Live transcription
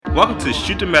Welcome to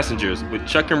Shoot the Messengers with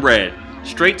Chuck and Brad.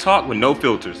 Straight talk with no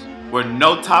filters. Where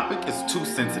no topic is too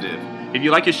sensitive. If you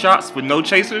like your shots with no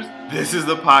chasers, this is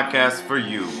the podcast for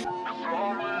you.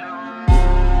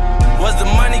 Was the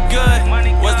money good?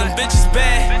 Was them bitches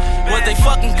bad? Was they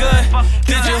fucking good?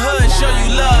 Did your hood show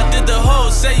you love? Did the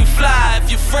hoes say you fly?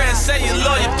 If your friends say you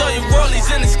loyal, throw your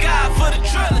rollies in the sky for the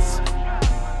trellis.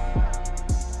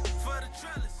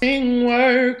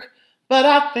 Work, but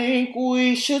I think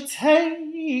we should take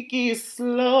it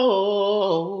slow.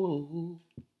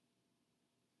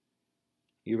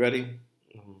 You ready?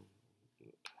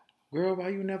 Girl, why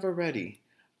you never ready?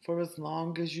 For as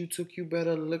long as you took, you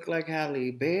better look like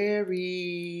Halle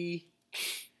Berry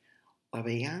or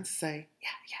Beyonce.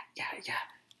 Yeah.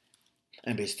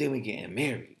 And bitch, then we getting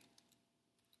married.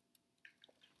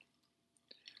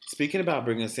 Speaking about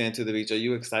bringing sand to the beach, are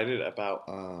you excited about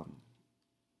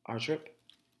our trip?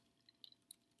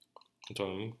 you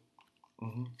telling me?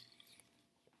 Mm-hmm.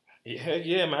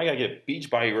 Yeah, man. I gotta get beach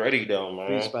body ready though,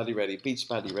 man. Beach body ready. Beach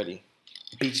body ready.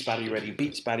 Beach body ready.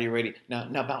 Beach body ready.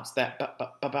 Now bounce that.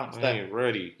 Bounce that. I ain't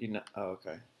ready. You know. Oh,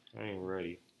 okay. I ain't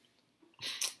ready.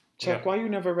 Chuck, why you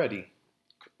never ready?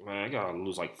 Man, I gotta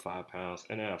lose like 5 pounds.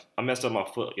 And I messed up my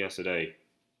foot yesterday.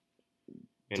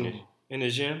 In the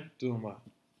gym. Doing what?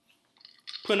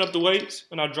 Putting up the weights,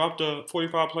 and I dropped a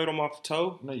 45 plate on my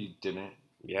toe. No, you didn't.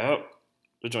 Yep.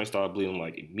 The joint started bleeding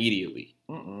like immediately.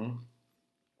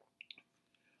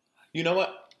 You know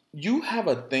what? You have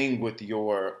a thing with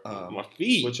your my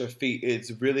feet. With your feet.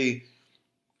 It's really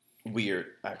weird,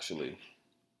 actually.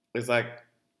 It's like,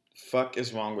 fuck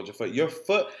is wrong with your foot? Your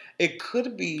foot, it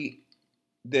could be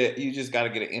that you just got to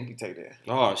get it amputated.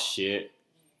 Oh, shit.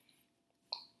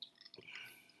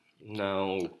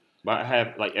 No. But I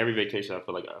have, like, every vacation, I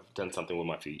feel like I've done something with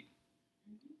my feet.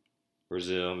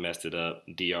 Brazil messed it up.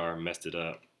 DR messed it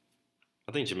up.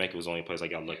 I think Jamaica was the only place I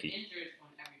got lucky. Injured on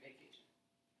every vacation.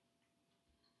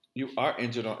 You are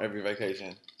injured on every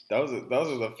vacation. Those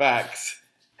are the facts.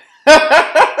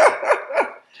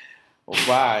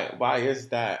 Why? Why is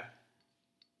that?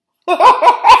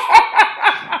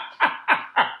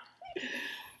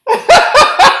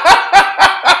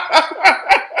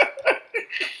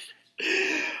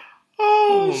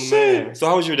 Oh shit! Man. So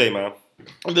how was your day, man?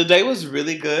 The day was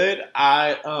really good.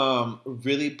 I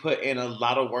really put in a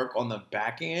lot of work on the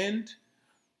back end.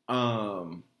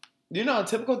 A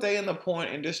typical day in the porn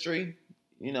industry.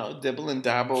 Dibble and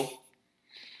dabble.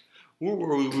 Where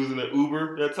were we losing at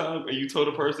Uber that time? And you told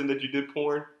a person that you did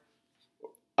porn?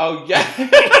 Oh yeah.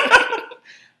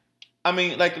 I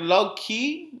mean, like low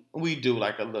key, we do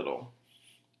like a little.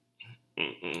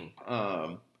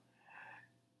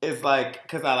 It's like,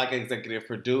 because I like executive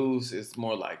produce. It's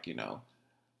more like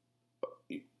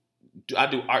I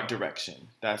do art direction.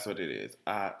 That's what it is.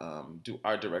 I do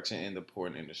art direction in the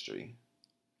porn industry.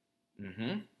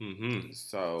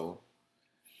 So,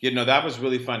 that was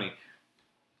really funny.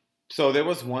 So there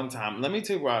was one time. Let me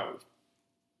tell you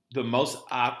the most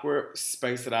awkward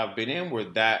space that I've been in where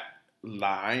that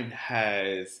line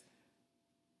has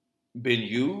been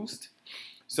used.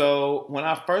 So when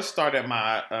I first started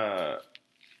my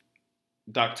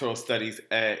doctoral studies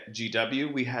at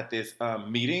GW, we had this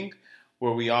meeting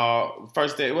where we all,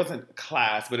 first day, it wasn't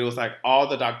class, but it was like all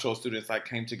the doctoral students like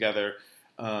came together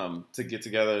to get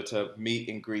together to meet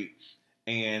and greet.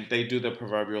 And they do the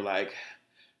proverbial like,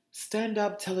 stand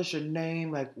up, tell us your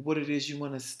name, like what it is you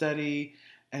want to study,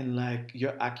 and like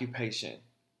your occupation.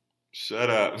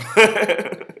 Shut up.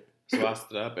 So I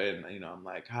stood up and, I'm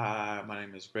like, hi, my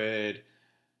name is Red.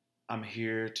 I'm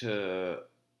here to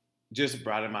just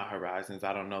broaden my horizons.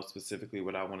 I don't know specifically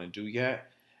what I want to do yet.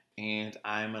 And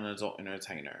I'm an adult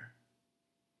entertainer.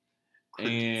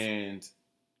 And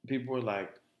people were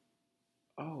like,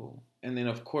 oh. And then,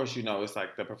 of course, it's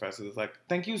like the professor is like,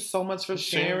 thank you so much for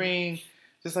sharing.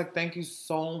 Just like, thank you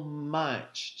so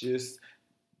much. Just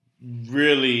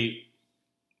really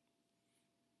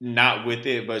not with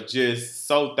it, but just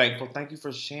so thankful. Thank you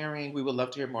for sharing. We would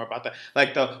love to hear more about that.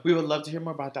 Like, we would love to hear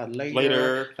more about that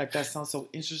later. Like, that sounds so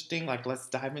interesting. Like, let's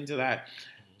dive into that.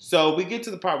 So we get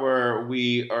to the part where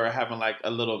we are having like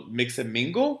a little mix and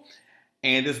mingle.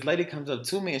 And this lady comes up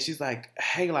to me and she's like,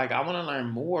 hey, like, I want to learn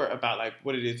more about like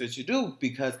what it is that you do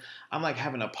because I'm like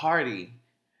having a party.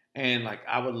 And like,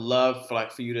 I would love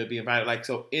for you to be invited. Like,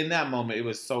 so in that moment, it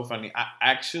was so funny. I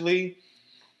actually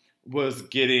was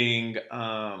getting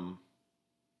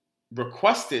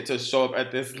requested to show up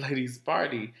at this lady's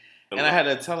party. And I had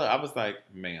to tell her, I was like,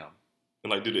 ma'am.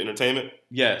 And like do the entertainment?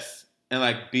 Yes. And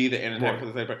like be the entertainment for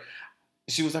the same person.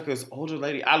 She was like this older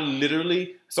lady.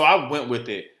 So I went with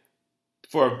it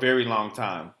for a very long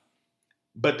time.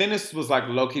 But then this was like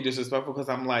low key disrespectful because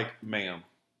I'm like, ma'am,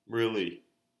 Really?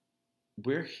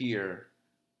 we're here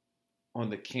on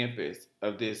the campus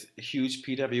of this huge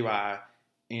PWI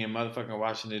in motherfucking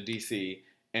Washington, D.C.,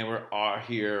 and we're all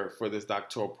here for this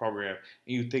doctoral program.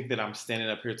 And you think that I'm standing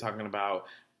up here talking about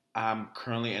I'm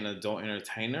currently an adult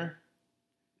entertainer?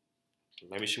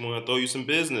 Maybe she want to throw you some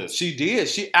business. She did.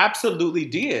 She absolutely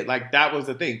did. Like, that was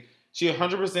the thing. She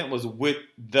 100% was with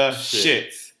the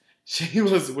shits. She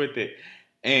was with it.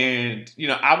 And, you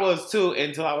know, I was too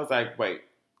until I was like, wait,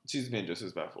 she's been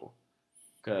disrespectful.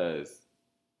 Because,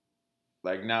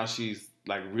 like, now she's,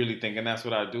 like, really thinking that's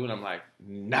what I do. And I'm like,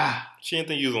 nah. She didn't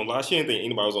think you was gonna lie. She didn't think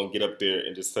anybody was gonna get up there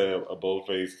and just tell a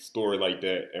bold-faced story like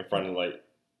that in front of, like,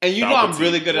 And you know I'm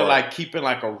really good at, Right. like, keeping,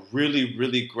 like, a really,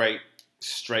 really great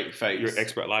straight face. You're an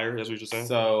expert liar. That's what you're saying.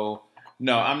 So,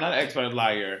 no, I'm not an expert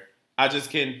liar. I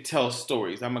just can tell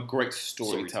stories. I'm a great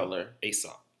storyteller.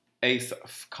 Aesop. Aesop,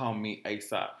 call me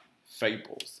Aesop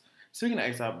Fables. Speaking of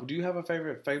Aesop, do you have a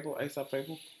favorite fable, Aesop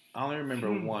fable? I only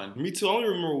remember one. Me too. I only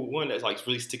remember one that like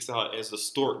really sticks out as a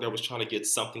stork that was trying to get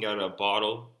something out of a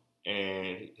bottle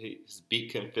and his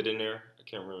beak couldn't fit in there. I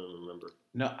can't really remember.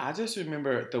 No, I just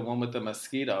remember the one with the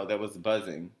mosquito that was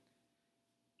buzzing.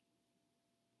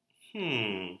 Do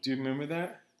you remember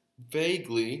that?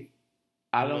 Vaguely.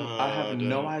 I No, have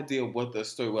no don't. idea what the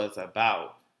story was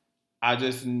about. I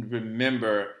just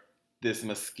remember this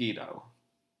mosquito.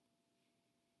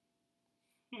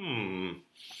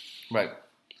 Right.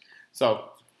 So,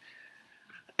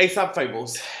 Aesop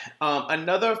fables.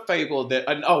 Another fable that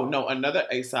another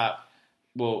Aesop.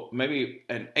 Well, maybe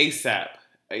an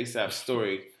ASAP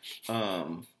story.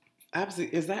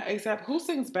 Absolutely, is that ASAP? Who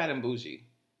sings Bad and Bougie?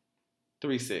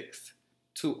 3-6,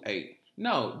 2-8.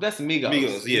 No, that's Migos.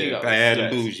 Migos, yeah, Bad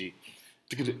and yes. Bougie.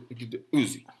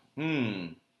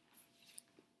 Uzi.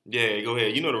 Yeah, go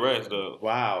ahead. You know the rest though.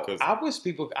 Wow. 'Cause- I wish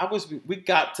we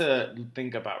got to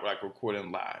think about like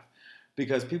recording live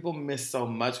because people miss so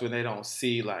much when they don't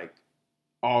see like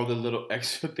all the little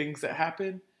extra things that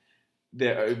happen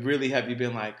that really have you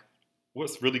been like,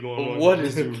 What's really going on? what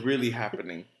is really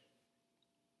happening?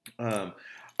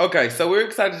 Okay, so we're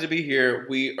excited to be here.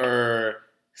 We are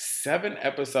 7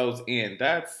 episodes in.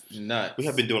 That's nuts. We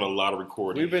have been doing a lot of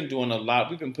recording. We've been doing a lot.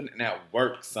 We've been putting in that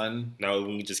work, son. Now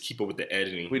we can just keep up with the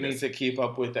editing. We need to keep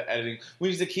up with the editing. We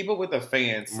need to keep up with the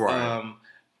fans. Right.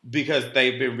 Because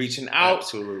they've been reaching out.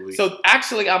 Absolutely. So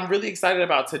actually, I'm really excited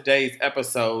about today's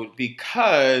episode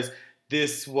because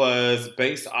this was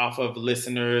based off of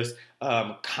listeners'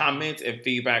 comments and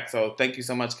feedback. So thank you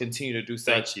so much. Continue to do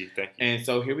such. Thank you. And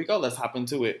so here we go. Let's hop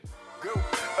into it. Go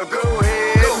ahead, go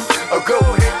ahead, go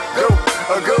ahead,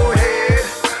 go ahead,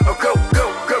 go ahead, go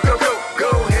ahead, go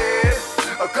ahead.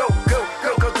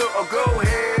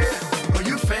 Oh,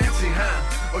 you fancy,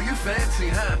 huh? Oh, you fancy,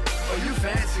 huh? Oh, you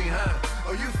fancy, huh?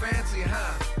 Oh, you fancy,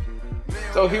 huh?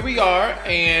 So here we are,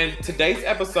 and today's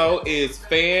episode is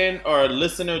fan or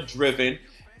listener driven,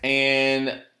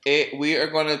 and we are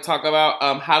going to talk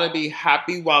about how to be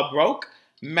happy while broke,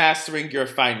 mastering your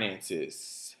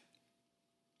finances.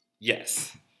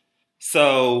 Yes.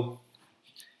 So,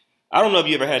 I don't know if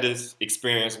you ever had this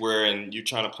experience where you're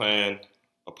trying to plan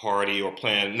a party or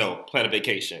plan a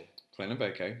vacation. Plan a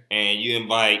vacay. And you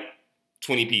invite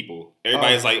 20 people.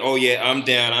 Everybody's like, oh yeah, I'm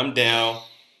down.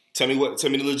 Tell me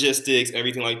the logistics,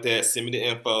 everything like that. Send me the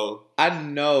info. I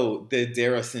know that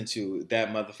Dara sent you that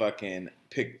motherfucking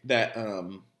pic, that,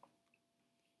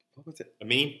 what was it? A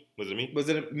meme? Was it me? Was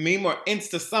it a meme or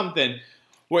Insta something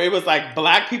where it was like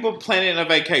black people planning a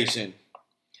vacation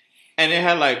and it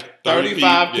had like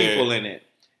 35 people in it.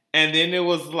 And then it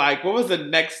was like, what was the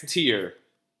next tier?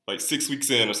 Like 6 weeks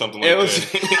in or something like It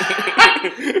was, that.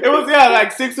 it was,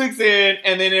 like 6 weeks in,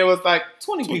 and then it was like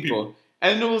 20 people.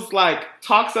 And it was like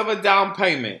talks of a down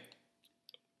payment.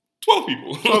 12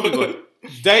 people. 12 people.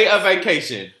 Day of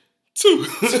vacation. 2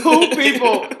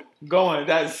 people going.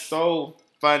 That's so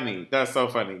funny. That's so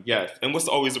funny. Yes. And what's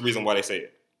always the reason why they say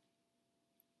it?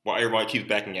 Why everybody keeps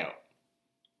backing out?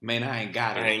 Man, I ain't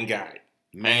got it. I ain't got it.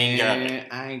 Man,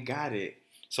 I ain't got it.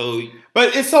 So,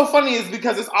 But it's so funny is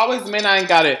because it's always, man, I ain't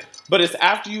got it. But it's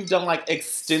after you've done like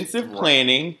extensive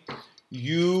planning,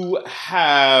 you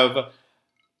have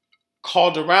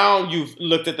called around, you've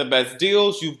looked at the best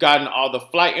deals, you've gotten all the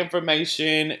flight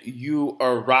information, you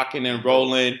are rocking and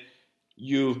rolling,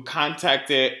 you've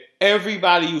contacted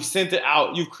everybody, you've sent it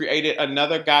out, you've created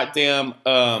another goddamn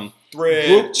thread.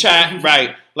 group chat,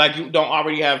 right? Like you don't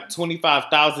already have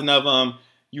 25,000 of them.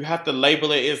 You have to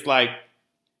label it as like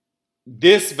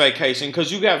this vacation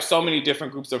because you have so many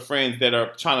different groups of friends that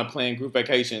are trying to plan group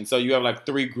vacation. So you have like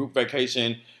 3 group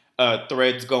vacation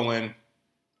threads going,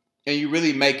 and you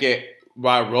really make it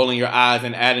while rolling your eyes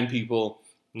and adding people,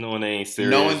 knowing they ain't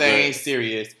serious.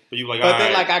 serious. But you like, But all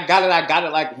then, right. like, I got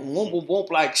it, like, whoop, whoop,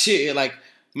 whoop, like, shit, like,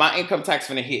 my income tax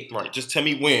finna hit. Right, just tell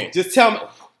me when. Just tell me.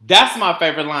 That's my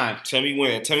favorite line. Tell me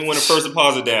when. Tell me when the first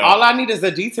deposit down. All I need is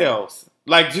the details.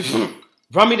 Like, just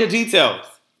run me the details.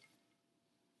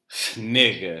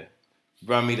 Nigga.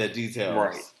 Run me the details.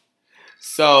 Right.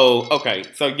 So, okay.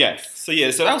 So, yes. So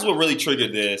that was what really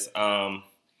triggered this. And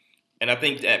I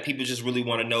think that people just really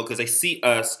want to know because they see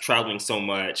us traveling so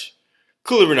much.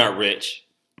 Clearly we're not rich,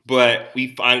 but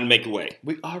we finally make a way.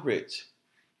 We are rich.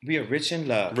 We are rich in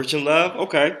love. Rich in love?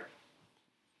 Okay.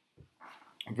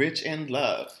 Rich in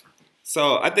love.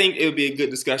 So I think it would be a good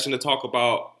discussion to talk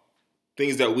about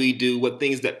things that we do, what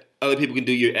things that other people can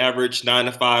do, your average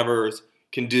 9-to-5ers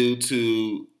can do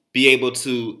to be able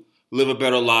to live a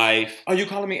better life. Are you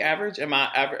calling me average? Am I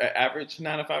average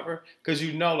 9-to-5er? Because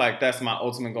you know, like, that's my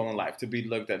ultimate goal in life, to be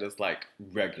looked at as, like,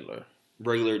 regular.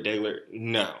 Regular, daily?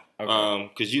 No.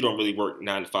 Okay. Because you don't really work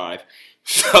 9 to 5.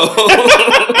 So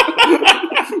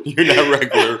you're not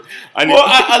regular.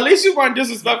 At least you weren't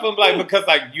disrespectful, like, because,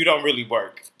 like, you don't really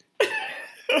work.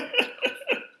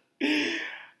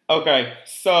 Okay,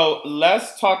 so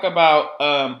let's talk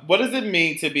about what does it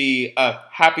mean to be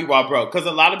happy while broke? Because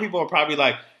a lot of people are probably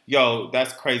like, yo,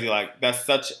 that's crazy. Like, that's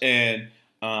such an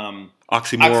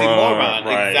oxymoron.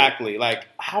 Right. Exactly. Like,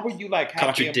 how are you, like, happy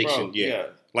contradiction, and broke? yeah.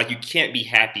 Like, you can't be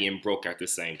happy and broke at the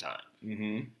same time.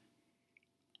 Mm-hmm.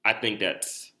 I think it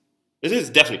is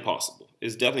definitely possible.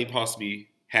 It's definitely possible to be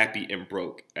happy and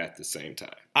broke at the same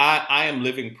time. I am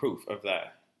living proof of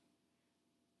that.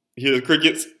 You hear the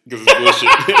crickets? Because it's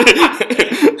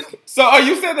bullshit. So are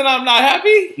you saying that I'm not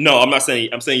happy? No, I'm not saying.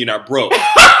 I'm saying you're not broke. That's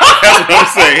what I'm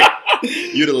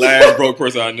saying. You're the last broke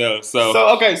person I know. So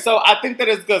I think that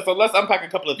is good. So let's unpack a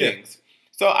couple of Yeah. things.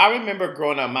 So I remember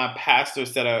growing up, my pastor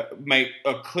made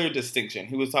a clear distinction.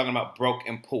 He was talking about broke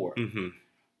and poor, mm-hmm.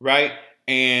 right?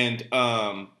 And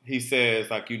he says,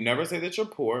 like, you never say that you're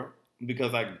poor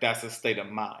because, like, that's a state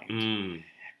of mind. Mm.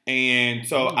 And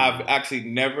so I've actually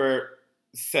never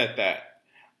said that.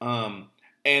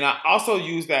 And I also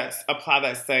apply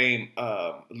that same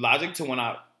logic to when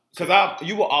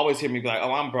you will always hear me be like,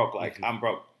 oh, I'm broke. Like, I'm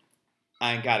broke.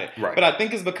 I ain't got it. Right. But I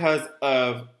think it's because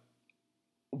of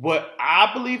what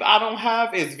I believe I don't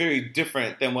have is very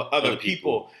different than what other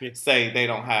people say they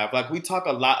don't have. Like, we talk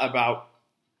a lot about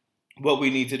what we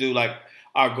need to do. Like,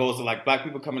 our goals are like Black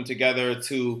people coming together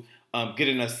to get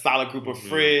in a solid group of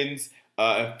friends,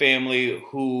 a family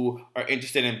who are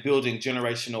interested in building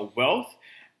generational wealth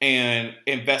and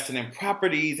investing in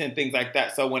properties and things like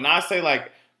that. So when I say, like,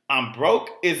 I'm broke,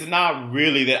 it's not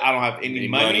really that I don't have any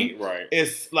money. Right.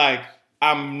 It's like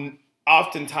I'm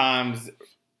oftentimes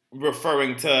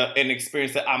referring to an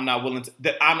experience that I'm not willing to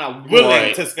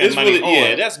spend money on.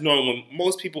 Yeah, that's normal.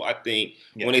 Most people, I think,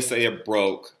 when they say they're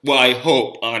broke, well, I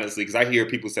hope, honestly, because I hear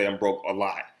people say I'm broke a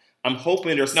lot. I'm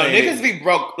hoping they're saying... No, niggas be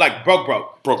broke, like, broke.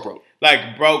 Broke.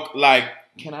 Like, broke, like,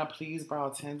 can I please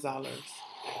borrow $10?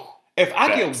 If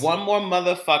I get one more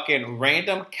motherfucking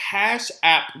random Cash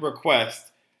App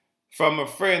request from a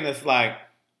friend that's like,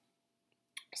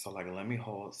 so, like, let me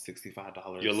hold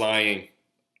 $65. You're lying.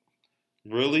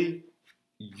 Really?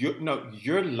 You're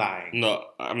lying. No,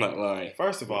 I'm not lying.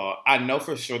 First of all, I know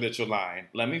for sure that you're lying.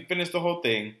 Let me finish the whole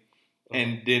thing,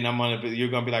 and then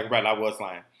you're gonna be like, right, I was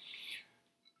lying.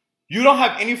 You don't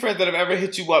have any friends that have ever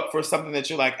hit you up for something that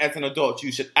you're like, as an adult,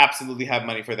 you should absolutely have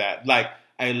money for that. Like,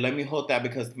 hey, let me hold that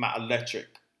because my electric.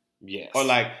 Yes. Or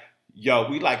like, yo,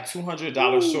 we like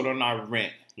 $200 short on our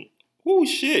rent. Oh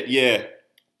shit, yeah.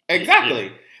 Exactly.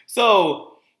 Yeah. So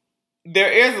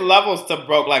there is levels to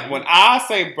broke. Like, when I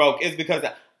say broke, it's because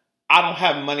I don't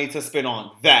have money to spend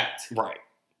on that. Right.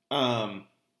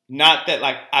 Not that,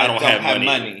 like, I don't have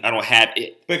money. I don't have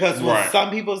it. Because when some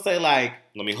people say, like,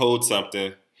 let me hold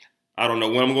something, I don't know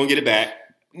when I'm going to get it back.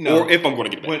 No. Or if I'm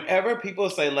going to get it back. Whenever people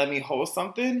say, let me hold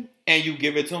something, and you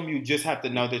give it to them, you just have to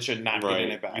know that you're not getting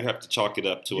it back. You have to chalk it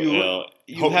up to an L.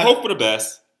 Hope for the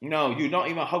best. No, you don't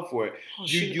even hope for it. Oh,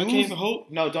 shit, I can't even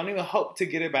hope? No, don't even hope to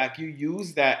get it back. You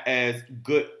use that as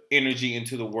good energy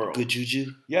into the world. Good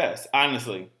juju? Yes,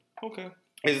 honestly. Okay.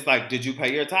 It's like, did you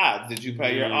pay your tithes? Did you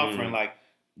pay your offering? Like,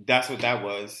 that's what that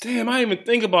was. Damn, I didn't even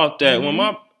think about that. Mm-hmm.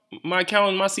 When my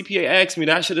accountant, my CPA asked me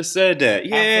that, I should have said that.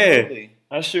 Yeah. Absolutely.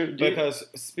 I sure did. Because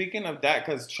speaking of that,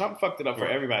 because Trump fucked it up for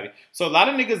everybody. So a lot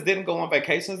of niggas didn't go on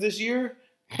vacations this year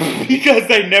because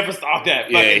they never saw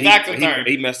that fucking tax return.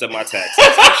 He messed up my taxes,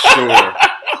 for sure.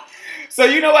 So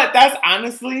you know what? That's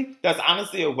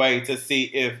honestly a way to see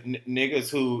if niggas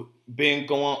who been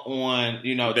going on,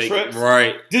 trips.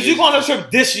 Right. Did you go on a trip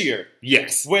this year?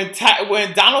 Yes. When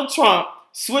Donald Trump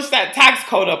switched that tax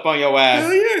code up on your ass,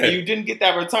 Hell yeah. and you didn't get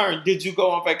that return, did you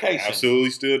go on vacation? Absolutely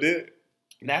still did.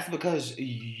 That's because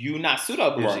you not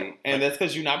pseudo bougie, Right. and that's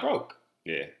because you're not broke.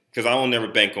 Yeah. Because I don't never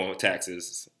bank on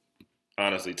taxes.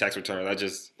 Honestly, tax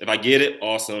returns. If I get it,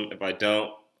 awesome. If I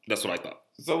don't, that's what I thought.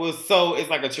 So it's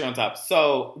like a cherry on top.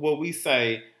 So will we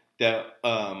say that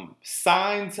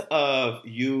signs of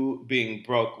you being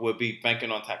broke would be banking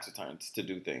on tax returns to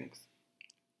do things?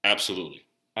 Absolutely.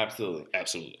 Absolutely.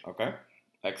 Absolutely. Okay.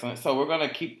 Excellent. So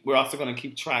we're also gonna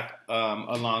keep track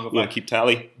along of You want to keep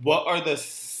tally? what are the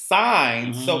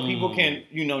signs so people can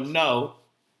know,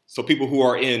 So people who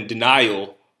are in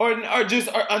denial, or just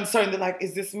are uncertain. They're like,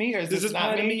 is this me or is this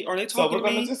not apply to me? Are they So talking we're to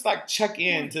gonna me? just like check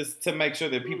in to make sure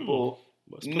that people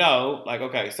What's the- know. Like,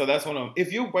 okay, so that's one of them.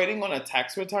 If you're waiting on a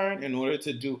tax return in order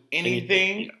to do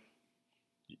anything,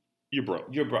 You're broke.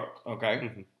 you're broke. Okay.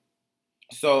 Mhm.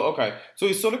 So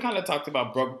we sort of kind of talked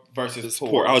about broke versus poor.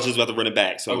 Poor. I was just about to run it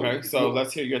back. So Okay, so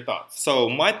let's hear your thoughts. So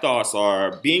my thoughts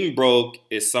are being broke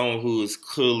is someone who is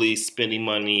clearly spending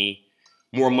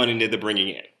more money than they're bringing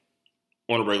in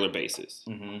on a regular basis.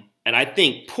 Mm-hmm. And I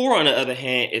think poor, on the other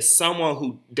hand, is someone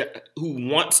who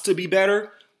wants to be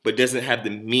better but doesn't have the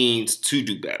means to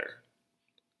do better.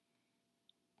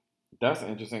 That's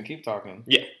interesting. Keep talking.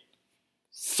 Yeah.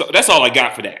 So that's all I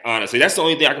got for that, honestly. That's the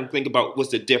only thing I can think about.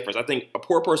 What's the difference? I think a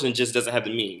poor person just doesn't have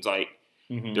the means. Like,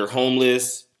 Mm-hmm. they're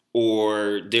homeless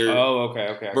or they're... Okay.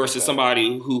 I get versus that.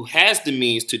 somebody who has the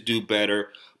means to do better,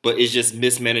 but is just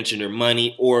mismanaging their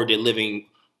money or they're living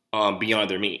beyond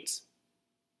their means.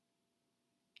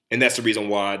 And that's the reason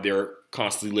why they're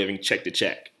constantly living check to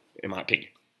check, in my opinion.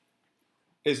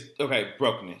 It's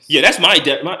brokenness. Yeah, that's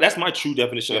my true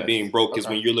definition Yes. of being broke is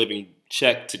Okay. when you're living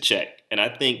check to check. And I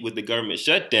think with the government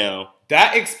shutdown,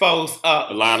 That exposed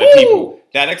a lot of people.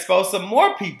 That exposed some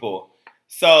more people.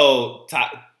 So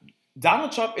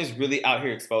Donald Trump is really out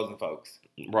here exposing folks.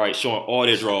 Right, showing all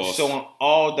their draws. Showing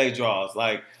all they draws.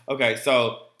 Like, okay,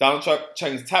 so Donald Trump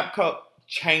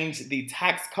changed the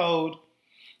tax code.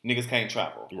 Niggas can't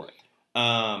travel. Right.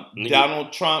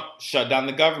 Donald Trump shut down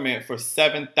the government for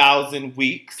 7,000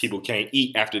 weeks. People can't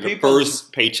eat after the People-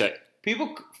 first paycheck.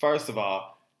 First of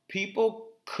all, people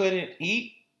couldn't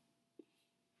eat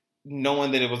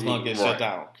knowing that it was going to get Right. shut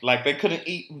down. Like, they couldn't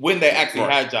eat when they actually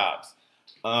Right. had jobs.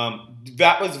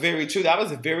 That was very true. That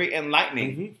was very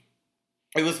enlightening. Mhm.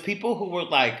 It was people who were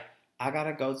like, I got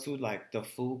to go to, like, the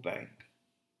food bank.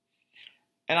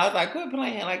 And I was like, quit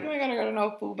playing. Like, you ain't got to go to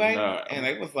no food bank. Nah. And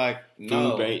they was like,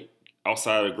 no. Food bank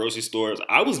outside of grocery stores.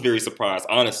 I was very surprised,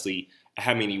 honestly,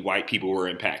 how many white people were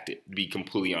impacted, to be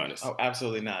completely honest. Oh,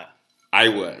 absolutely not. I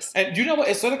was. And you know what?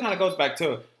 It sort of kind of goes back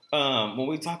to when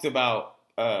we talked about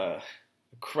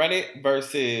credit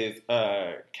versus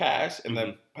cash and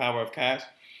the power of cash.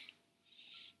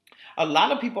 A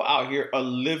lot of people out here are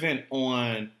living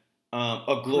on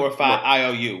a glorified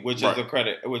IOU, which is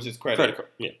credit. Credit card,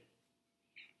 yeah.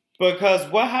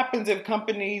 Because what happens if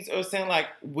companies are saying like,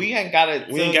 we ain't got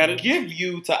to give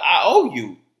you to I owe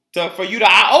you for you to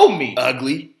I owe me?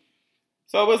 Ugly.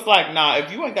 So it's like, nah,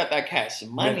 if you ain't got that cash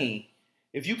money,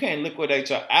 if you can't liquidate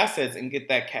your assets and get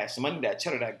that cash money, that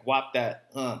cheddar, that guap, that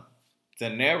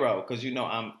dinero, because you know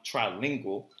I'm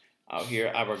trilingual out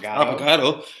here,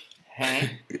 avocado. Huh?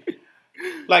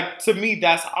 Like, to me,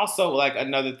 that's also like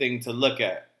another thing to look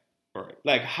at. Right.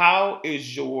 Like, how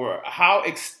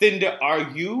extended are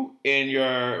you in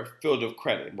your field of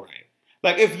credit? Right.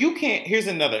 Like, if you can't, here's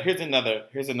another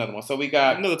one. So we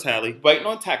got Another tally. waiting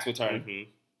on tax return.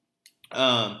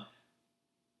 Mm-hmm.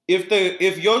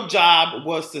 If your job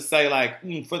was to say like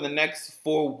for the next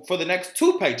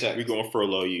 2 paychecks, We're going to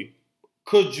furlough you.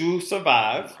 could you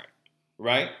survive?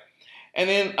 Right. And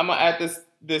then I'm gonna add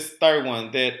this third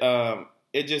one that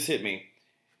it just hit me.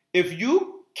 If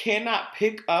you cannot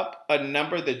pick up a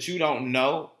number that you don't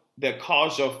know that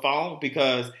calls your phone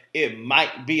because it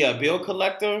might be a bill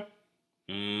collector,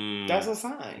 that's a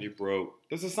sign. You broke.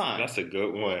 That's a sign. That's a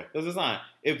good one. That's a sign.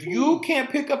 If you can't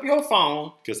pick up your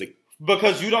phone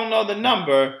Because you don't know the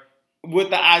number with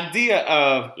the idea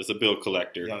of, it's a bill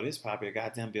collector. yo, this probably a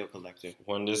goddamn bill collector.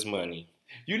 Want this money.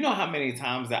 You know how many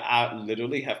times that I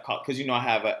literally have called, because you know I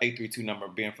have an 832 number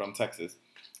being from Texas.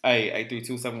 Hey,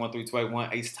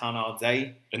 832-713-281, H-Town all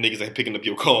day. And niggas ain't picking up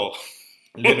your call.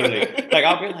 Literally. Like,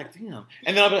 I'll be like, damn.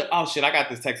 And then I'll be like, oh, shit, I got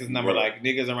this Texas number. Right. Like,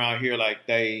 niggas around here, like,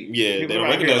 they people don't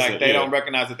around here, recognize like, it, they yeah. don't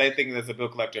recognize it. They think it's a bill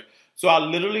collector. So I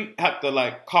literally have to,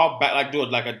 like, call back, like, do it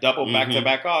like a double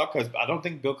back-to-back call, because I don't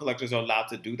think bill collectors are allowed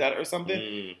to do that or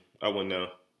something. I wouldn't know.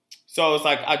 So it's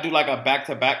like, I do, like, a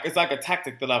back-to-back. It's like a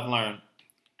tactic that I've learned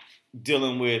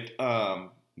dealing with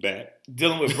broke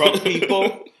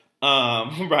people.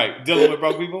 Dealing with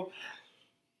broke people.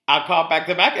 I call back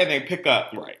to back and they pick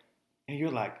up. Right. And you're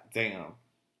like, damn.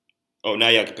 Oh, now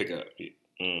y'all can pick up.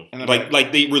 And I'm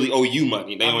Like they really owe you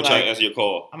money. They don't try to answer your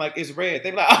call. I'm like, it's red.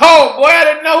 They be like, oh, boy, I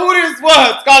didn't know who this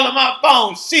was calling my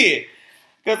phone. Shit.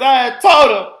 Because I had told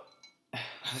him. I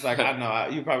was like, I know.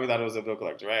 You probably thought it was a bill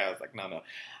collector, right? I was like, no.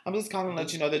 I'm just calling to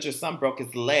let you know that your son broke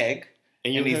his leg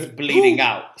and he's bleeding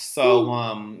out.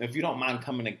 So if you don't mind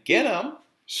coming to get him.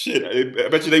 Shit, I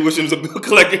bet you they wish him was a bill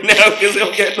collector now because they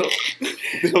don't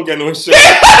get no insurance.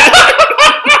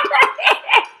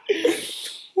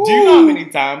 Do you know how many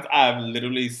times I've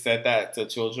literally said that to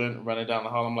children running down the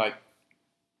hall? I'm like,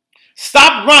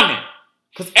 stop running.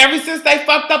 Because ever since they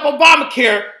fucked up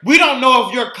Obamacare, we don't know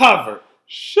if you're covered.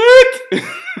 Shit.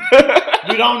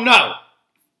 We don't know.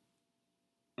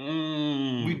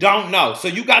 We don't know. So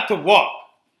you got to walk.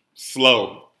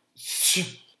 Slow.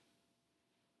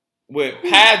 With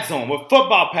pads on, with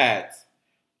football pads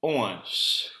on.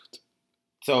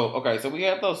 So, okay, so we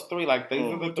have those three, like, these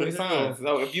are the three signs.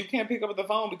 So if you can't pick up the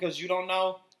phone because you don't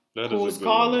know who's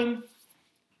calling,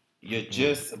 you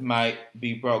just might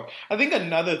be broke. I think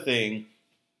another thing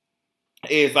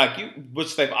is, like,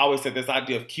 which they've always said, this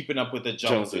idea of keeping up with the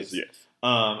Joneses. Yes.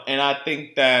 And I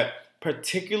think that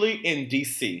particularly in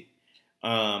D.C.,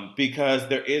 because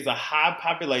there is a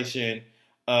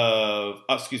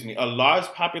large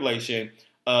population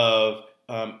of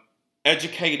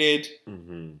educated,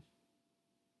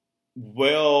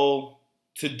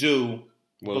 well-to-do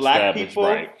Black people.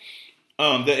 Right.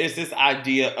 There is this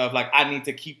idea of like, I need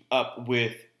to keep up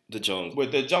with the Joneses,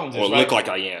 or right? Look like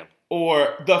I am,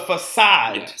 or the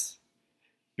facade. Yes.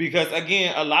 Because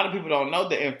again, a lot of people don't know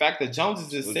that in fact the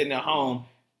Joneses is sitting at home,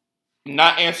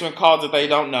 not answering calls that they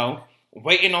don't know,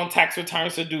 waiting on tax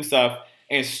returns to do stuff,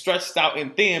 and stretched out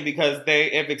and thin because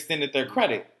they have extended their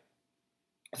credit.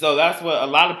 So that's what a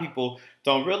lot of people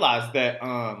don't realize, that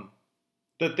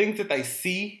the things that they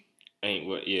see ain't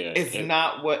what, it's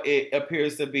not what it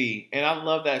appears to be. And I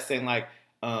love that saying, like,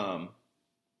 the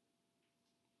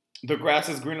grass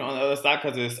is greener on the other side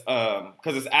because it's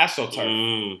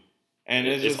AstroTurf. And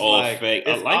it's just all like, fake.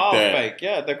 It's I like all that. fake.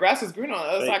 Yeah, the grass is greener on the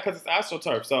other side because it's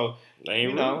AstroTurf. So,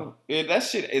 you know, that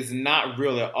shit is not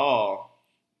real at all.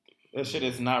 That shit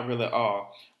is not real at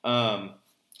all.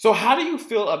 So how do you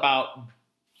feel about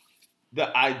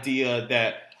the idea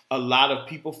that a lot of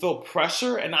people feel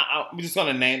pressure, and I'm just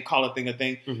going to call a thing a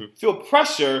thing, feel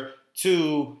pressure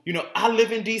to, you know, I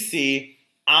live in D.C.,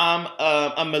 I'm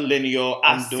a millennial,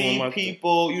 I see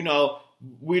people, you know,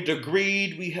 we're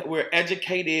degreed, we're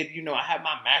educated, you know, I have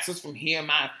my master's from here,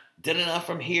 my enough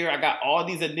from here, I got all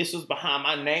these initials behind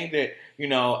my name that, you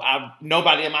know,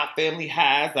 nobody in my family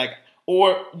has, like,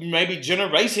 or maybe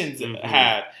generations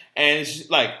have, and it's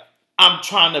like, I'm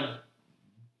trying to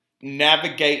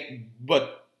navigate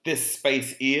what this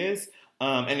space is,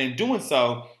 and in doing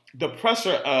so, the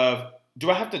pressure of, do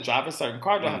I have to drive a certain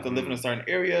car? Do I have to live in a certain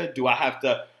area? Do I have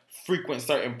to frequent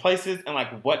certain places? And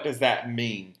like, what does that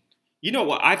mean? You know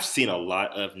what I've seen a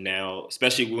lot of now,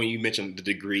 especially when you mentioned the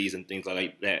degrees and things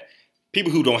like that,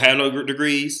 people who don't have no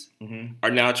degrees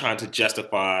are now trying to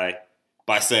justify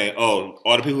by saying, oh,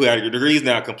 all the people who have degrees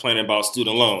now are complaining about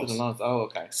student loans. Student loans, oh,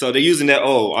 okay. So they're using that,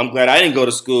 oh, I'm glad I didn't go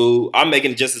to school. I'm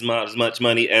making just as much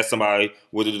money as somebody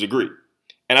with a degree.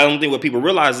 And I don't think what people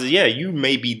realize is, yeah, you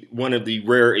may be one of the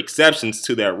rare exceptions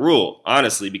to that rule,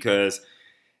 honestly, because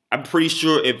I'm pretty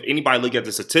sure if anybody look at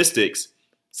the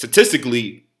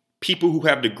statistically, people who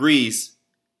have degrees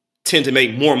tend to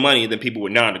make more money than people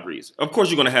with non-degrees. Of course,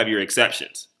 you're going to have your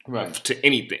exceptions to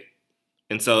anything.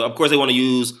 And so, of course, they want to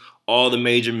use all the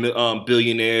major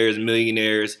billionaires,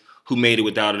 millionaires who made it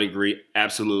without a degree,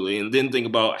 absolutely. And then think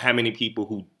about how many people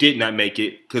who did not make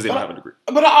it because they don't have a degree.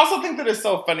 But I also think that it's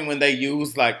so funny when they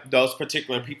use, like, those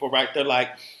particular people, right? They're like,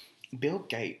 Bill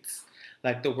Gates,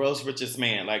 like, the world's richest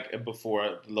man, like,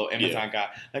 before the little Amazon guy.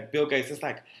 Like, Bill Gates, it's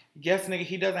like, yes, nigga,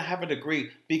 he doesn't have a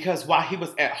degree because while he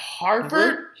was at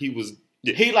Harvard, he,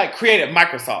 like, created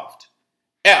Microsoft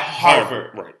at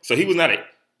Harvard. Right. So he was not an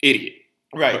idiot.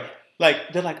 Right.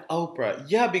 Like, they're like, Oprah.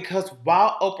 Yeah, because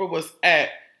while Oprah was at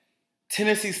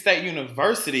Tennessee State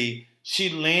University, she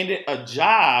landed a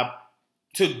job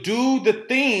to do the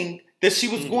thing that she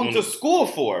was going to school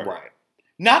for. Right.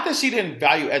 Not that she didn't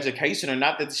value education or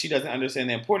not that she doesn't understand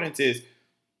the importance is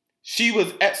she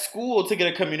was at school to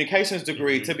get a communications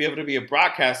degree to be able to be a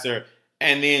broadcaster,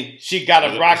 and then she got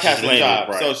a broadcasting job.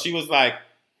 Right. So she was like,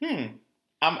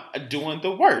 I'm doing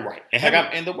the work. Right. And like,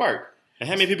 I'm in the work. And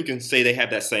how many people can say they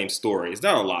have that same story? It's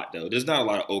not a lot, though. There's not a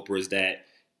lot of Oprahs that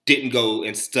didn't go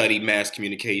and study mass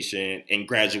communication and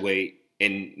graduate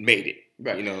and made it.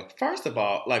 Right. You know? First of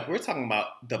all, like, we're talking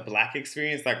about the Black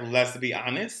experience. Like, let's be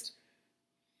honest.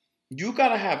 you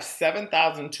gotta have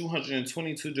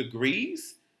 7,222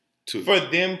 degrees Two. for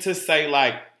them to say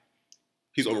like,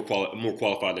 He's more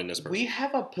qualified than this person. we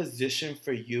have a position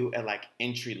for you at like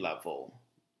entry level.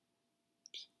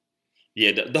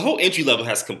 Yeah, the whole entry level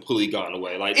has completely gone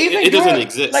away. Like Even it doesn't your-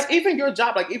 exist. Like even your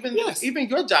job, like even Yes. even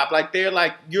your job, like they're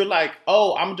like you're like,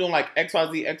 oh, I'm doing like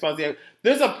XYZ.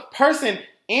 There's a person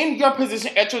in your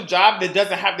position at your job that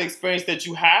doesn't have the experience that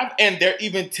you have, and they're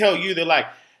even tell you they're like,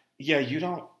 yeah, you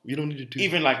don't need to do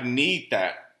even like need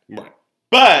that, right.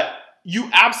 but you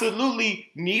absolutely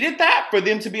needed that for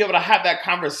them to be able to have that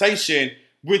conversation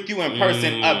with you in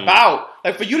person about,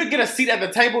 like, for you to get a seat at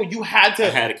the table, you had I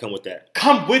to had to come with that.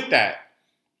 come with that.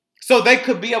 So they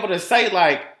could be able to say,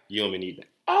 like, You don't even need that.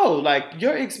 oh, like,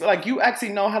 like you actually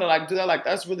know how to, like, do that. Like,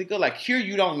 that's really good. Like, here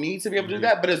you don't need to be able to do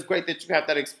that, but it's great that you have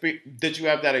that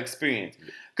experience.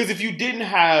 Because if you didn't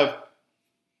have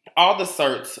all the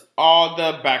certs, all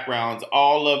the backgrounds,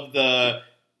 all of the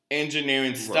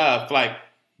engineering stuff, like,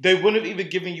 they wouldn't have even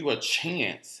given you a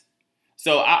chance.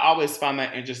 So I always find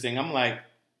that interesting. I'm like,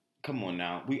 come on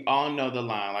now. We all know the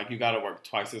line. Like, you got to work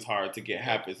twice as hard to get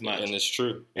half as much. And it's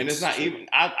true. And it's not true. even,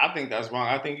 I think that's wrong.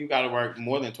 I think you got to work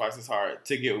more than twice as hard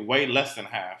to get way less than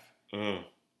half.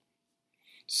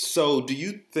 So do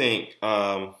you think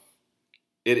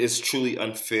it is truly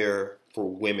unfair for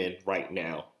women right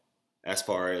now, as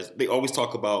far as they always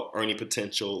talk about earning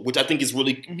potential, which I think is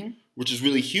really, which is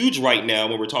really huge right now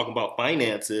when we're talking about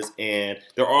finances, and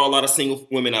there are a lot of single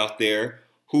women out there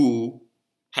who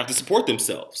have to support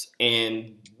themselves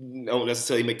and don't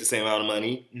necessarily make the same amount of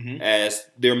money as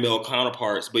their male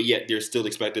counterparts, but yet they're still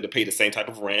expected to pay the same type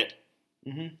of rent.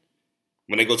 When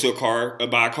they go to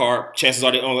buy a car, chances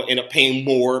are they end up paying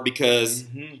more because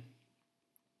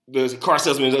the car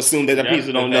salesmen assume that the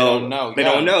people don't know. They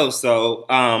don't know. So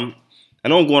I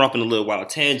know I'm going off on a little wild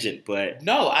tangent, but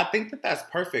no, I think that that's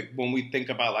perfect when we think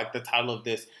about like the title of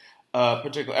this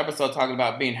particular episode, talking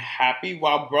about being happy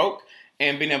while broke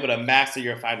and being able to master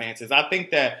your finances. I think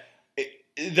that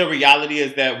the reality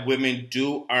is that women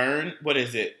do earn, what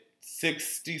is it,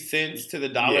 60 cents to the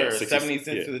dollar or 70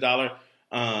 cents to the dollar.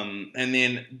 And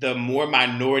then the more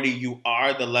minority you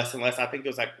are, the less and less. I think it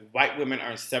was like white women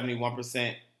earn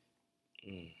 71%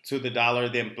 to the dollar,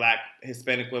 then black,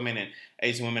 Hispanic women, and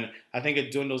Asian women. I think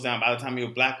it dwindles down. By the time you're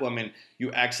a black woman,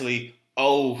 you actually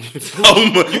owe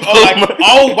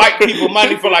all white people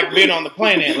money for like being on the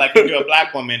planet. Like if you're a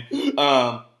black woman.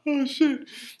 Oh shit.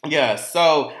 Yeah.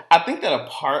 So I think that a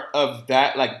part of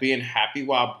that, like being happy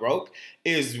while broke,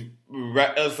 is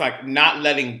like not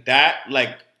letting that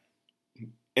like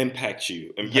impact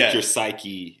your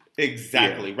psyche.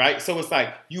 Exactly. Right. So it's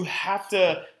like you have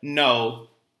to know.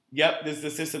 Yep, this is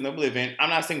the system that we live in. I'm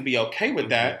not saying be okay with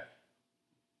that,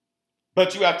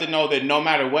 but you have to know that no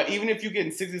matter what, even if you're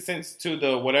getting 60 cents to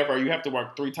the whatever, you have to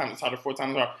work 3 times as hard or 4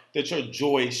 times as hard, that your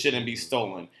joy shouldn't be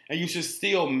stolen. And you should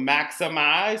still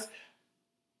maximize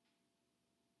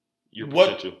your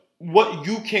potential. What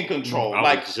you can control.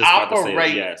 Like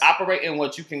operate in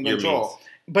what you can control.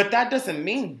 But that doesn't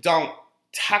mean don't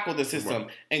tackle the system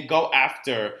and go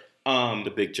after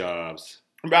the big jobs.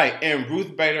 Right, and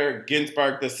Ruth Bader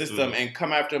Ginsburg, the system, and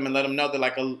come after them and let them know that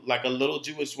like a little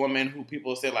Jewish woman who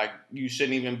people say like you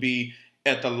shouldn't even be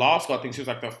at the law school. I think she was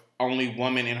like the only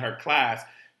woman in her class.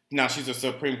 Now she's a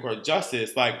Supreme Court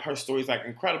justice. Like her story's like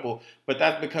incredible, but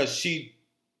that's because she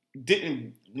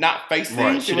didn't not face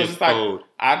things. She was just like,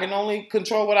 I can only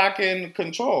control what I can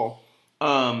control.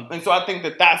 And so I think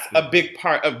that that's a big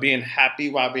part of being happy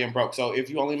while being broke. So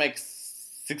if you only make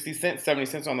 60 cents, 70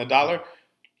 cents on the dollar,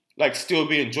 like still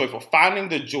being joyful, finding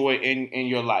the joy in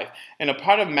your life. And a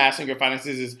part of mastering your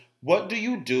finances is what do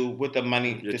you do with the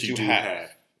money that you have?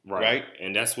 Right?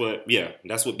 And that's what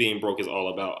being broke is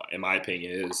all about, in my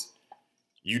opinion, is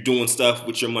you doing stuff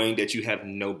with your money that you have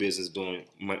no business doing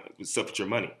stuff with your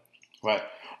money. Right.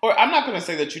 Or I'm not going to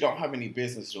say that you don't have any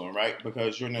business doing, right?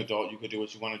 Because you're an adult, you can do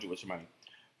what you want to do with your money.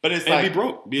 But it's like be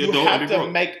broke. Be you adult have and be to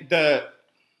broke.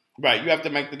 make you have to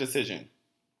make the decision.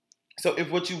 So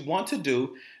if what you want to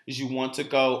do is you want to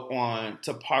go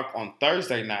to park on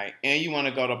Thursday night, and you want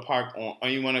to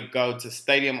go to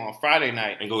Stadium on Friday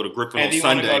night, and go to Griffin and on you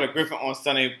Sunday, want to go to Griffin on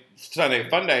Sunday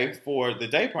fun day for the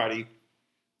day party,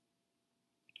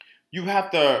 you have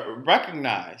to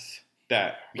recognize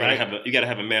that. you gotta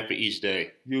have a man for each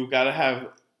day. You gotta have.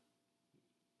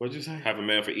 What'd you say? Have a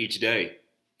man for each day.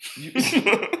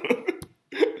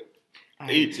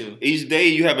 Each day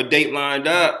you have a date lined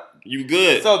up. You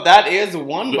good. So that is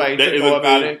one way to go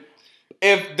about it.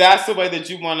 If that's the way that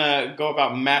you want to go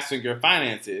about mastering your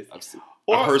finances.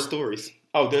 I've heard stories.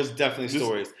 Oh, there's definitely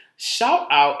stories. Shout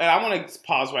out, and I want to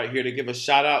pause right here to give a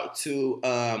shout out to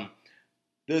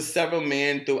there's several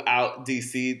men throughout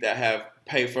DC that have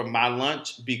paid for my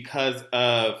lunch because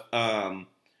of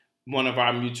one of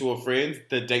our mutual friends,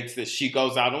 the dates that she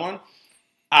goes out on.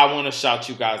 I want to shout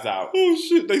you guys out. Oh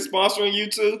shit, they sponsoring you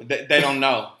too? They don't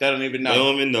know. They don't even know. They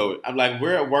don't even know it. I'm like,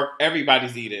 we're at work,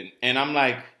 everybody's eating. And I'm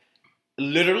like,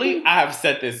 literally, I have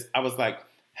said this. I was like,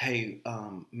 hey,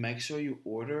 make sure you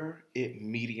order it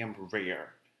medium rare.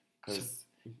 Because,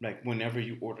 like, whenever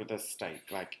you order the steak,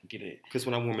 like, get it. Because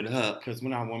when I warm it up. Because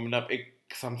when I warm it up, it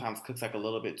sometimes cooks, like, a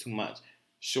little bit too much.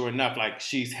 Sure enough, like,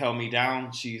 she's held me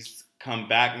down. She's come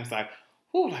back and it's like,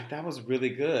 ooh, like, that was really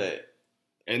good.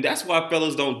 And that's why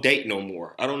fellas don't date no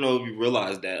more. I don't know if you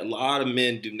realize that. A lot of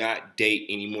men do not date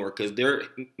anymore because they're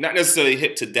not necessarily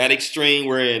hip to that extreme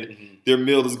wherein their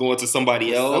meal is going to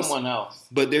somebody else. Someone else.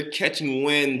 But they're catching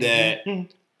wind that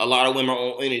a lot of women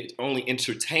are only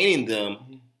entertaining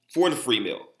them for the free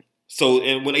meal. So,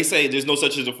 and when they say there's no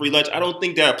such as a free lunch, I don't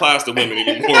think that applies to women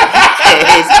anymore.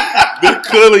 Because they're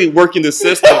clearly working the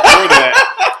system for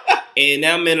that. And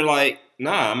now men are like,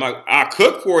 nah, I'll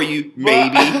cook for you,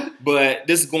 maybe, but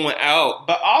this is going out.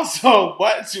 But also,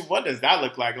 what does that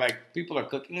look like? Like, people are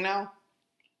cooking now?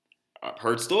 I've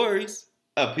heard stories.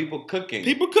 Of people cooking.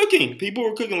 People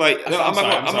are cooking like... I'm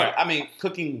sorry. I mean,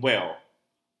 cooking well.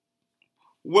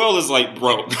 Well is like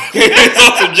broke. It's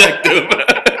all subjective.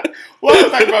 Well,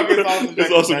 it's like broke. It's all subjective.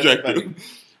 It's all subjective.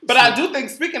 But I do think,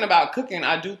 speaking about cooking,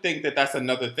 I do think that that's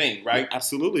another thing, right?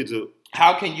 Absolutely do.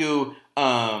 How can you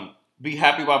be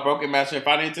happy while broke and master your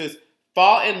finances?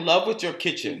 Fall in love with your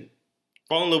kitchen.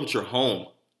 Fall in love with your home.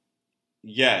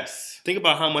 Yes. Think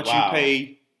about how much you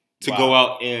pay to go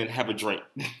out and have a drink.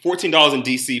 $14 in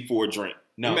DC for a drink.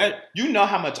 No. You know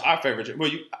how much our favorite drink...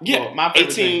 my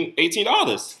favorite drink.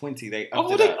 $18. 20 They upped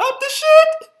Oh, it they up. upped the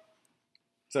shit?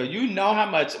 So you know how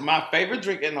much my favorite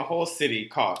drink in the whole city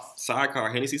costs.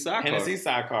 Sidecar. Hennessy Sidecar. Hennessy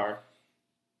Sidecar.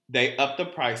 They upped the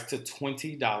price to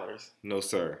 $20. No,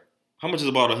 sir. How much is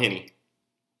a bottle of Henny?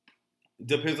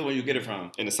 Depends on where you get it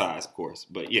from. And the size, of course.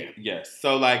 But yeah. Yes.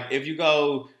 So like I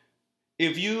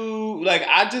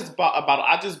just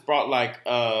brought like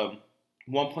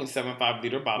 1.75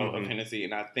 liter bottle of Hennessy,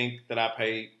 and I think that I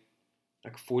paid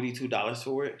like $42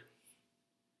 for it.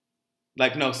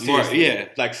 Like, no, seriously. Yeah.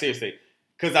 Like, seriously.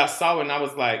 Because I saw it and I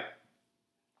was like,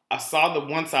 I saw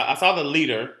the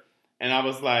liter and I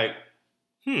was like,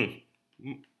 The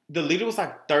liter was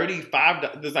like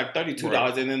 $35. There's like $32,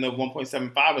 right. And then the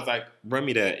 1.75 was like, run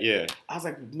me that, yeah. I was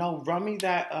like, no, run me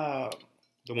that.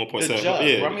 The 1.7, the jug.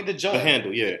 Yeah, run me the jug. The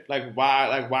handle, yeah. Like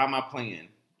why am I playing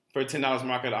for $10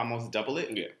 market? Almost double it.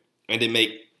 Yeah, and then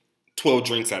make 12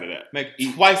 drinks out of that. Make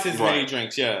twice as many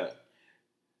drinks, yeah.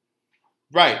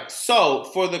 Right. So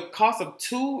for the cost of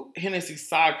 2 Hennessy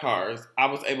Sidecars, I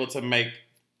was able to make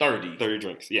 30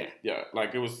 drinks. Yeah, yeah.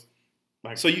 Like it was.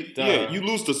 Like so you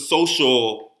lose the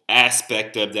social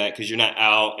aspect of that because you're not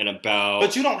out and about.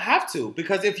 But you don't have to,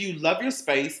 because if you love your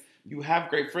space, you have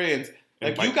great friends.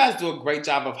 Like you guys do a great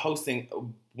job of hosting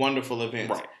wonderful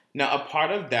events. Right. Now, a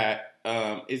part of that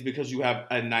is because you have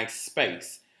a nice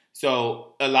space.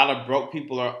 So a lot of broke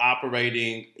people are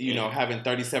operating, having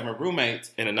 37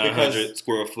 roommates in a 900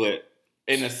 square foot,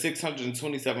 in a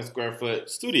 627 square foot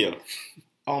studio.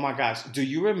 Oh my gosh! Do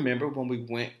you remember when we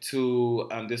went to?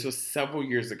 This was several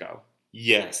years ago.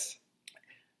 Yes,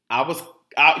 I was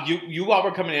out. You all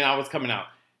were coming in. I was coming out,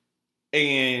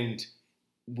 and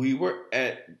we were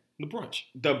at the brunch.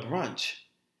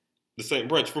 The same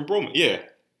brunch from Broman. Yeah.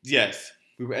 Yes,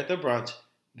 we were at the brunch.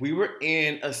 We were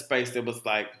in a space that was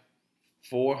like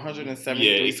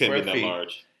 473 square feet,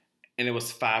 large, and it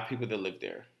was 5 people that lived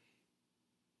there.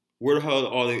 Where the hell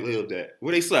all they lived at?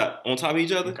 Where they slept? On top of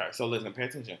each other? Okay, so listen, pay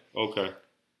attention. Okay.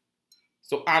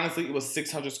 So honestly, it was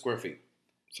 600 square feet.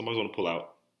 Somebody's gonna pull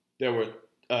out. There were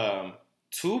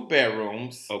 2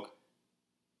 bedrooms. Okay.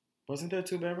 Wasn't there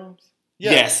 2 bedrooms?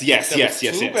 Yeah. Yes.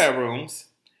 2 bedrooms,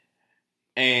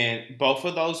 and both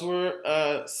of those were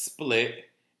split,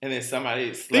 and then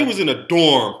somebody slept. They was in a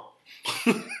dorm,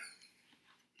 and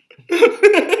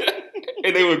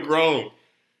they were grown,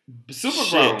 super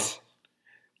grown.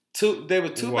 There were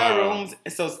 2 bedrooms,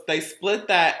 so they split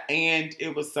that, and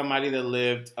it was somebody that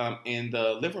lived in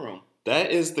the living room. That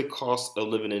is the cost of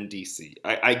living in DC.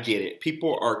 I get it.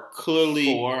 People are clearly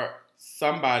for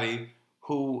somebody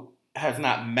who has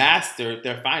not mastered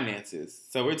their finances.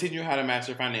 So we're teaching you how to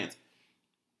master finance,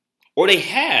 or they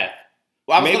have.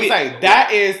 Well, I was going to say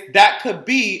that could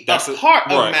be a part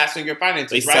of mastering your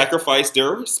finances. They sacrifice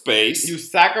their space. You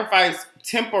sacrifice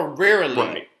temporarily,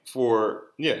 right?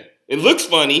 It looks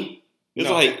funny.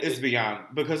 It's beyond,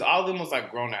 because all of them was like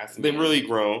grown ass. They really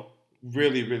grown.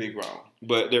 Really, really grown.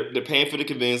 But they're paying for the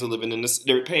convenience of living in this.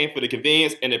 They're paying for the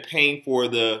convenience, and they're paying for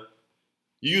the.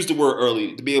 You used the word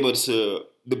early to be able to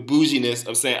the bouginess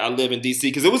of saying I live in DC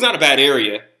because it was not a bad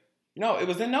area. No, it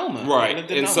was in Noma. Right.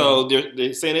 And so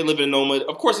they're saying they live in Noma.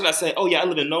 Of course, they're not saying, oh, yeah, I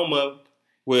live in Noma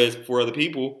with 4 other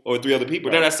people or 3 other people.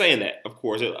 Right. They're not saying that, of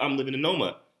course. I'm living in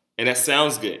Noma. And that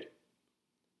sounds good.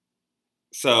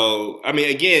 So, I mean,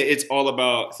 again, it's all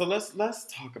about. So let's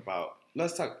talk about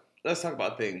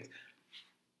things.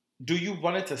 Do you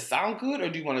want it to sound good or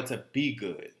do you want it to be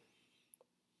good?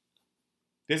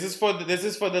 This is for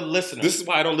the listeners. This is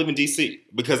why I don't live in DC,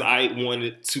 because I want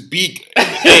it to be good.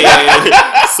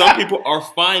 And some people are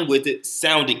fine with it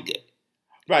sounding good.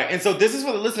 Right. And so this is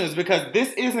for the listeners because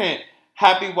this isn't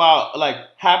happy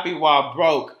while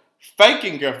broke,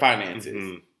 faking your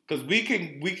finances. Because we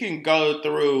can go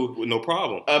through with no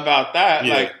problem about that.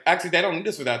 Yeah. Like, actually, they don't need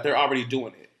us for that. They're already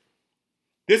doing it.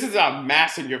 This is about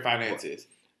mastering your finances.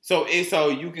 So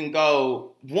you can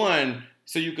go, one,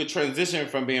 so you could transition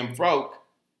from being broke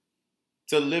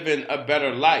to living a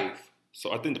better life.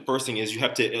 So I think the first thing is you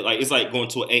have to, it's like going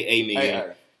to an AA meeting.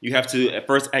 AA. You have to at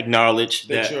first acknowledge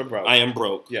that you're broke. I am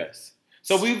broke. Yes.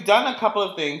 So we've done a couple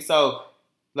of things. So,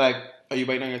 like, are you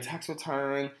waiting on your tax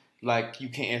return? Like, you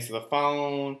can't answer the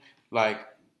phone. Like,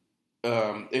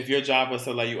 if your job was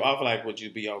to lay you off, like, would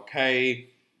you be okay?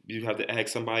 You have to ask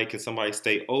somebody, can somebody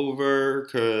stay over?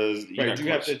 Because do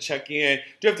you have to check in?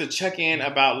 Do you have to check in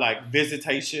about, like,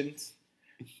 visitations?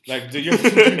 Like, do you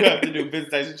have to do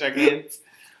visitation check-ins?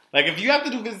 Like, if you have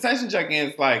to do visitation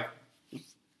check-ins, like,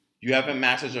 you haven't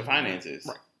mastered your finances.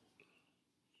 Right.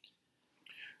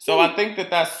 So I think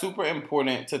that's super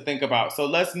important to think about. So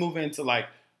let's move into, like,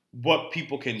 what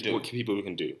people can do. What people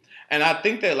can do. And I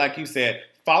think that, like you said,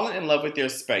 falling in love with your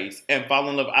space and fall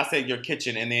in love, I said your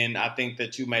kitchen, and then I think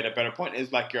that you made a better point,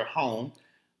 is like your home.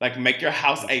 Like, make your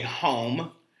house a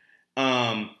home.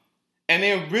 And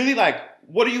then really, like,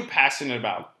 what are you passionate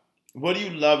about? What do you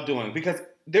love doing? Because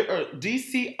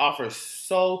DC offers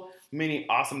so many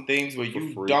awesome things where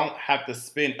you don't have to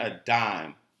spend a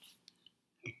dime.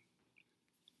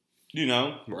 You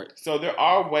know? Right. So there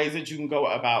are ways that you can go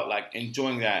about, like,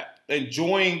 enjoying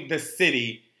the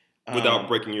city. Without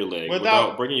breaking your leg.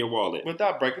 Without breaking your wallet.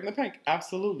 Without breaking the bank.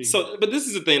 Absolutely. So, but this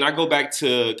is the thing. I go back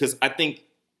to, because I think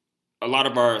a lot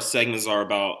of our segments are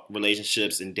about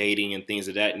relationships and dating and things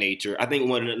of that nature. I think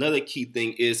another key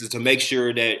thing is to make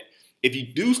sure that if you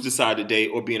do decide to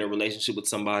date or be in a relationship with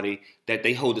somebody, that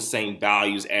they hold the same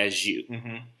values as you.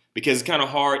 Mm-hmm. Because it's kind of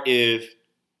hard if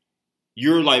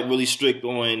you're like really strict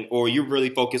on, or you're really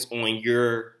focused on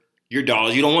your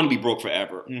dollars. You don't want to be broke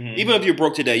forever. Mm-hmm. Even if you're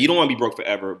broke today, you don't want to be broke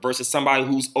forever versus somebody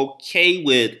who's okay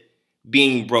with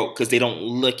being broke because they don't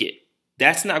look it.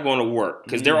 That's not going to work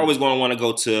because they're always going to want to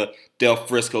go to Del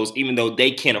Frisco's even though they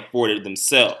can't afford it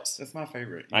themselves. That's my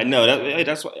favorite. I know.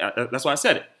 That's why I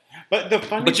said it. But the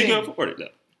funny But you can afford it, though.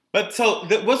 But so,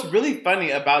 what's really funny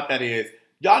about that is,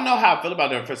 y'all know how I feel about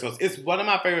Del Frisco's. It's one of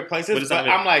my favorite places, but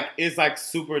I'm like, it's like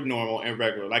super normal and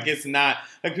regular. Like, it's not,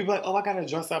 like, people are like, oh, I gotta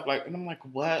dress up. Like, and I'm like,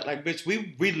 what? Like, bitch,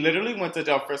 we literally went to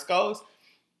Del Frisco's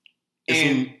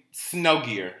in snow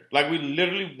gear. Like, we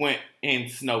literally went in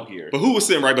snow gear. But who was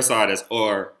sitting right beside us,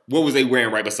 or what was they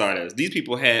wearing right beside us? These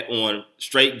people had on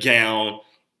straight gown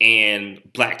and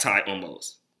black tie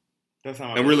almost. That's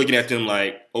not and we're looking at them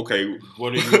like, okay,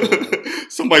 what are you doing?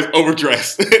 Somebody's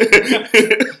overdressed.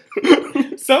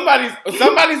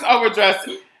 somebody's overdressed.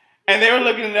 And they were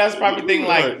looking at us probably thinking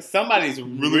like, somebody's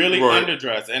really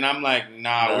underdressed. And I'm like,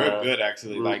 nah, we're good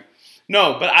actually. Like,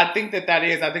 no, but I think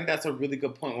that's a really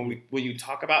good point when you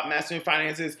talk about mastering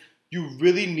finances. You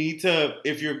really need to,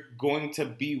 if you're going to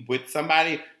be with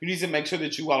somebody, you need to make sure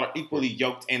that you all are equally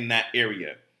yoked in that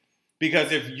area.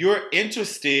 Because if you're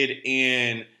interested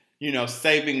in,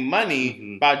 saving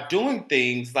money by doing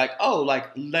things like,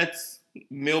 let's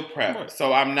meal prep. Right.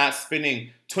 So I'm not spending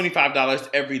 $25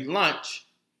 every lunch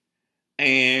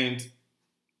and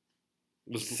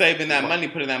saving that money,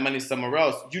 putting that money somewhere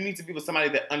else. You need to be with somebody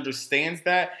that understands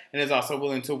that and is also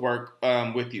willing to work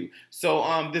with you.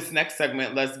 So this next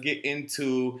segment, let's get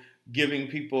into giving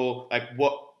people, like,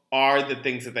 what are the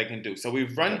things that they can do. So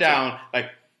we've run down,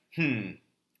 like,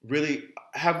 really,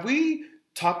 have we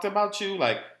talked about you?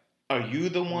 Like, are you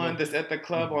the one that's at the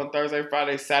club on Thursday,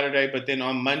 Friday, Saturday, but then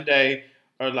on Monday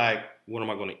are like, what am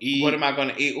I going to eat? What am I going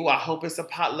to eat? Oh, I hope it's a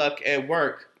potluck at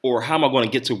work. Or how am I going to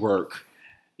get to work?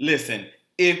 Listen,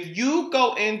 if you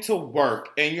go into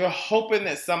work and you're hoping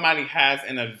that somebody has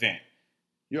an event,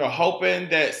 you're hoping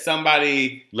that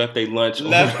somebody left their lunch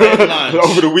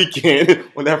over the weekend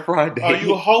on that Friday. Are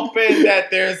you hoping that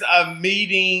there's a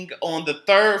meeting on the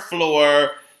third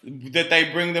floor that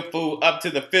they bring the food up to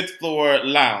the 5th floor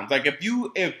lounge. Like if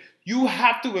you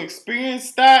have to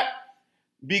experience that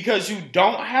because you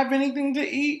don't have anything to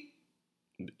eat,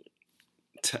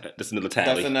 that's another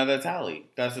tally.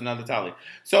 That's another tally.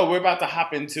 So we're about to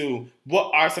hop into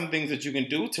what are some things that you can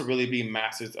do to really be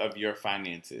masters of your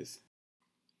finances.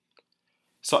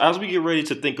 So as we get ready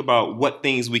to think about what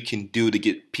things we can do to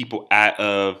get people out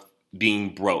of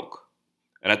being broke,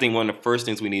 and I think one of the first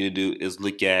things we need to do is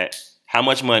look at how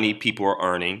much money people are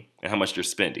earning and how much they're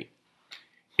spending.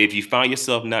 If you find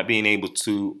yourself not being able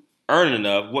to earn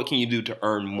enough, what can you do to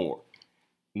earn more?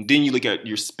 And then you look at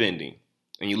your spending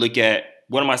and you look at,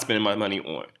 what am I spending my money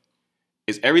on?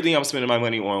 Is everything I'm spending my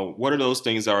money on, what are those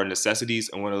things that are necessities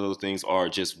and what are those things are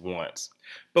just wants?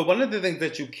 But one of the things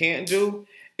that you can't do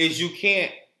is you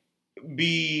can't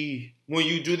be, when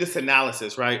you do this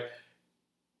analysis, right?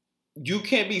 You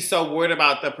can't be so worried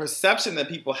about the perception that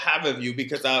people have of you,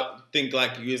 because I think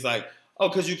like you is like, oh,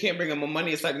 because you can't bring them more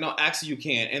money. It's like, no, actually you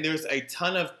can. And there's a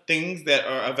ton of things that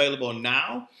are available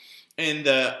now in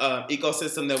the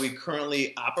ecosystem that we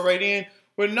currently operate in.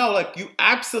 But no, like you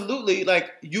absolutely,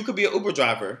 like you could be an Uber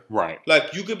driver. Right.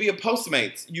 Like you could be a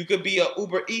Postmates. You could be a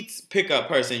Uber Eats pickup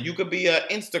person. You could be a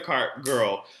Instacart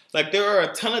girl. Like there are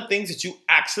a ton of things that you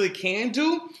actually can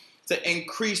do to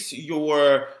increase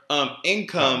your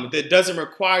income that doesn't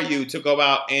require you to go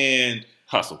out and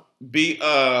hustle. Be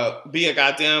a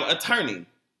goddamn attorney.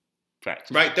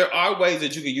 Fact. Right? There are ways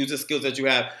that you can use the skills that you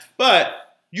have. But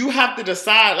you have to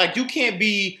decide, like you can't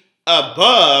be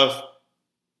above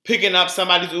picking up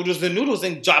somebody's oodles and noodles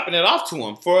and dropping it off to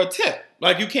them for a tip.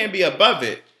 Like you can't be above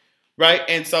it. Right?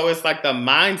 And so it's like the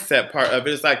mindset part of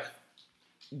it. It's like,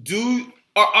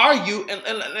 are you,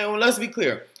 and let's be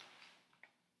clear,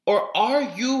 or are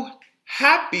you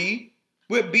happy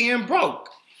with being broke?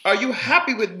 Are you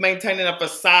happy with maintaining a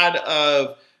facade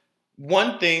of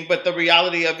one thing, but the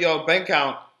reality of your bank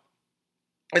account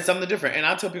is something different? And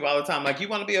I tell people all the time, like, you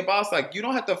want to be a boss, like, you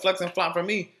don't have to flex and flaunt for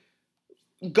me.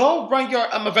 Go run your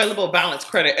available balance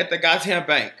credit at the goddamn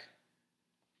bank.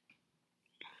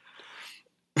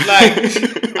 Like,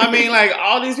 I mean, like,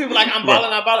 all these people, like, I'm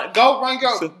balling. Go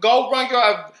run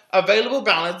your available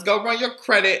balance. Go run your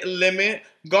credit limit.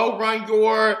 Go run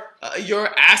your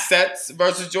assets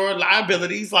versus your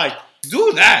liabilities. Like,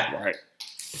 do that. Right.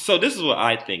 So this is what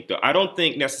I think, though. I don't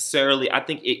think necessarily, I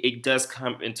think it does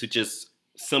come into just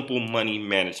simple money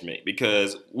management,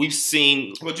 because we've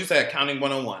seen... What'd you say? Accounting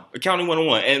 101. Accounting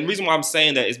 101. And the reason why I'm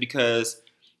saying that is because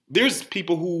there's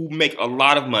people who make a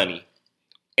lot of money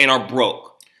and are broke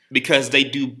because they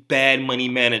do bad money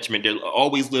management. They're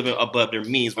always living above their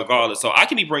means regardless. So I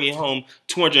can be bringing home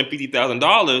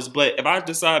 $250,000, but if I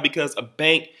decide because a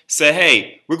bank said,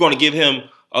 hey, we're going to give him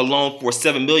a loan for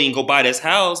 $7 million, go buy this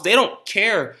house, they don't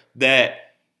care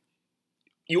that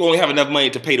you only have enough money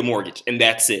to pay the mortgage, and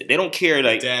that's it. They don't care,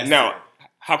 like, now,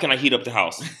 how can I heat up the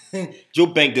house? Your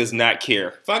bank does not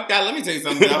care. Fuck that. Let me tell you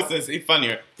something else that's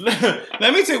funnier.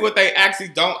 Let me tell you what they actually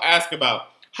don't ask about.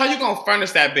 How you gonna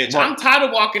furnish that bitch? Right. I'm tired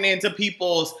of walking into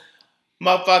people's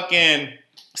motherfucking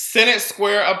Senate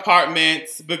Square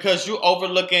apartments because you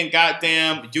overlooking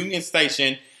goddamn Union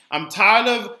Station. I'm tired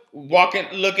of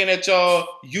looking at your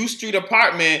U Street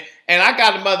apartment, and I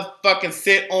got to motherfucking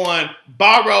sit on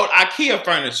borrowed IKEA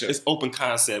furniture. It's open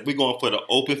concept. We're going for the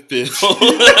open field.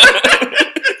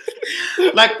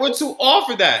 Like, we're too old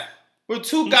for that. We're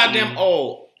too goddamn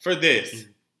old for this.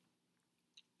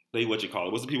 What you call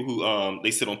it? What's the people who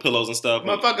they sit on pillows and stuff?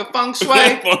 Motherfucking feng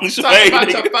shui. Talk about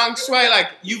your feng shui like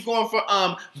you going for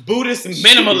Buddhist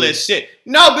minimalist shit.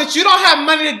 No, bitch, you don't have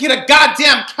money to get a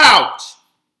goddamn couch.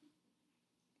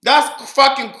 That's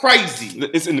fucking crazy.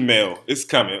 It's in the mail. It's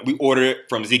coming. We ordered it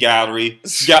from Z Gallery.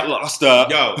 Got lost up.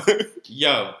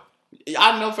 Yo.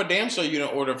 I know for damn sure you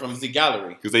didn't order from Z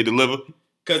Gallery. Because they deliver?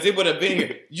 Because it would have been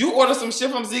here. You order some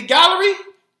shit from Z Gallery?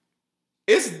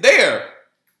 It's there.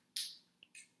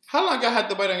 How long y'all had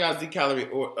to wait on y'all Z Gallery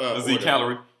order? Z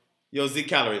Gallery. Your Z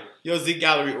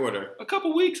Gallery order. A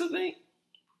couple weeks, I think.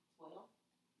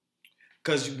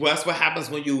 Because that's what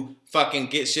happens when you fucking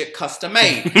get shit custom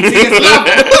made. See, it's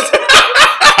levels.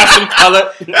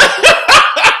 Color.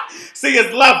 See,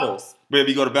 it's levels. But if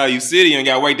you go to Value City, you ain't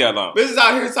got to wait that long. Bitches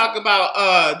out here talking about,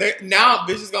 now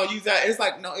bitches going to use that. It's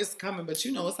like, no, it's coming. But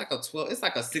you know, it's like a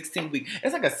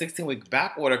 16-week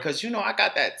back order. Because, you know, I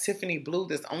got that Tiffany blue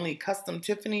that's only custom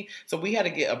Tiffany. So we had to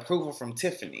get approval from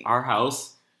Tiffany. Our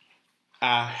house.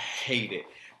 I hate it.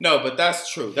 No, but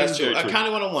that's true. That's true.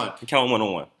 Accounting 101. Accounting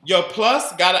 101. Your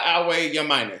plus got to outweigh your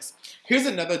minus. here's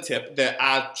another tip that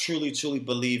I truly, truly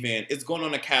believe in. It's going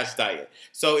on a cash diet.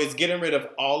 So it's getting rid of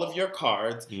all of your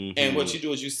cards. Mm-hmm. And what you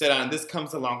do is you sit down, and this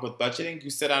comes along with budgeting. You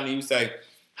sit down and you say,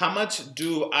 how much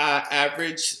do I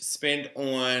average spend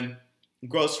on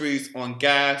groceries, on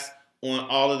gas, on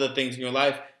all of the things in your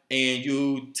life? And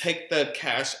you take the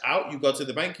cash out. You go to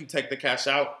the bank, you take the cash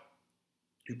out.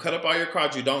 You cut up all your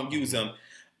cards, you don't use them.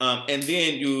 And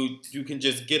then you can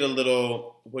just get a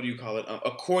little, what do you call it,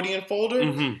 accordion folder.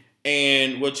 Mm-hmm.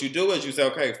 And what you do is you say,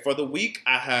 okay, for the week,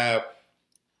 I have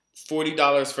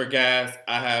 $40 for gas.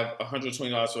 I have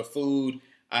 $120 for food.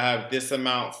 I have this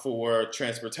amount for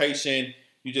transportation.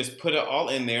 You just put it all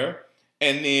in there.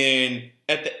 And then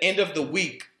at the end of the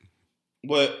week,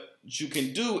 what you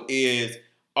can do is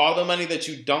all the money that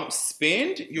you don't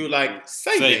spend, you're like,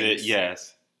 savings. Save it,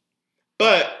 yes.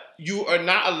 But you are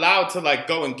not allowed to like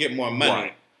go and get more money.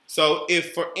 Right. So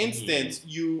if, for instance,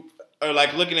 you are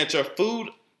like looking at your food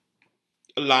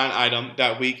line item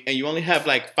that week and you only have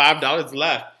like $5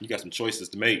 left. You got some choices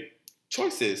to make.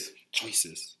 Choices.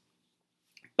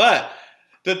 But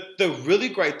the really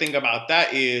great thing about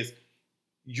that is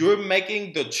you're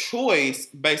making the choice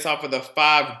based off of the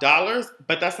 $5,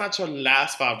 but that's not your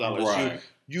last $5. Right.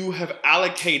 You have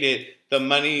allocated the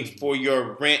money for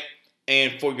your rent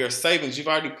and for your savings. You've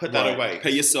already put that away.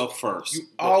 Pay yourself first. You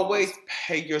always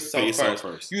pay yourself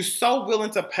first. You're so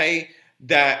willing to pay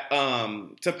that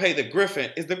to pay the Griffin.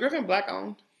 Is the Griffin black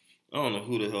owned? I don't know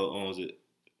who the hell owns it.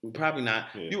 Probably not.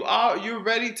 Yeah. You're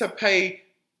ready to pay,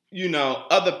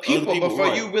 other people before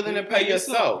right. you're willing to pay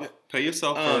yourself. Pay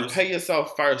yourself first. Pay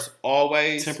yourself first,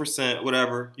 always. 10%,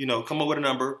 whatever. Come up with a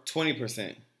number.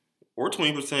 20%. Or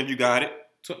 20% if you got it.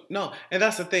 No, and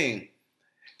that's the thing.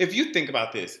 If you think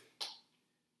about this,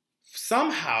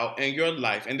 somehow in your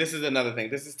life, and this is another thing,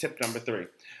 this is tip number 3.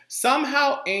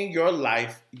 Somehow in your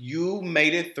life, you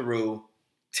made it through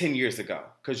 10 years ago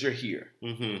because you're here.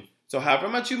 Mm-hmm. So however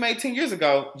much you made 10 years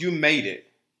ago, you made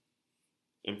it.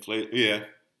 Yeah.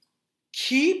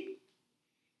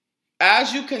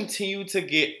 As you continue to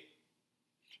get...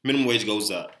 Minimum wage goes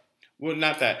up. Well,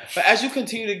 not that. But as you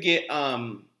continue to get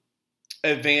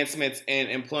advancements in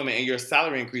employment and your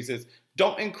salary increases,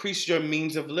 don't increase your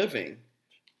means of living.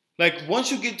 Like, once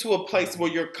you get to a place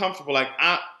where you're comfortable, like,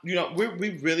 we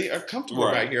really are comfortable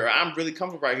right here. I'm really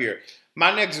comfortable right here.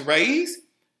 My next raise,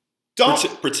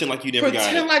 don't pretend like you never got it.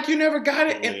 Pretend like you never got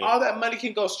it, and all that money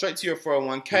can go straight to your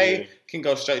 401k, can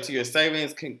go straight to your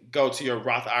savings, can go to your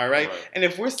Roth IRA. Right. And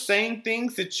if we're saying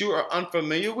things that you are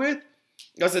unfamiliar with,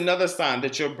 that's another sign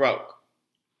that you're broke.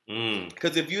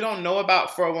 Because if you don't know about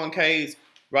 401ks,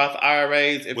 Roth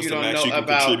IRAs, if you don't know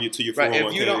about, contribute to your 401k.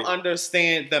 If you don't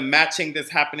understand the matching that's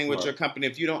happening with your company,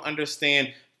 if you don't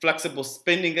understand flexible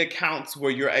spending accounts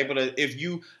where you're able to, if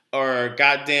you are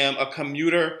goddamn a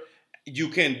commuter, you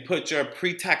can put your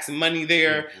pre-tax money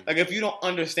there. Mm-hmm. Like, if you don't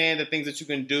understand the things that you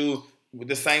can do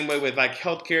the same way with like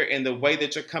healthcare and the way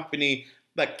that your company,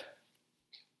 like,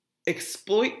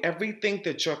 exploit everything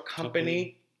that your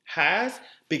company has,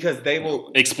 because they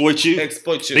will exploit you.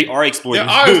 They are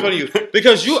exploiting you.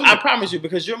 Because I promise you,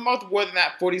 because you're worth more than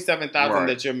that $47,000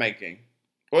 that you're making.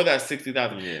 Or that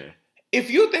 $60,000. Yeah. If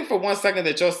you think for 1 second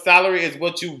that your salary is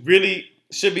what you really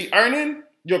should be earning,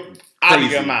 you're out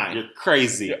of your mind. You're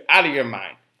crazy. You're out of your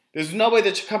mind. There's no way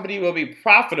that your company will be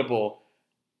profitable.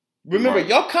 Remember,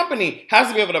 your company has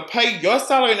to be able to pay your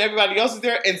salary and everybody else is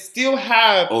there and still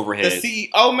have overhead. The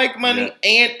CEO make money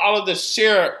and all of the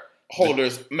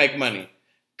shareholders make money.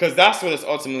 Because that's what it's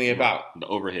ultimately about. The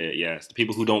overhead, yes. The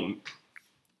people who don't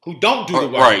do the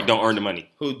work. Right, don't earn the money.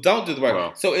 Who don't do the work.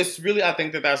 Well, so it's really, I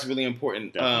think that's really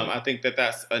important. I think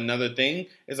that's another thing.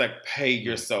 It's like, pay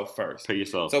yourself first. Pay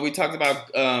yourself. So we talked about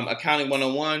accounting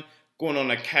 101, going on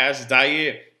a cash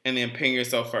diet, and then paying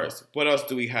yourself first. What else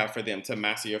do we have for them to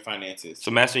master your finances?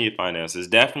 So mastering your finances.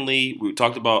 Definitely, we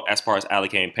talked about as far as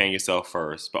allocating, paying yourself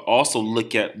first, but also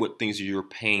look at what things you're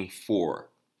paying for.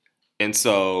 And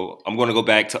so I'm going to go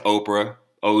back to Oprah,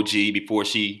 OG, before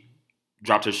she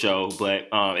dropped her show. But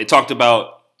it talked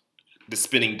about the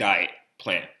spending diet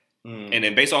plan. And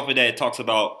then based off of that, it talks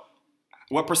about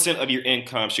what percent of your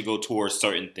income should go towards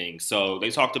certain things. So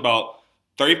they talked about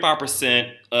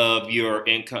 35% of your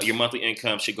income, your monthly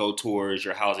income, should go towards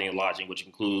your housing and lodging, which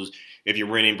includes if you're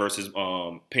renting versus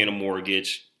paying a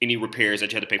mortgage, any repairs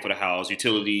that you have to pay for the house,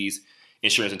 utilities,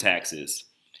 insurance, and taxes.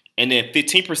 And then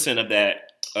 15% of that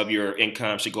of your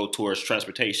income should go towards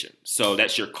transportation. So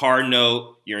that's your car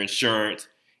note, your insurance,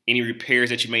 any repairs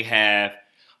that you may have.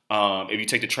 If you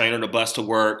take the train or the bus to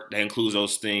work, that includes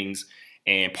those things,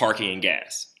 and parking and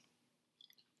gas.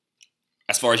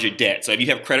 As far as your debt. So if you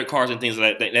have credit cards and things of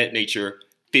that nature,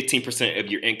 15%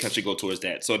 of your income should go towards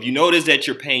that. So if you notice that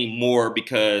you're paying more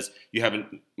because you have a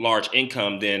large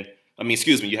income,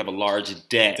 you have a large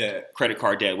debt, credit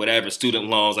card debt, whatever, student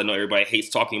loans. I know everybody hates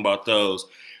talking about those.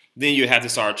 Then you have to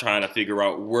start trying to figure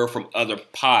out where from other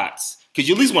pots, because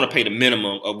you at least want to pay the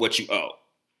minimum of what you owe.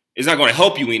 It's not going to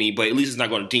help you any, but at least it's not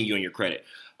going to ding you on your credit.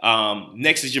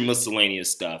 Next is your miscellaneous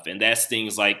stuff, and that's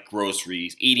things like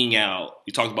groceries, eating out.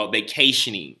 You talked about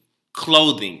vacationing,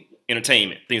 clothing,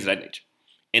 entertainment, things of that nature.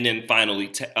 And then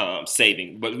finally,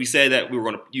 saving. But we said that we were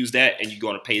going to use that, and you're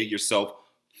going to pay yourself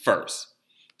first.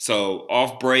 So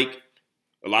off break,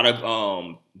 a lot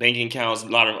of banking accounts, a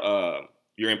lot of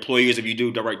your employers, if you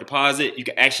do direct deposit, you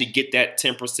can actually get that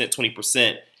 10%,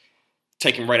 20%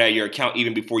 taken right out of your account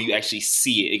even before you actually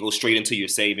see it. It goes straight into your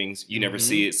savings. You never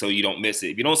see it, so you don't miss it.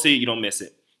 If you don't see it, you don't miss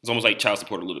it. It's almost like child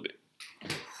support a little bit.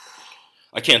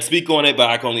 I can't speak on it, but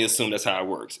I can only assume that's how it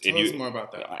works. Tell us more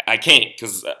about that. I can't,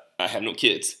 because I have no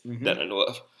kids that I know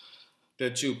of.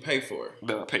 That you pay for.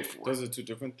 That I pay for. Those are two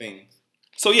different things.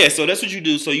 So that's what you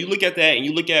do. So you look at that, and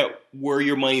you look at where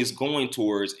your money is going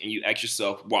towards, and you ask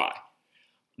yourself, why?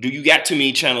 Do you got too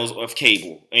many channels of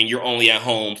cable, and you're only at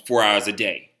home 4 hours a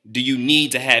day? Do you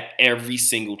need to have every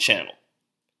single channel?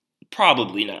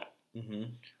 Probably not.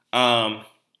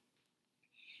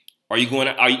 Are you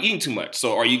eating too much?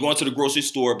 So are you going to the grocery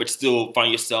store but still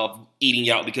find yourself eating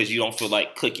out because you don't feel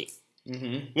like cooking?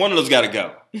 One of those got to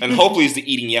go. And hopefully it's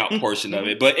the eating out portion of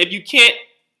it. But if you can't,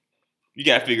 you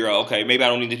got to figure out, okay, maybe I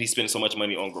don't need to be spending so much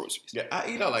money on groceries. Yeah, I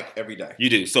eat out like every day. You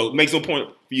do. So it makes no point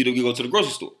for you to go to the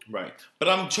grocery store. Right. But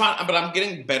I'm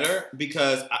getting better,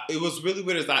 because it was really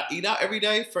weird. Is I eat out every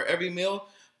day for every meal,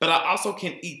 but I also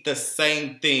can eat the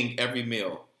same thing every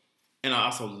meal. And I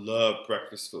also love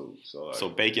breakfast food. So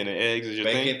bacon and eggs is your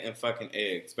thing? Bacon and fucking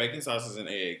eggs. Bacon, sausages, and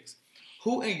eggs.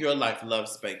 Who in your life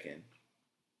loves bacon?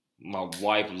 My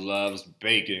wife loves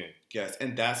bacon. Yes,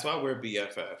 and that's why we're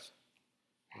BFF.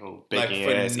 Oh,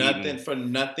 bacon for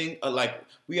nothing. Like,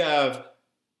 we have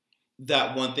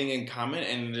that one thing in common,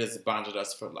 and it has bonded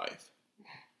us for life.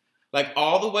 Like,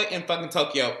 all the way in fucking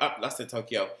Tokyo. I said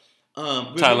Tokyo.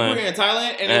 Thailand. We were in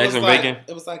Thailand, and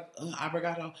it was like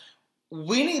avocado.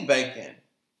 We need bacon.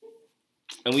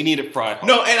 And we need it fried.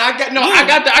 No, and I got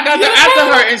there after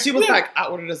her, and she was like, I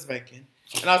ordered us bacon.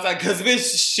 And I was like, because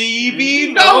bitch, she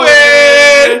be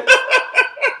knowing.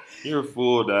 You're a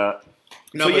fool, Dad.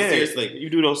 No, but seriously. You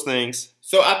do those things.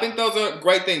 So I think those are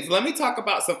great things. Let me talk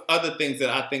about some other things that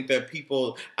I think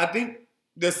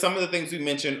there's some of the things we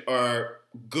mentioned are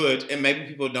good, and maybe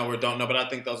people know or don't know, but I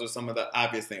think those are some of the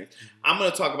obvious things. I'm going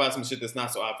to talk about some shit that's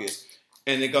not so obvious.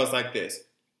 And it goes like this.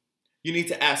 You need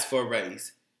to ask for a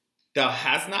raise. Thou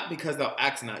has not because thou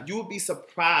ask not. You will be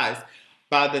surprised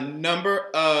by the number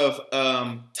of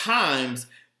times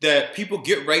that people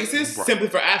get raises simply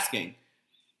for asking.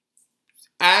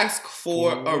 Ask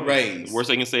for a raise. The worst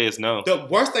they can say is no. The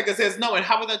worst they can say is no. And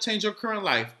how will that change your current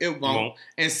life? It won't.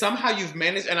 And somehow you've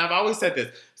managed, and I've always said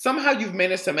this, somehow you've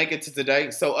managed to make it to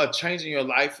today, so a change in your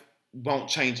life won't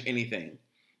change anything.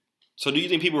 So do you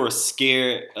think people are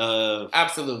scared of...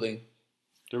 Absolutely.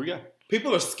 There we go.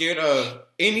 People are scared of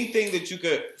anything that you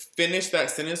could finish that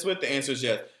sentence with. The answer is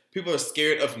yes. People are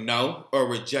scared of no or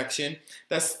rejection.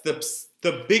 That's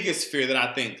the biggest fear that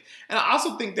I think. And I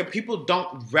also think that people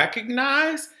don't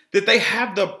recognize that they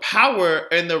have the power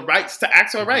and the rights to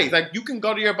ask for a raise. Like, you can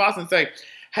go to your boss and say,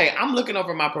 hey, I'm looking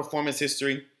over my performance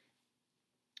history.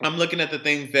 I'm looking at the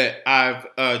things that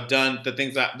I've done,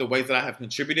 the ways that I have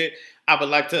contributed. I would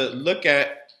like to look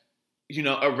at,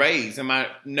 a raise in my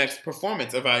next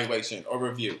performance evaluation or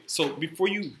review. So before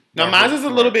you... Now, mine is a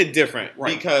little bit different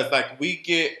because,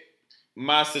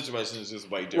 my situation is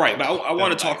just way different. Right, but I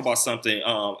want to talk about something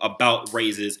about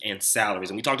raises and salaries.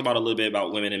 And we talked about a little bit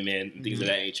about women and men and things of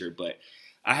that nature. But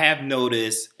I have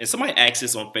noticed, and somebody asked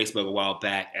this on Facebook a while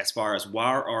back, as far as why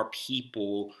are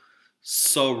people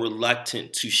so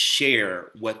reluctant to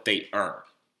share what they earn?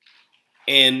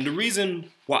 And the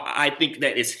reason why I think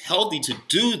that it's healthy to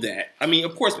do that, I mean,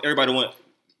 of course, everybody wants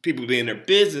people to be in their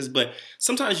business, but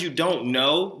sometimes you don't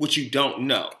know what you don't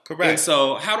know. Correct. And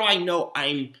so how do I know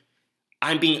I'm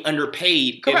being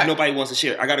underpaid if nobody wants to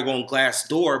share? I got to go on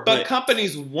Glassdoor. But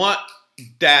companies want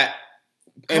that.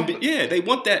 They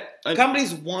want that.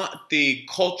 Companies want the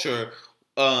culture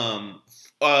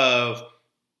of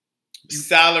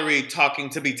salary talking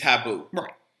to be taboo.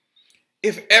 Right.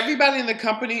 If everybody in the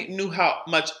company knew how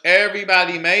much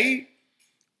everybody made,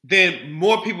 then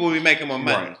more people would be making more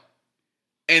money. Right.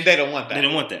 And they don't want that. They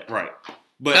don't want that, right.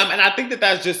 But and I think that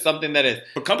that's just something that is...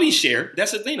 But companies share.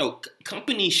 That's the thing, though.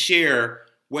 Companies share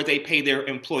what they pay their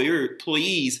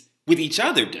employees with each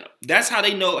other, though. That's how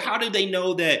they know. How do they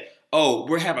know that, oh,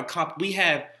 we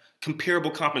have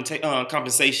comparable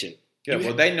compensation. Yeah,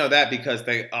 well, they know that because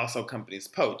they also companies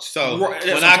poach. So Right, that's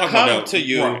when what I'm I talking come about. to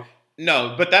you, Right.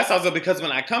 no, but that's also because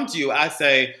when I come to you, I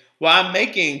say, well, I'm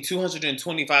making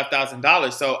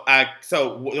 $225,000. So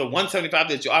the $175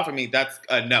 that you offer me, that's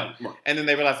a no. Right. And then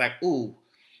they realize like, ooh,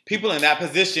 people in that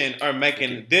position are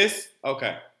making this.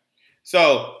 Okay.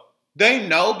 So they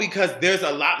know because there's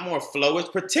a lot more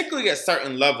flowage, particularly at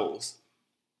certain levels.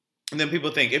 And then people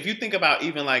think, if you think about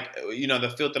even like,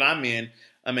 the field that I'm in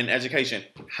education.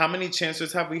 How many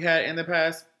chancellors have we had in the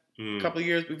past couple of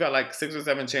years? We've got like 6 or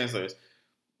 7 chancellors.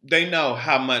 They know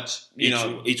how much,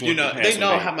 Each one they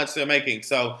know how much they're making.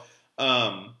 So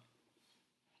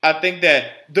I think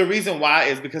that the reason why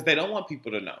is because they don't want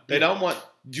people to know. They don't want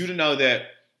you to know that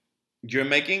you're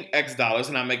making X dollars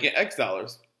and I'm making X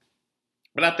dollars.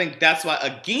 But I think that's why,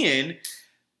 again,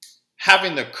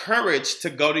 having the courage to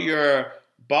go to your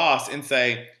boss and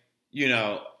say,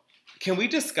 can we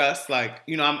discuss, like,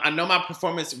 I know my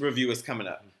performance review is coming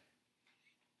up.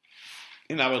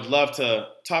 And I would love to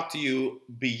talk to you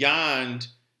beyond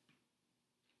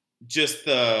just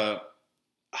the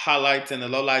highlights and the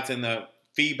lowlights and the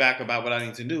feedback about what I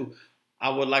need to do. I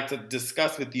would like to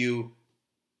discuss with you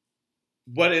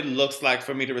what it looks like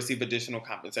for me to receive additional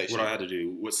compensation. What I had to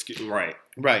do. Right.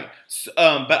 Right.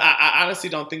 But I honestly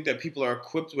don't think that people are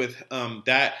equipped with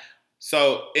that.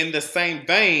 So in the same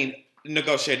vein,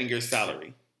 negotiating your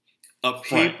salary.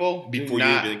 People do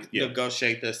not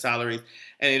negotiate their salaries,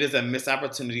 and it is a missed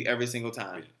opportunity every single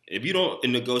time. If you don't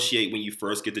negotiate when you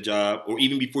first get the job, or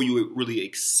even before you really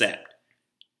accept,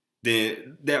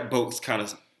 then that boat's kind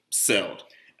of sailed.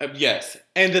 Yes,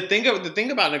 and the thing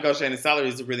about negotiating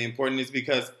salaries is really important is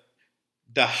because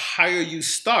the higher you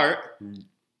start,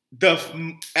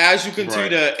 as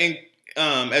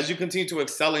you continue to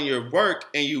excel in your work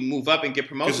and you move up and get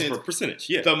promotions, for percentage,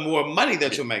 the more money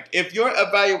that you'll make. If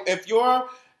your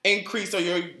increase or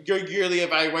your yearly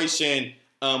evaluation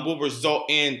will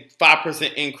result in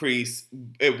 5% increase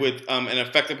with an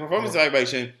effective performance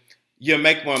evaluation, you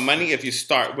make more money if you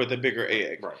start with a bigger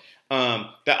egg. Right.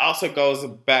 That also goes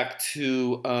back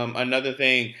to another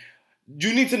thing.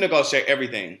 You need to negotiate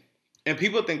everything. And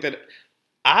people think that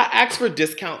I ask for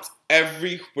discounts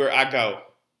everywhere I go.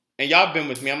 And y'all been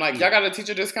with me. I'm like, y'all got a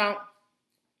teacher discount?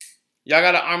 Y'all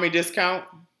got an army discount?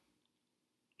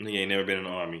 You ain't never been in the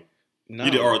army. No.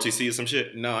 You did ROTC or some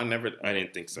shit? No, I never. I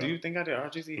didn't think so. Do you think I did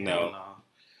ROTC? No.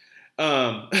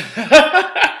 No.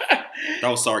 That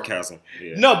was sarcasm.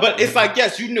 Yeah. No, but it's like,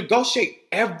 yes, you negotiate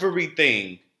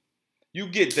everything. You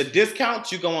get the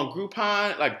discounts. You go on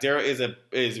Groupon. Like, Dara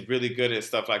is really good at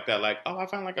stuff like that. Like, oh, I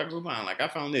found like a Groupon. Like, I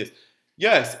found this.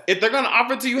 Yes, if they're gonna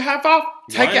offer to you half off,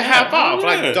 take it half off.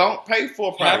 Like, don't pay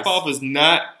full price. Half off is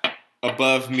not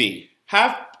above me.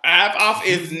 Half off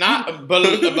is not above,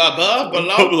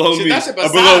 below me. That shit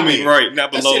beside below me, right?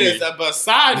 Not below me. That shit is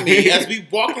beside me as we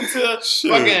walk into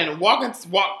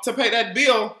walk to pay that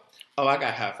bill. Oh, I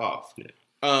got half off.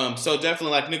 Yeah. So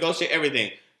definitely, like, negotiate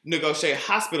everything. Negotiate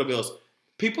hospital bills.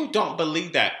 People don't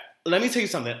believe that. Let me tell you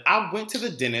something. I went to the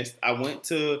dentist. I went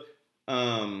to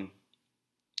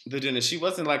the dentist. She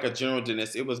wasn't like a general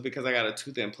dentist. It was because I got a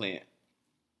tooth implant.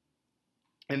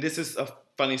 And this is a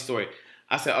funny story.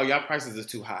 I said, oh, y'all prices are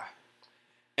too high.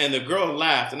 And the girl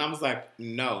laughed, and I was like,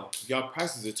 no, y'all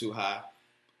prices are too high.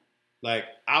 Like,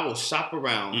 I will shop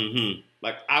around. Mm-hmm.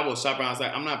 Like, I will shop around. I was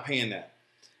like, I'm not paying that.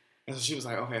 And so she was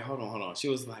like, okay, hold on. She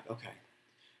was like, okay.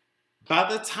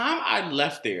 By the time I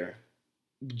left there,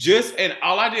 and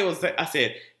all I did was I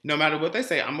said, no matter what they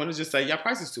say, I'm going to just say, y'all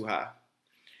price is too high.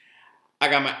 I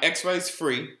got my x-rays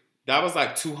free. That was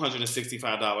like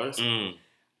 $265.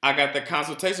 I got the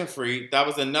consultation free. That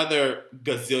was another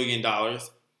gazillion dollars.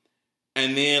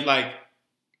 And then, like,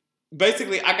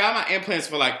 basically, I got my implants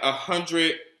for like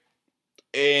 $185.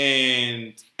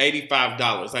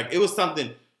 Like, it was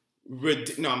something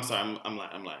ridiculous. No, I'm sorry. I'm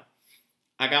lying.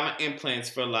 I got my implants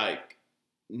for like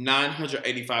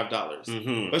 $985.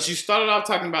 Mm-hmm. But you started off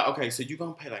talking about, okay, so you're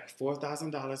going to pay like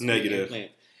 $4,000 for Negative.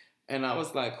 implants. And I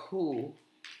was like, who?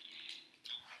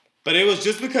 But it was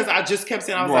just because I just kept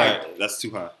saying, I was like, that's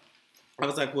too high. I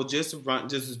was like, well, just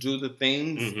do the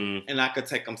things, and I could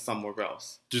take them somewhere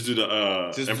else. Just do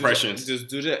the impressions. Just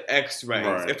do the x-rays.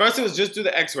 Right. At first, it was just do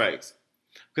the x-rays,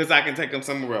 because I can take them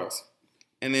somewhere else.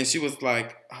 And then she was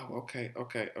like, oh, okay.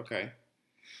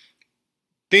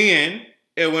 Then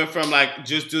it went from like,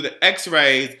 just do the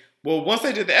x-rays. Well, once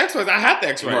they did the x-rays, I had the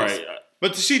x-rays. Right.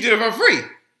 But she did it for free.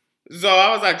 So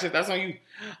I was like, shit, that's on you.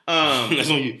 That's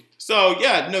on you. So,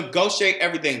 yeah, negotiate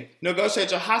everything.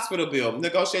 Negotiate your hospital bill.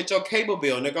 Negotiate your cable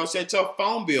bill. Negotiate your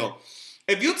phone bill.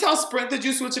 If you tell Sprint that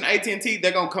you switching AT&T,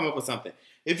 they're gonna come up with something.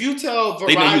 If you tell Verizon,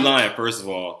 They know you lying. First of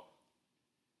all,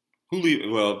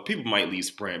 people might leave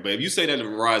Sprint, but if you say that to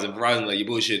Verizon like you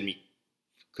bullshitting me,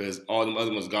 because all them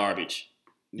other ones garbage.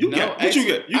 You got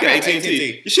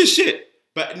AT&T. You shit.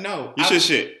 But no, you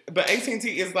shit. But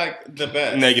AT&T is like the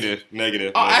best. Negative.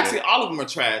 Actually, all of them are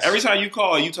trash. Every time you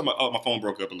call, you talk about, oh, my phone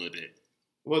broke up a little bit.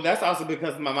 Well, that's also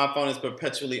because my phone is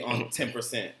perpetually on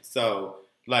 10%. So,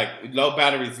 like, low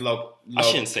batteries, low. I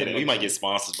shouldn't say that. We might get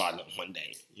sponsored by them one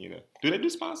day. Do they do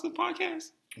sponsored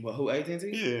podcasts? Well, who,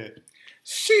 AT&T? Yeah.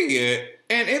 Shit.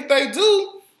 And if they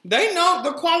do, they know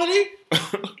the quality.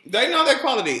 They know their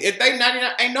quality. If they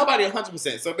 99, ain't nobody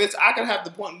 100%. So, bitch, I can have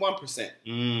the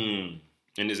 0.1%.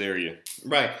 In this area.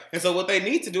 Right. And so what they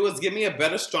need to do is give me a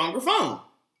better, stronger phone.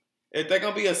 If they're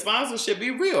going to be a sponsorship,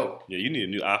 be real. Yeah, you need a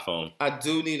new iPhone. I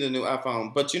do need a new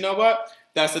iPhone. But you know what?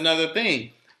 That's another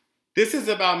thing. This is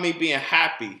about me being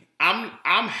happy.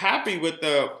 I'm happy with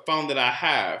the phone that I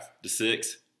have. The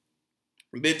 6?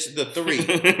 Bitch, the 3.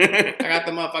 I got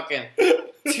the motherfucking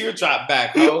teardrop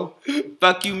back, ho.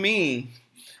 Fuck you mean?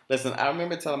 Listen, I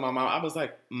remember telling my mom, I was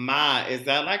like, Ma, is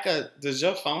that like does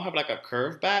your phone have like a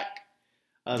curve back?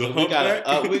 So we gotta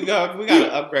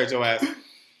upgrade your ass.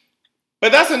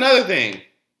 But that's another thing.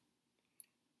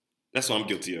 That's what I'm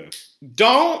guilty of.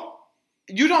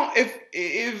 If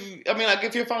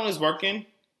your phone is working,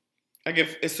 like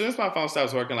as soon as my phone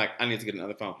stops working, like I need to get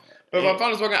another phone. But if my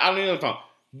phone is working, I don't need another phone.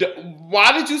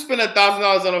 Why did you spend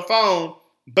 $1,000 on a phone,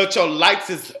 but your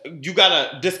lights you got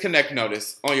a disconnect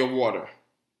notice on your water?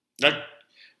 Like,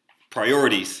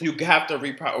 priorities. You have to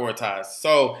reprioritize.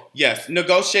 So, yes,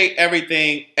 negotiate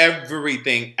everything.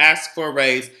 Ask for a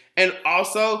raise. And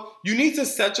also, you need to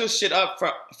set your shit up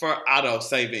for auto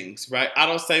savings, right?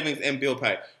 Auto savings and bill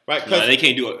pay, right? No, they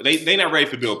can't do it. They're not ready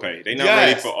for bill pay. They're not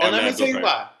ready for automatic bill pay. And let me tell you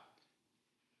why.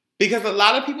 Because a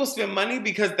lot of people spend money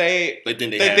because they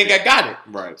think I got it.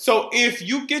 Right. So if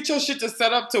you get your shit to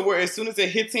set up to where as soon as it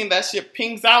hits in, that shit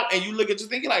pings out and you look at your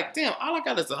thing, you're like, damn, all I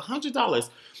got is $100.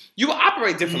 You will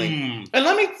operate differently.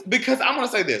 And because I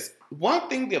want to say this. One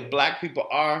thing that black people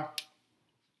are,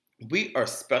 we are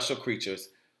special creatures.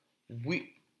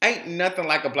 We ain't nothing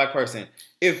like a black person.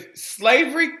 If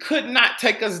slavery could not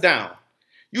take us down,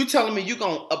 you telling me you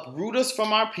going to uproot us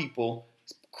from our people,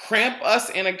 cramp us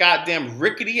in a goddamn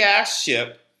rickety ass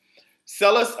ship,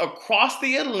 sell us across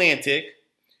the Atlantic,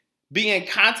 be in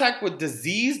contact with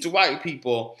diseased white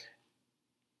people,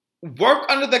 work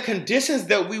under the conditions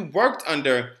that we worked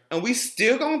under, and we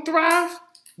still gonna thrive?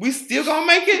 We still gonna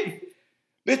make it?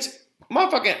 Bitch,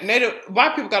 motherfucking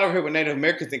white people got over here with Native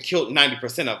Americans and killed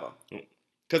 90% of them.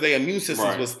 Because their immune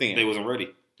systems was thin. They wasn't ready.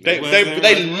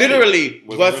 They literally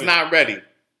was not ready.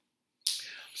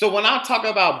 So when I talk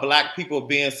about black people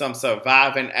being some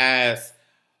surviving ass,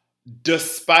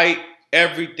 despite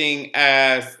everything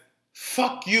as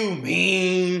fuck you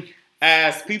mean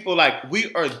ass people, like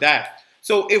we are that.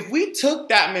 So if we took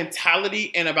that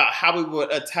mentality and about how we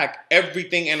would attack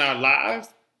everything in our lives,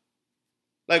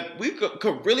 like we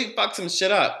could really fuck some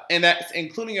shit up, and that's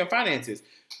including your finances.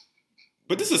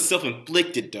 But this is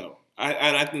self-inflicted though.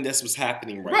 I think that's what's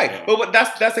happening right now. But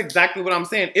that's exactly what I'm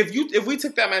saying. If we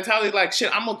took that mentality, like shit,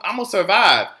 I'm gonna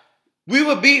survive. We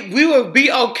would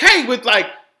be okay with like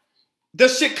the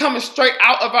shit coming straight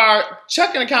out of our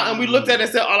checking account, and we looked at it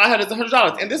and said, all I had is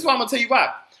 $100. And this is why I'm gonna tell you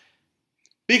why.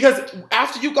 Because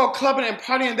after you go clubbing and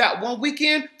partying that one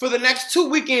weekend, for the next 2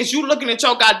 weekends, you looking at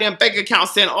your goddamn bank account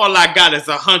saying, all I got is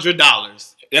 $100.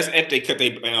 That's if they cut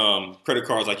their credit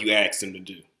cards like you asked them to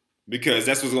do. Because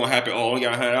that's what's going to happen. Oh, I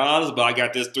got $100, but I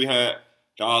got this $300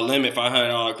 limit,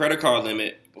 $500 credit card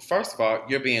limit. Well, first of all,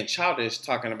 you're being childish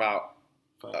talking about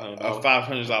a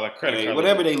 $500 credit card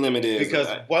whatever limit. their limit is. Because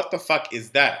what the fuck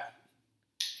is that?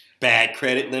 Bad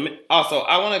credit limit. Also,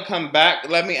 I want to come back.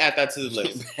 Let me add that to the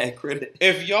list. Bad credit.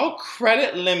 If your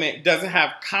credit limit doesn't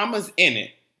have commas in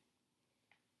it,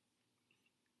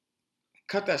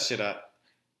 cut that shit up.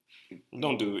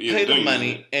 Don't do it. Yeah, pay the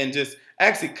money and just...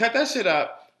 Actually, cut that shit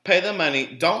up. Pay the money.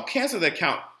 Don't cancel the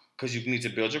account because you need to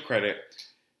build your credit.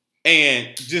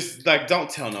 And just, like, don't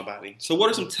tell nobody. So what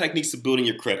are some techniques to building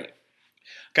your credit?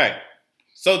 Okay.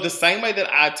 So the same way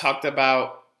that I talked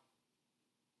about...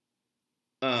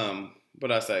 what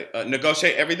did I say?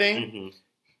 Negotiate everything.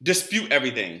 Dispute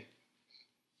everything.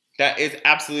 That is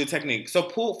absolutely a technique. So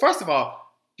first of all,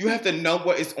 you have to know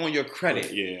what is on your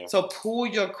credit. Yeah. So pull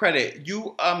your credit.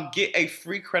 You get a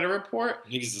free credit report.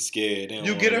 Niggas are scared.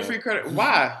 You get a free credit.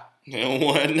 Why? They don't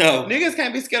want to know. Niggas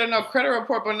can't be scared of no credit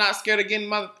report, but not scared of getting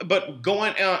but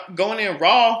going in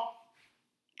raw.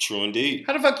 True indeed.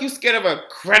 How the fuck you scared of a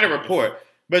credit report?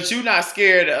 But you not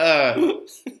scared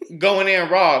going in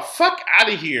raw. Fuck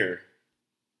out of here.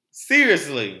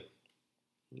 Seriously.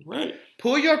 Right.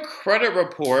 Pull your credit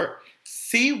report.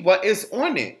 See what is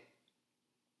on it.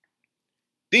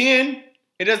 Then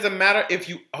it doesn't matter if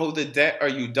you owe the debt or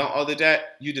you don't owe the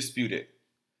debt. You dispute it.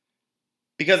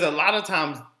 Because a lot of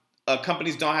times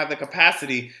companies don't have the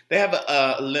capacity. They have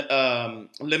a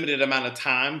limited amount of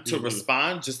time to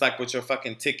respond, just like with your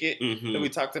fucking ticket that we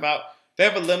talked about. They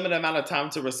have a limited amount of time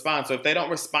to respond. So if they don't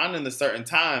respond in a certain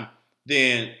time,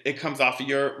 then it comes off of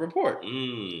your report.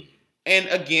 And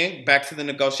again, back to the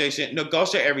negotiation.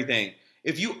 Negotiate everything.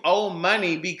 If you owe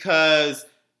money because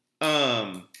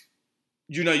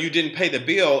you didn't pay the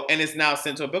bill and it's now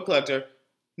sent to a bill collector,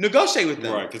 negotiate with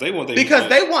them. Right, because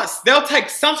they want they'll take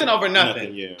something over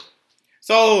nothing. Yeah.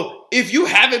 So if you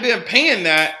haven't been paying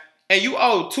that and you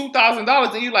owe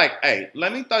 $2,000 and you like, hey,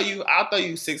 I'll throw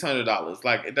you $600.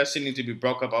 Like that shit needs to be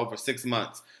broke up over 6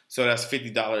 months. So that's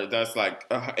 $50. That's like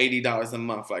 $80 a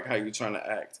month. Like how you trying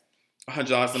to act?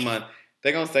 $100 a month.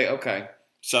 They're gonna say, okay.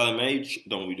 Sallie Mae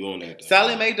don't be doing that.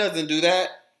 Sallie Mae doesn't do that.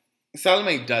 Sallie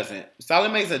Mae doesn't. Sallie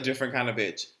Mae's a different kind of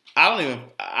bitch. I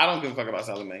don't give a fuck about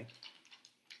Sallie Mae.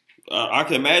 I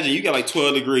can imagine you got like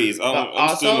 12 degrees.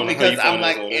 Also, because I'm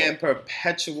like in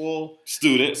perpetual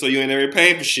student, so you ain't never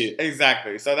paid for shit.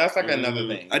 Exactly. So that's like another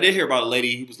thing. I did hear about a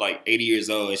lady who was like 80 years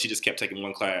old and she just kept taking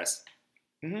one class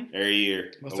every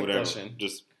year. What's or the whatever. question?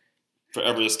 Just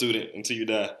forever a student until you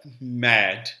die.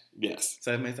 Mad. Yes.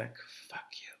 So Mae's like, fuck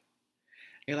you.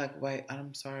 You're like, wait,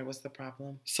 I'm sorry, what's the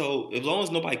problem? So as long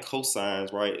as nobody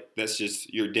cosigns, right, that's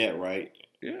just your debt, right?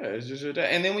 Yeah, it's just your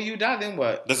debt. And then when you die, then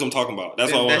what? That's what I'm talking about.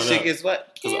 That's what I want to know. That shit gets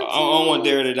what? Because I don't want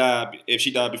Dara to die if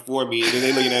she died before me. And then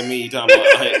they looking at me talking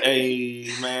about, hey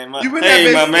man, my man.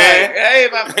 Hey, my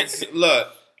man. Look,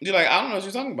 you're like, I don't know what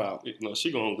you're talking about. No,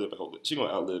 she gonna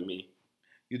outlive me.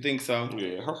 You think so?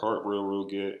 Yeah, her heart real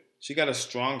good. She got a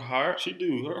strong heart? She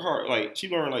do. Her heart, like, she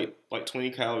burned like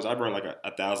 20 calories. I burn like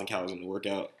 1,000 calories in the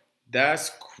workout. That's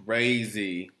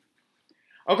crazy.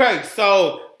 Okay,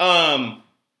 so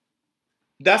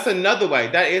that's another way.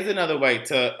 That is another way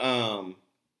to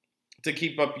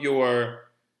keep up your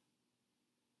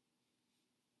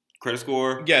credit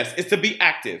score. Yes, it's to be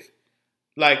active.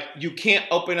 Like you can't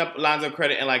open up lines of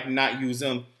credit and like not use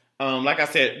them. Like I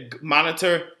said,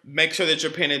 monitor, make sure that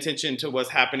you're paying attention to what's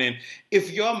happening.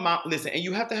 If your mom, listen, and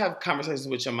you have to have conversations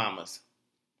with your mamas.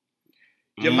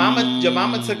 Your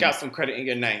mama took out some credit in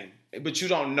your name, but you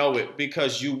don't know it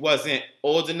because you wasn't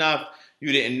old enough.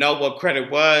 You didn't know what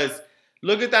credit was.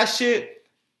 Look at that shit.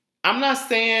 I'm not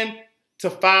saying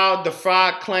to file the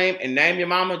fraud claim and name your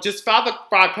mama. Just file the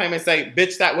fraud claim and say,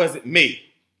 bitch, that wasn't me.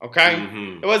 Okay?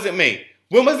 It wasn't me.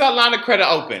 When was that line of credit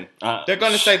open? They're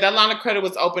going to say that line of credit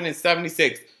was open in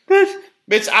 76.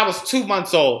 Bitch, I was 2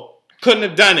 months old. Couldn't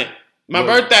have done it. My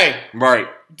birthday. Right.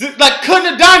 Like, couldn't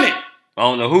have done it. I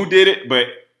don't know who did it, but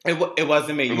it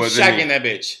wasn't me. You shacking that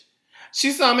bitch.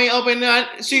 She saw me open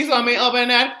that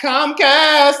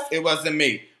Comcast. It wasn't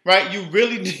me. Right? You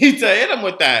really need to hit them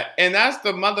with that. And that's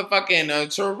the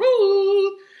motherfucking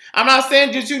truth. I'm not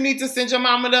saying that you need to send your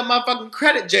mama to motherfucking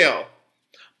credit jail.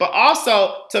 But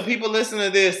also, to people listening to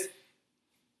this,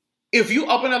 if you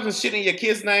open up some shit in your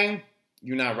kid's name,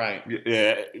 you're not right.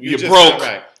 Yeah, you're just broke. Not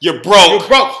right. You're broke. You're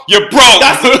broke. You're broke.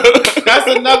 That's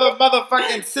another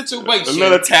motherfucking situation.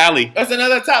 Another tally. That's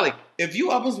another tally. If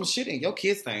you open some shit in your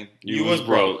kid's name, you was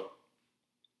broke.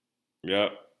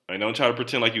 Yep. And don't try to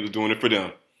pretend like you was doing it for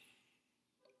them.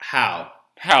 How?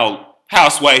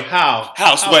 Houseway. How?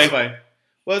 Houseway.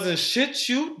 Wasn't shit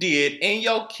you did in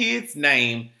your kid's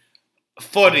name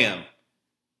for them.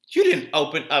 You didn't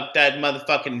open up that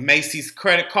motherfucking Macy's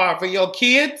credit card for your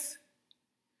kids.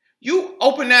 You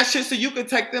opened that shit so you could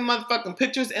take them motherfucking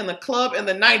pictures in the club in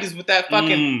the 90s with that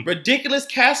fucking ridiculous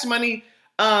cash money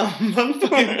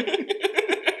motherfucking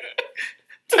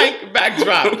tank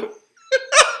backdrop.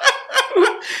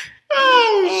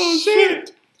 Oh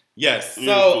shit. Yes.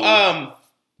 So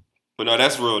but no,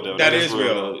 that's real though. That is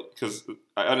real. Because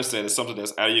I understand it's something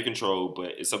that's out of your control,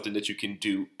 but it's something that you can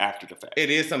do after the fact.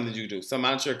 It is something that you do. So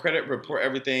monitor your credit, report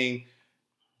everything,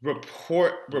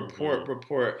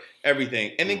 report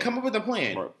everything, and then come up with a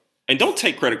plan. Right. And don't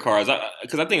take credit cards,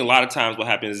 because I think a lot of times what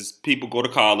happens is people go to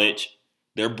college,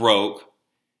 they're broke,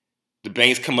 the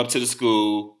banks come up to the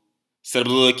school, set up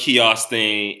a little kiosk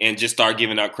thing, and just start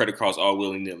giving out credit cards all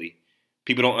willy-nilly.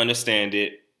 People don't understand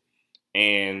it,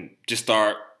 and just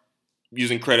start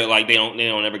using credit like they don't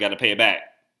ever got to pay it back.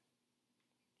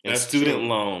 And That's student true.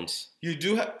 loans. You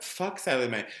do have fuck Sallie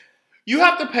Mae. You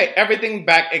have to pay everything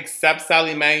back except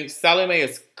Sallie Mae. Sallie Mae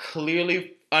is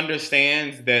clearly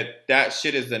understands that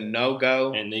shit is a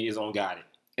no-go. And niggas don't got it.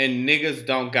 And niggas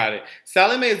don't got it.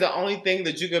 Sallie Mae is the only thing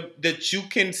that you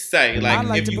can say. Like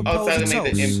like if to you propose Sallie a Mae,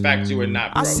 that toast. in fact you are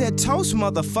not broke. I said toast,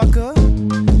 motherfucker.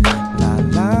 La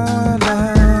la la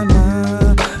la la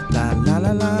la la la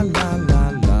la la la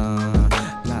la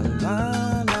la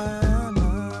la.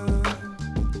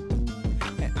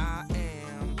 And I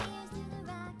am.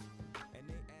 And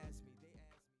they ask me.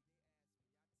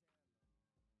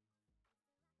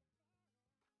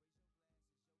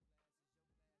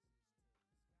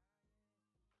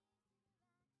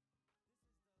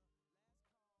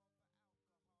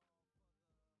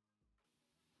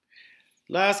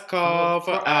 Last call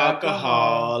for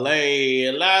alcohol.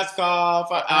 Hey, last call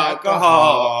for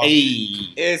alcohol. Hey.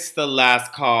 It's the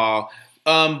last call.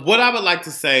 What I would like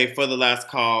to say for the last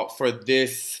call for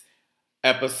this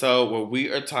episode where we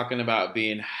are talking about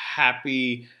being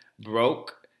happy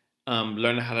broke,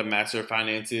 learning how to master your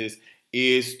finances,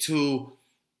 is to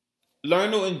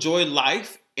learn to enjoy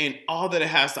life and all that it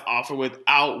has to offer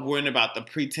without worrying about the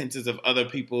pretenses of other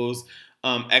people's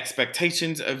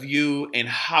expectations of you and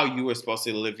how you are supposed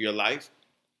to live your life.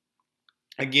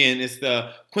 Again, it's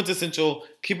the quintessential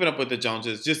keeping up with the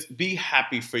Joneses. Just be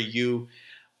happy for you.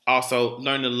 Also,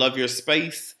 learn to love your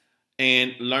space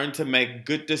and learn to make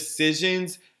good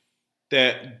decisions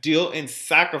that deal in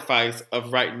sacrifice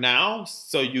of right now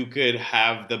so you could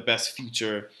have the best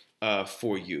future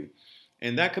for you.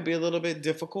 And that could be a little bit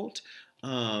difficult,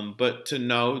 but to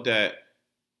know that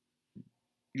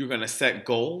you're going to set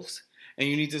goals. And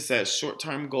you need to set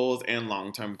short-term goals and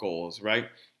long-term goals, right?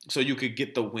 So you could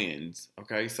get the wins,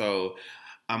 okay? So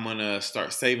I'm going to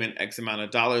start saving X amount of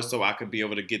dollars so I could be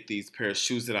able to get these pair of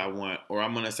shoes that I want. Or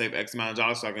I'm going to save X amount of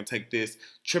dollars so I can take this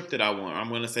trip that I want. Or I'm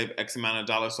going to save X amount of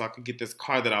dollars so I can get this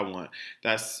car that I want.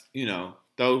 That's,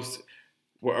 those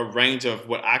were a range of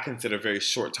what I consider very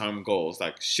short-term goals,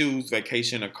 like shoes,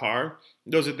 vacation, a car.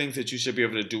 Those are things that you should be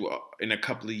able to do in a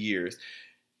couple of years.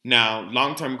 Now,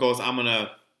 long-term goals, I'm going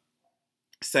to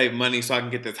save money so I can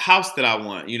get this house that I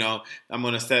want. I'm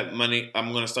going to start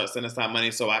setting aside money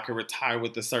so I can retire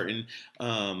with a certain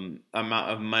amount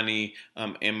of money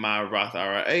in my Roth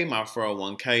IRA, my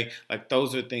 401k. Like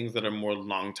those are things that are more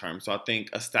long-term. So I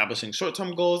think establishing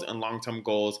short-term goals and long-term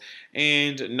goals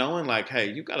and knowing like,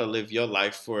 hey, you got to live your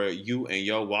life for you and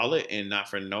your wallet and not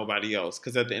for nobody else.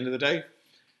 Because at the end of the day,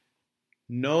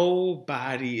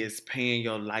 nobody is paying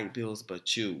your light bills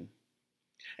but you.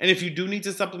 And if you do need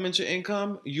to supplement your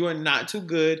income, you are not too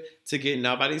good to get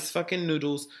nobody's fucking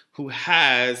noodles who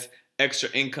has extra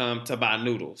income to buy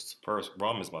noodles. First,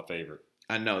 ramen is my favorite.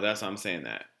 I know, that's why I'm saying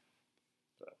that.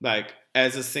 Like,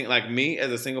 as a single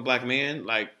black man,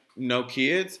 like, no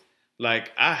kids,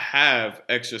 like, I have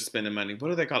extra spending money.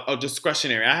 What are they called? Oh,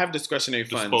 discretionary. I have discretionary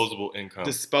funds.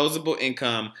 Disposable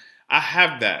income. I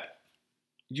have that.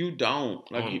 You don't.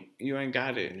 Like, you ain't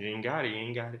got it. You ain't got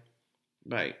it.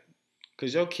 Right.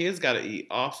 Because your kids got to eat,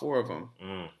 all 4 of them.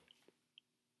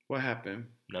 What happened?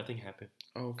 Nothing happened.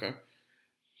 Oh, okay.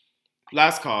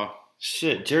 Last call.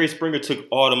 Shit, Jerry Springer took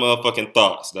all the motherfucking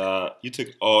thoughts, dog. You took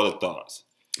all the thoughts.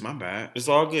 My bad. It's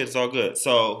all good.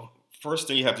 So, first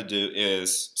thing you have to do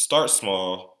is start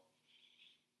small.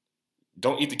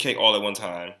 Don't eat the cake all at one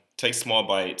time. Take small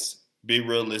bites. Be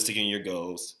realistic in your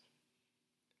goals.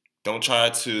 Don't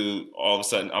try to, all of a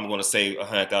sudden, I'm going to save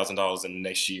 $100,000 in the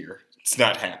next year. It's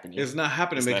not happening. It's not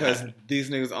happening because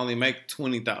these niggas only make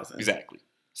 $20,000. Exactly.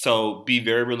 So be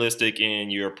very realistic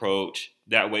in your approach.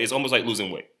 That way, it's almost like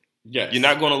losing weight. Yes. You're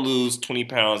not going to lose 20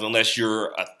 pounds unless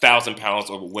you're 1,000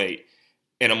 pounds overweight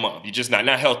in a month. You're just not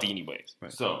healthy anyways.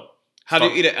 Right. So how do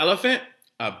you eat an elephant?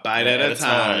 A bite at a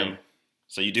time.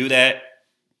 So you do that,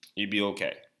 you'll be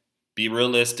okay. Be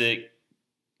realistic.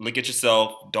 Look at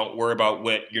yourself. Don't worry about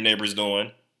what your neighbor's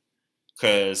doing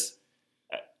because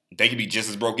they could be just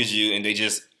as broke as you, and they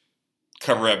just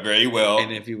cover up very well.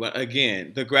 And if you want,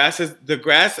 again, the grass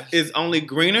is only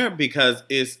greener because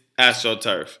it's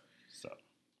AstroTurf. So,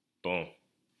 boom.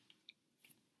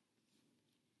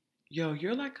 Yo,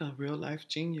 you're like a real life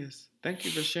genius. Thank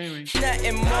you for sharing.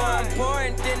 Nothing more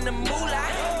important than the moolah.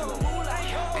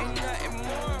 Ain't nothing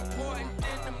more important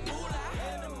than the moolah.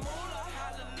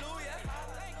 Hallelujah.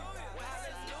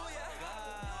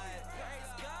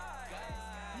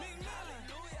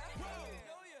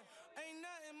 Ain't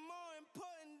nothing more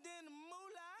important than the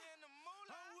moolah.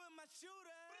 I'm with my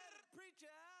shooter, preacher,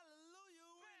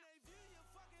 hallelujah. When they view you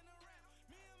fucking around,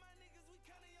 me and my niggas, we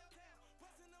come to your town,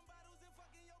 busting them bottles and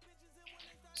fucking your bitches. And when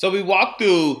they start So we walked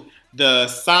through the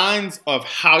signs of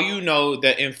how you know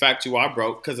that in fact you are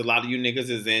broke, because a lot of you niggas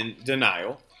is in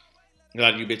denial. A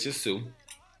lot of you bitches too.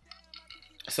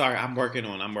 Sorry, I'm working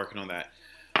on that.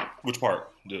 Which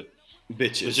part? The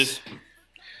Bitches.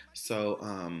 So,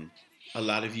 a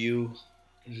lot of you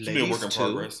It's been a work in ladies,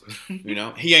 progress. you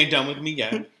know, he ain't done with me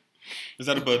yet. Is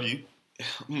that above you?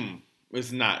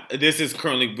 It's not. This is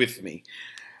currently with me.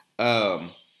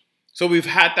 So we've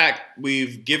had that.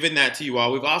 We've given that to you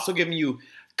all. We've also given you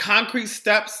concrete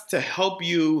steps to help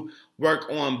you work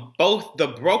on both the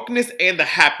brokenness and the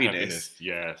happiness.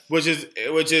 Yes. Which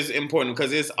is important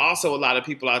because there's also a lot of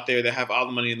people out there that have all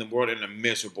the money in the world and are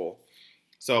miserable.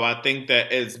 So I think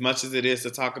that as much as it is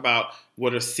to talk about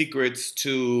what are secrets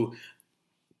to,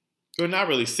 or not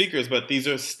really secrets, but these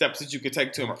are steps that you can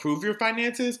take to improve your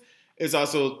finances, is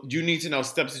also you need to know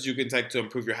steps that you can take to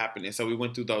improve your happiness. So we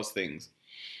went through those things.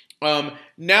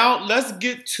 Now let's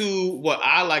get to what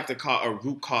I like to call a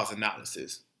root cause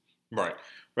analysis. Right.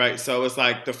 So it's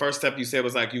like the first step you said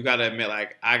was like, you got to admit,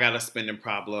 like, I got a spending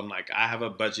problem. Like, I have a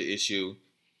budget issue.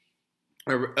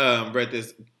 I read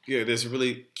this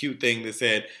really cute thing that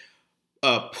said,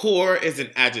 poor is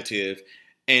an adjective.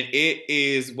 And it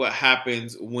is what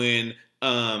happens when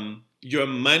the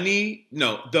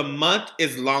month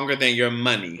is longer than your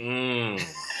money.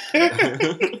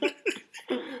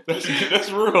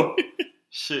 That's real.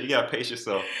 Shit, you gotta pace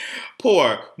yourself.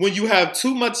 Poor, when you have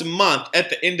too much month at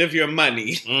the end of your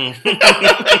money.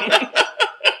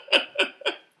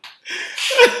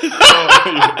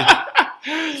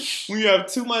 When you have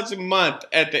too much month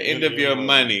at the end of your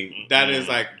money, that is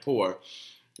like poor.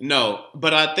 No,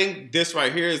 but I think this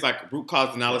right here is like root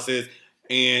cause analysis,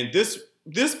 and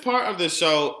this part of the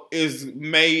show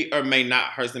may or may not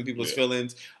hurt some people's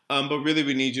feelings, but really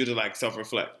we need you to like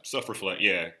self-reflect.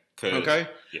 Yeah. Okay?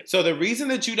 Yeah. So the reason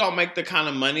that you don't make the kind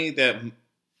of money that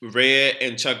Red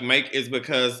and Chuck make is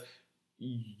because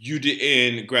you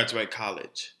didn't graduate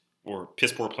college. Or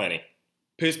piss poor planning.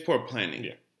 Piss poor planning.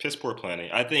 Yeah. Piss poor planning.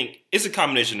 I think it's a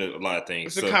combination of a lot of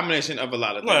things. It's a combination of a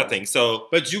lot of things. So,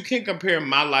 but you can't compare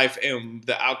my life and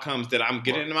the outcomes that I'm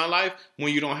getting in my life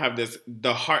when you don't have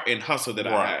the heart and hustle that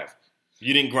I have.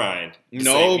 You didn't grind.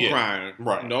 No grind.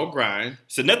 Right. No grind.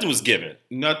 So nothing was given.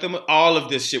 Nothing. All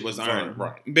of this shit was earned.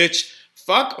 Right. Bitch,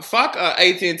 fuck a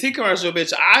AT&T commercial,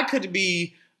 bitch. I could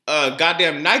be a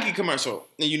goddamn Nike commercial.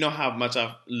 And you know how much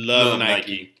I love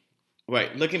Nike.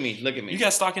 Wait, look at me. You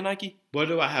got stock in Nike? What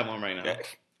do I have on right now? Yeah.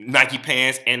 Nike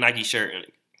pants and Nike shirt.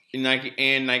 Nike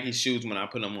and Nike shoes when I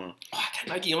put them on. Oh, I got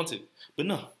Nike on too. But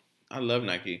no. I love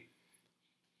Nike.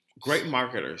 Great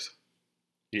marketers.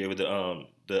 Yeah, with the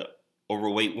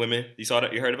overweight women. You saw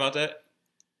that? You heard about that?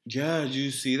 Yeah, did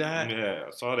you see that? Yeah,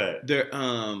 I saw that. They're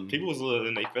people was a little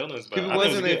in their feelings, but people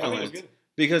was in their feelings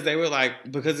because they were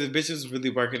like, because if bitches really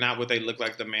working out, would they look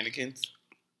like the mannequins?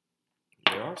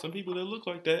 There are some people that look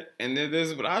like that. And then this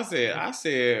is what I said. I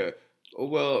said,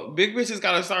 well, big bitches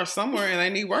got to start somewhere, and they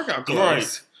need workout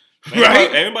clothes.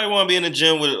 Right. Everybody want to be in the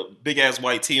gym with a big ass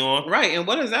white tee on. Right. And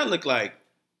what does that look like?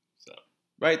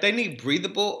 Right, they need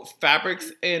breathable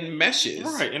fabrics and meshes.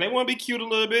 Right, and they want to be cute a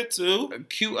little bit too.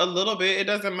 Cute a little bit. It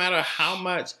doesn't matter how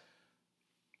much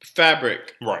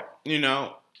fabric. Right. You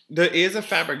know, there is a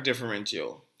fabric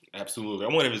differential. Absolutely. I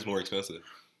wonder if it's more expensive.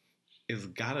 It's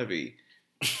gotta be.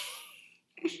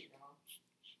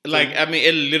 Like, I mean,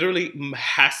 it literally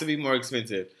has to be more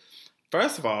expensive.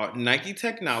 First of all, Nike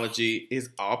technology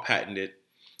is all patented.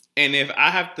 And if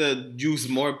I have to use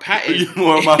more patent,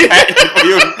 more of my patent for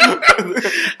you.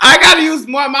 I gotta use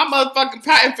more of my motherfucking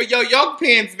patent for your yoke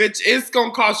pants, bitch. It's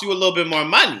gonna cost you a little bit more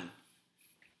money,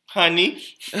 honey.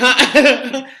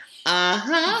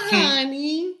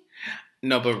 Honey.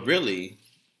 No, but really,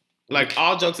 like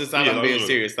all jokes aside, I'm being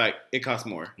serious. Like it costs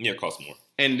more. Yeah, it costs more,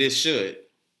 and this should.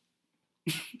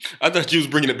 I thought you was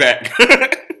bringing it back.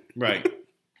 Right.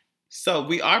 So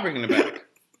we are bringing it back.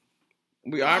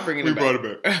 We are bringing it back. We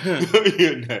brought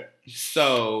it back.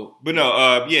 So, but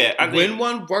no, yeah. I when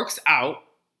one works out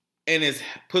and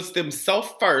puts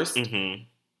themselves first and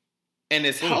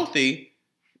is healthy,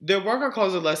 their workout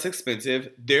clothes are less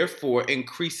expensive, therefore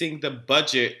increasing the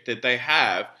budget that they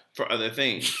have for other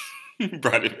things.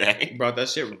 Brought it back. Brought that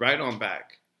shit right on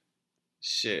back.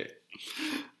 Shit.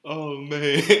 Oh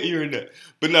man, you're in that.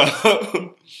 But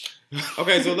no.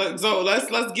 Okay, so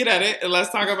let's get at it and let's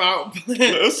talk about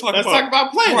let's talk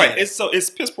about planning. Right, it's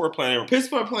piss poor planning. Piss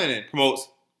poor planning promotes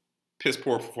piss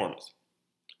poor performance,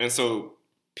 and so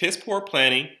piss poor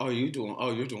planning. You're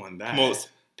doing that. Promotes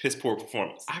piss poor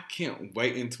performance. I can't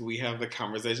wait until we have the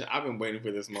conversation. I've been waiting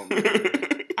for this moment.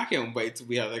 I can't wait till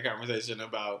we have the conversation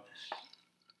about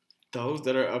those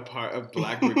that are a part of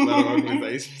Black Brick Letter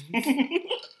organizations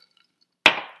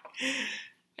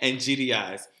and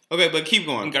GDIs. Okay, but keep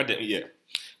going. Goddamn, yeah.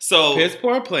 So Piss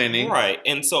poor planning right,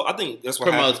 and so I think that's what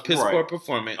promotes happens. piss Right. poor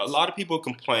performance. A lot of people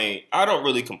complain. I don't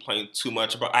really complain too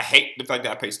much about. I hate the fact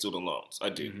that I pay student loans. I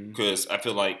do Mhm. because I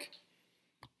feel like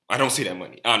I don't see that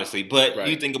money honestly. But Right.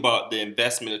 you think about the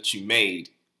investment that you made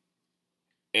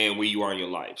and where you are in your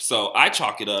life. So I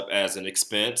chalk it up as an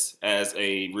expense, as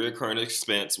a recurring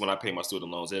expense when I pay my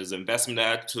student loans. As an investment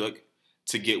that I took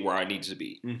to get where I needed to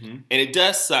be. Mm-hmm. And it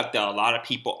does suck that a lot of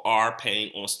people are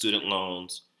paying on student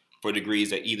loans for degrees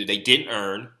that either they didn't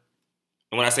earn,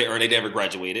 and when I say earn, they never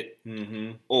graduated,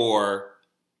 Mm-hmm. or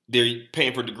they're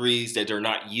paying for degrees that they're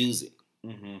not using.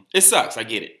 Mm-hmm. It sucks. I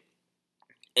get it.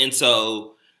 And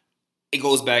so it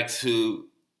goes back to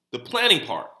the planning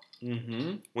part.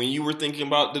 Mm-hmm. When you were thinking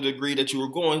about the degree that you were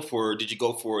going for, did you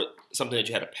go for something that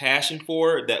you had a passion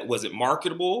for that wasn't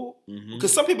marketable? Mm-hmm.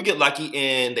 Because some people get lucky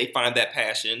and they find that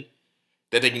passion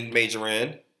that they can major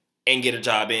in and get a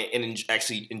job in and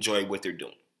actually enjoy what they're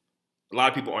doing. A lot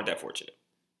of people aren't that fortunate.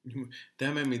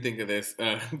 That made me think of this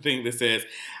thing that says,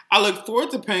 I look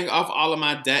forward to paying off all of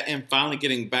my debt and finally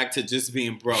getting back to just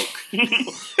being broke.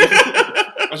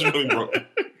 That's really broke.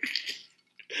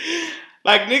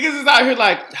 Like, niggas is out here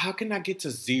like, how can I get to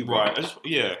zero? Right.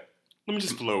 Yeah. Let me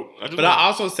just float. But I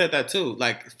also said that too.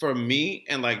 Like, for me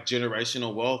and like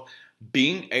generational wealth,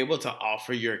 being able to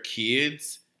offer your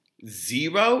kids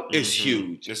zero is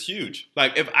huge. It's huge.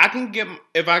 Like, if I can get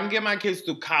my kids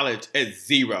through college at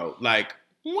zero, like,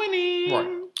 winning. Right.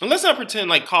 And let's not pretend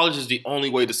like college is the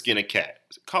only way to skin a cat.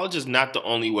 College is not the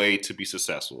only way to be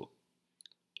successful.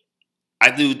 I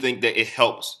do think that it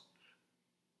helps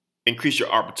increase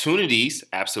your opportunities.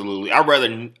 Absolutely. I'd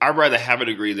rather have a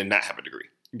degree than not have a degree.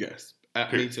 Yes.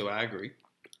 Me too. I agree.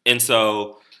 And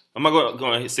so I'm not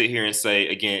going to sit here and say,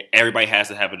 again, everybody has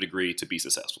to have a degree to be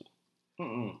successful.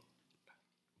 Mm-mm.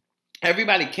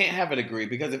 Everybody can't have a degree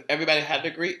because if everybody had a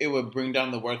degree, it would bring down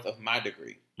the worth of my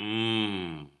degree. So,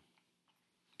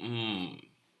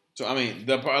 I mean,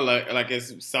 the part like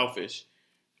it's selfish,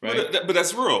 right? But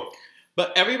that's real.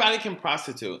 But everybody can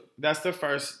prostitute. That's the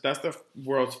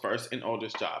world's first and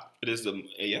oldest job. It is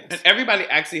yes. And everybody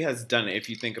actually has done it if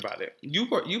you think about it. You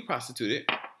prostituted.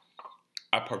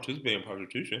 I participate in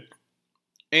prostitution.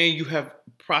 And you have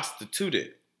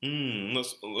prostituted.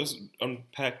 Let's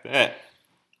unpack that.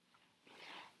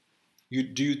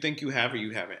 Do you think you have or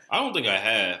you haven't? I don't think I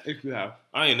have. If you have.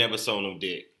 I ain't never sold no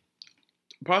dick.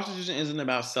 Prostitution isn't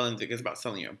about selling dick, it's about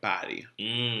selling your body.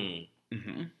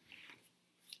 Mm-hmm.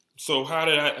 So how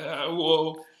did I?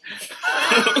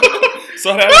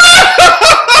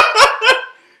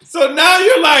 So now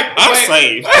you're like, I'm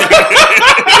saved.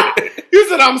 You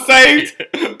said I'm saved.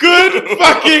 Good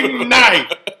fucking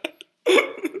night.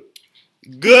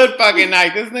 Good fucking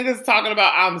night. This nigga's talking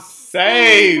about I'm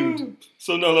saved.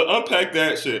 So no, look, unpack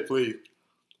that shit, please.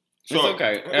 So, It's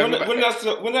okay.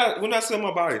 When I sell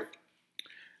my body,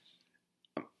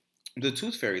 The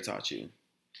tooth fairy taught you.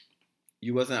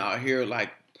 You wasn't out here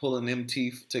like pulling them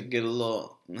teeth to get a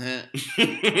little. Tooth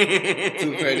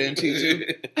fairy didn't teach you.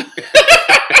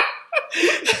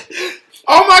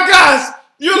 Oh my gosh!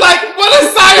 You're like, what a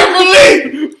sigh of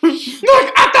relief!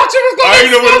 Look, I thought you was going to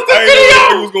discuss the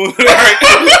video. Was going.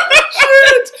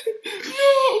 Shit. No,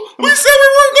 we said we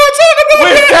weren't going to talk about We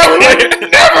that. said we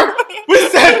would never. We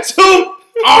said tooth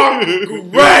are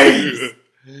great.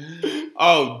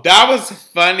 Oh, that was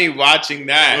funny watching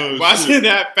that. Oh, watching shit.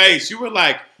 that face. You were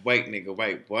like, wait, nigga,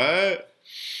 wait, what?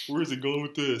 Where's it going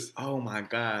with this? Oh my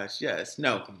gosh, yes.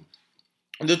 No.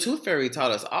 The tooth fairy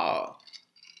taught us all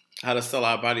how to sell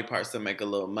our body parts to make a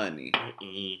little money.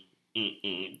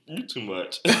 You too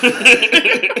much. I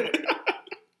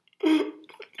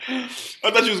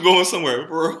thought you was going somewhere,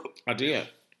 bro. I did.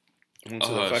 Went to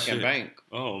Oh, the fucking shit. bank.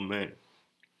 Oh man.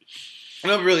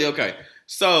 No, really, okay.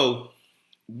 So,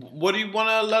 what do you want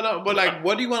to let up? But like,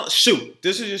 what do you want? Shoot,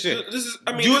 this is your shit. This is.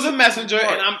 I mean, you this as a is- messenger,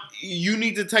 right. and you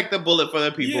need to take the bullet for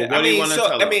the people. Yeah, what do you want to tell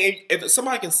them? I mean, if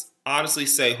somebody can honestly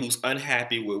say who's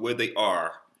unhappy with where they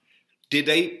are, did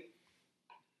they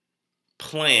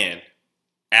plan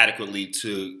adequately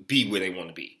to be where they want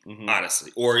to be? Mhm.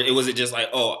 Honestly, or was it just like,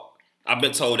 oh, I've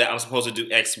been told that I'm supposed to do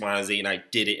X, Y, and Z, and I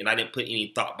did it, and I didn't put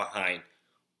any thought behind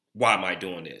why am I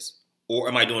doing this, or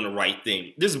am I doing the right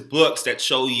thing? There's books that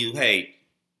show you, hey,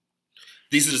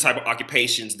 these are the type of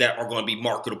occupations that are going to be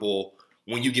marketable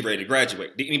when you get ready to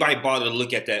graduate. Did anybody bother to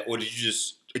look at that, or did you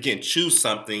just, again, choose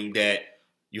something that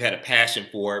you had a passion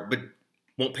for but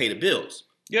won't pay the bills?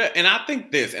 Yeah, and I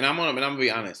think this, and I'm gonna be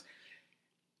honest.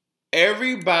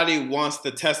 everybody wants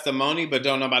the testimony, but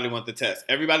don't nobody want the test.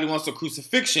 Everybody wants the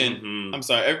crucifixion. Mhm. I'm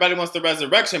sorry. Everybody wants the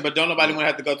resurrection, but don't nobody want to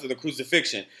have to go through the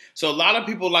crucifixion. So a lot of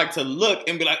people like to look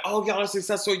and be like, oh, y'all are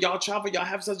successful. Y'all travel. Y'all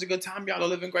have such a good time. Y'all are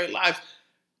living great lives.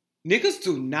 Niggas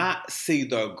do not see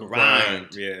the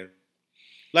grind. Yeah.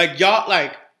 Like, y'all,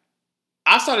 like,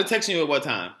 I started texting you at what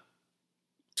time?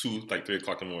 3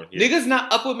 o'clock in the morning. Yeah. Niggas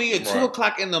not up with me at 2 Right.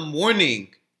 o'clock in the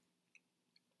morning.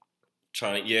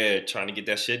 Trying to get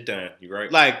that shit done. You right?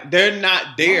 Like, they're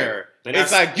not there. Right.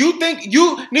 It's like, you think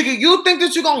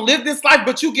that you're gonna live this life,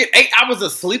 but you get 8 hours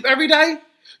of sleep every day?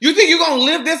 You think you're gonna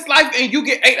live this life and you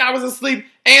get 8 hours of sleep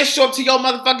and show up to your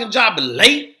motherfucking job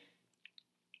late?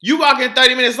 You walk in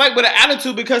 30 minutes late with an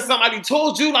attitude because somebody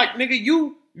told you, like, nigga,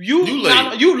 you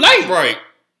late. You late. Right.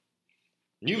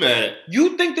 You mad?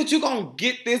 You think that you're going to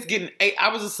get this, getting 8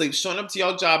 hours of sleep, showing up to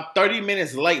your job 30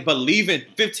 minutes late, but leaving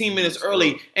 15 minutes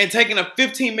early and taking a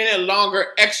 15-minute longer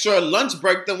extra lunch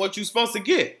break than what you're supposed to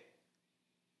get.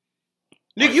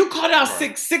 Nigga, you called out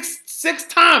six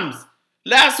times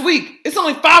last week. It's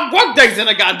only 5 work days in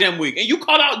a goddamn week. And you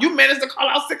managed to call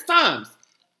out 6 times.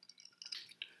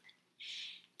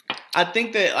 I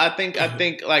think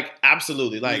like,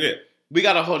 absolutely. Like, Yeah. we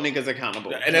got to hold niggas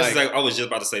accountable. And that's like, I was just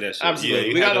about to say that shit. Absolutely.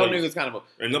 Yeah, we got to have hold to- niggas accountable.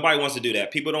 And nobody wants to do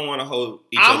that. People don't want to hold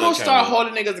each I'm other going to start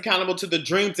accountable. holding niggas accountable to the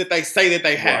dreams that they say that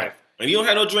they have. Right. And you don't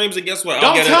have no dreams, and guess what?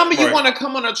 Don't tell me you Right. want to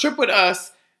come on a trip with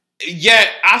us, yet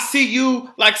I see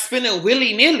you like spending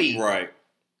willy-nilly. Right.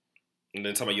 And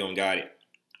then tell me you don't got it.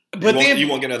 But then, you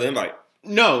won't get another invite.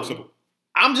 no, Simple.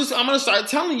 I'm going to start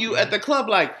telling you at the club,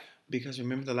 like, because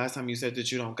remember the last time you said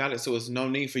that you don't got it, so it's no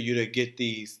need for you to get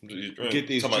these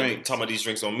drinks. Talking about these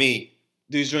drinks on me.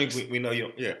 These drinks, We know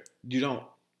you. Yeah. you don't.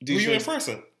 Who These you drinks,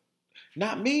 impressing?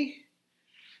 not me.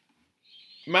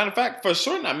 Matter of fact, for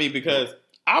sure not me, because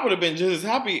I would have been just as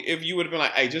happy if you would have been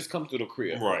like, hey, just come through the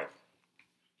crib. Right.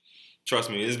 Trust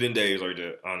me, it's been days like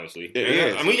that, honestly. It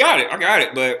is. I mean, we got it. I got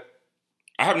it, but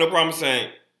I have no problem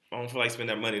saying I don't feel like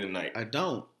spending that money tonight. I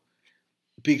don't.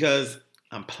 Because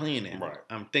I'm playing it. Right.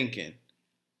 I'm thinking.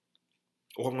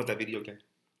 Oh, I want that video game.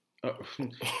 But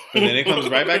then it comes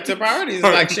right back to priorities. It's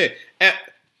like, shit. And,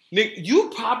 Nick, you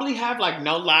probably have, like,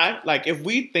 no lie. Like, if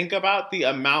we think about the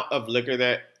amount of liquor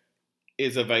that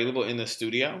is available in the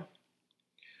studio,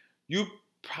 you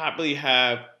probably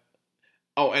have.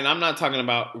 Oh, and I'm not talking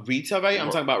about retail value. I'm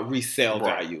talking about resale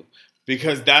Right. value.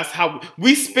 Because that's how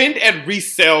we spend at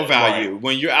resale value. Right.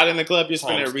 When you're out in the club, you're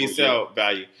spending at Homeschool, resale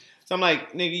value. So I'm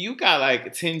like, nigga, you got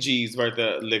like 10 G's worth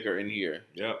of liquor in here.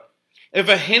 Yep. If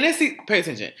a Hennessy, pay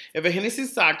attention. If a Hennessy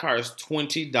sidecar is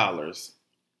 $20,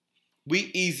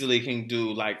 we easily can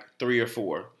do like 3 or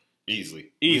 4.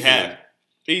 Easily. Easily. We have.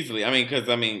 Easily. I mean, because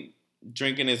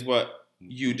drinking is what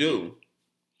you do.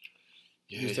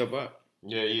 You Yeah. step up.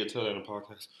 Yeah, you tell that in the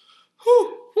podcast.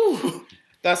 Whew.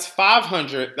 That's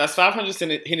 500. That's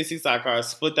 500 Hennessy sidecars.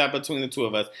 Split that between the two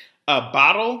of us.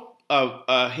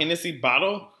 A Hennessy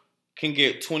bottle can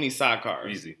get 20 sidecars.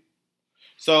 Easy.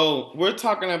 So we're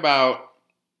talking about.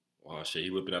 Oh shit, he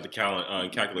whipping out the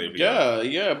calculator. For y'all.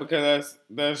 Yeah, because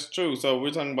that's true. So we're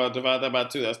talking about divide that by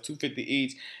 2. That's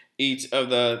 $250 each of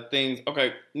the things.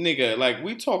 Okay, nigga, like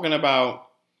we talking about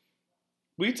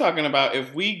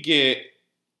if we get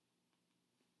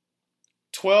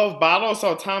 12 bottles,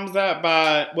 so times that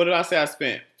by, what did I say I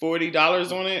spent?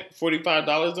 $40 on it?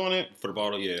 $45 on it? For the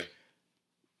bottle, yeah.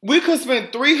 We could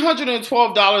spend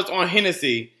 $312 on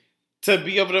Hennessy to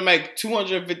be able to make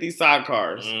 250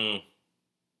 sidecars. Mm.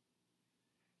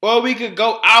 Or we could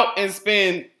go out and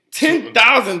spend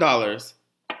 $10,000.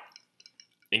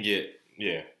 And get,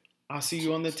 yeah. I'll see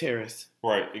you on the terrace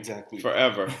Right, exactly.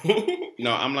 forever.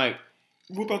 No, I'm like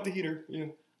Whip out the heater, yeah.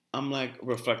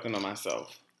 reflecting on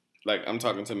myself. Like I'm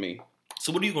talking to me.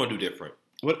 So what are you going to do different?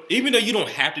 What? Even though you don't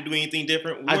have to do anything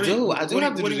different. I do have to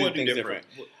what do you wanna things different.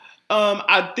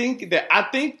 I think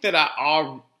that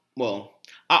I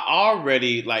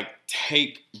already like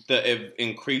take the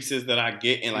increases that I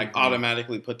get and like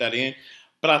automatically put that in.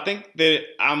 But I think that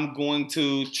I'm going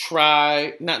to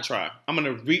I'm going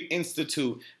to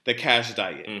reinstitute the cash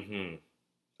diet. Mm-hmm.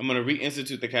 I'm going to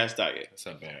reinstitute the cash diet. That's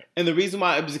not bad. And the reason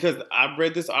why is because I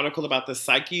read this article about the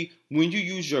psyche. When you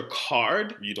use your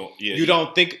card, You don't, yeah. you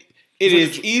don't think it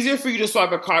is easier for you to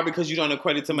swipe a card because you don't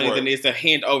equate it to money Right. than it is to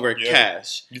hand over Yeah.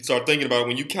 cash. You start thinking about it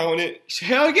when you count it.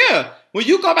 Hell yeah. When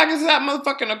you go back into that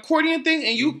motherfucking accordion thing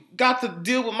and you got to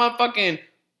deal with motherfucking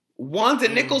ones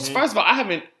and nickels, first of all, I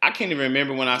can't even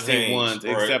remember when I say Names, ones,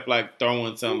 right. except like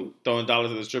throwing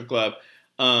dollars at the strip club.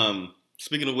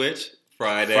 Speaking of which,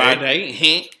 Friday.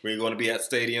 Hint. We're going to be at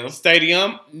Stadium.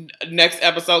 Stadium. Next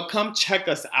episode, come check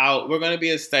us out. We're going to be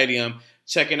at Stadium.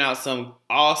 checking out some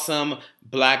awesome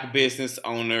Black business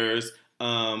owners.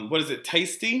 What is it?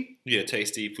 Tasty? Yeah,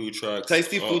 Tasty food trucks.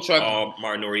 Tasty food truck. All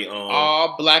minority owned.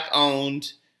 All Black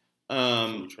owned.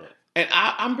 Food truck. And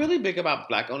I'm really big about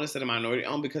Black owned instead of minority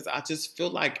owned because I just feel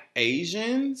like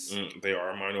Asians. They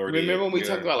are a minority. Remember when we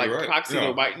talked about like you're right. proxy Yeah.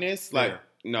 to whiteness? Like,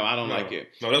 no, I don't No. like it.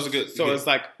 No, that was a good. So good. it's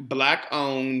like Black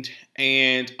owned,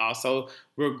 and also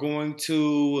we're going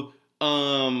to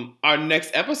our next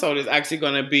episode is actually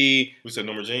going to be We said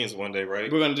Norma Jeans one day,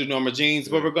 right? we're going to do Norma Jeans,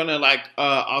 but Yeah. we're going to like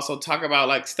also talk about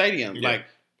like stadium, Yeah. like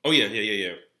Oh yeah.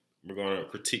 We're going to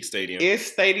critique Stadium. is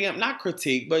stadium not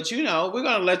critique, but you know we're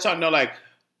going to let y'all know like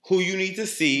who you need to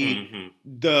see, Mm-hmm.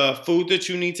 the food that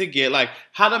you need to get, like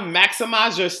how to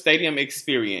maximize your stadium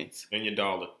experience And your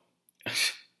dollar.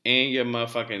 and your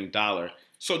motherfucking dollar.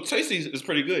 So Tasty is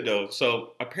pretty good though.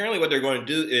 So apparently, what they're going to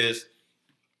do is,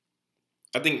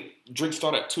 I think drinks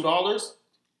start at $2, $4,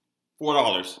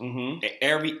 Mm-hmm. and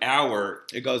every hour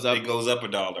It goes up. it goes up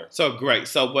 $1. So great.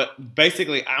 So what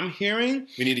basically I'm hearing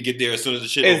We need to get there as soon as the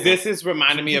shit. is opens. this is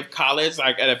reminding me of college,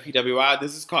 like at a PWI.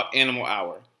 This is called Animal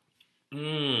Hour.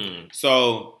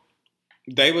 So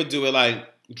they would do it like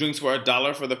drinks were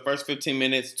 $1 for the first 15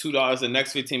 minutes, $2 the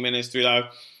next 15 minutes, $3.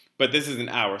 But this is an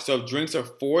hour. So if drinks are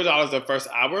 $4 the first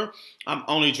hour, I'm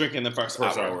only drinking the first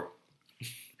hour.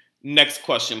 Next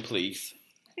question, please.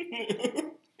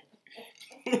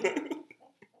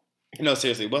 No,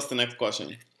 seriously, what's the next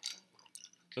question?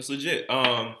 That's legit.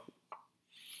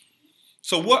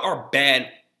 So what are bad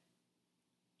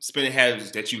spending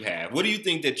habits that you have? What do you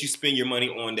think that you spend your money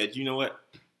on that you know what?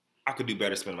 I could do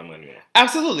better spending my money on.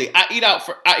 Absolutely. I eat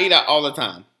out all the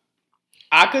time.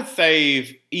 I could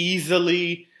save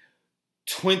easily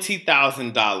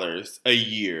 $20,000 a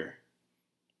year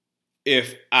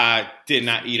if I did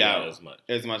not eat out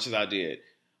as much as I did.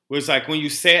 Which like when you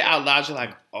say it out loud, you're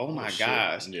like, oh my shit.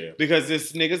 gosh. Yeah. Because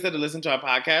there's niggas that listen to our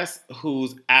podcast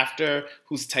whose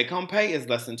take home pay is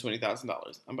less than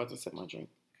 $20,000. I'm about to sip my drink.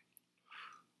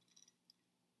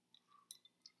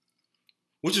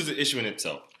 Which is an issue in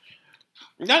itself.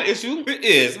 Not an issue. It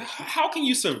is. How can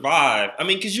you survive? I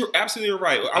mean, because you're absolutely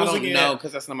right. I don't know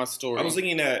because that's not my story. I was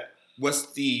looking at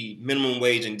what's the minimum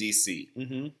wage in DC,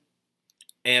 Mm-hmm.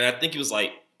 and I think it was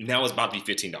like now it's about to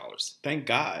be $15. Thank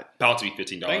God. About to be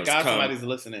 $15. Thank God somebody's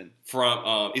listening.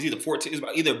 From it's either 14. It's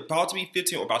either about to be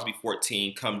 15 or about to be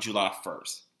 14 come July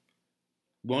 1st.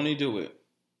 Won't he do it?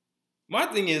 My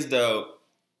thing is though,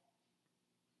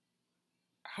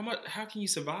 how can you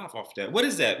survive off that? What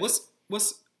is that? What's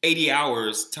 80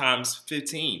 hours times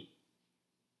 15?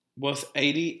 What's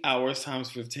 80 hours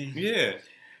times 15? Yeah.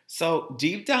 So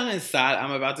deep down inside, I'm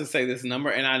about to say this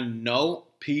number, and I know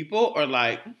people are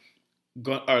like,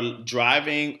 are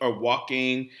driving or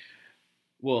walking.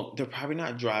 Well, they're probably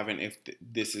not driving if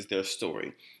this is their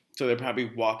story. So they're probably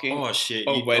walking Oh shit.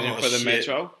 or waiting for the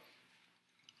metro.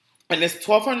 And it's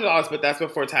 $1,200, but that's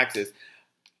before taxes.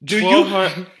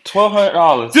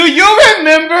 $1,200. Do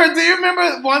you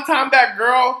remember one time that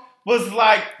girl was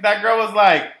like,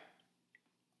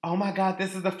 oh my God,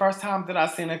 this is the first time that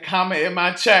I've seen a comma in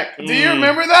my check. Do you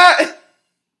remember that?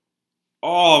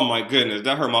 Oh my goodness,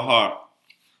 that hurt my heart.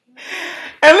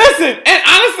 And listen, and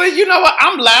honestly, you know what?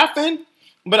 I'm laughing,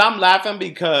 but I'm laughing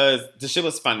because the shit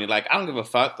was funny. Like, I don't give a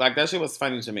fuck. Like, that shit was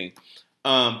funny to me.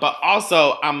 But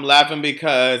also, I'm laughing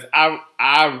because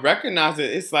I recognize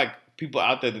that it's like people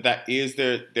out there that is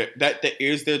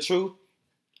their truth.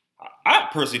 I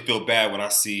personally feel bad when I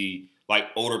see like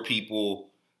older people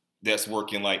that's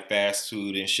working like fast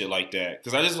food and shit like that.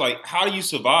 Because I just like, how do you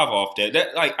survive off that?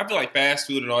 That like, I feel like fast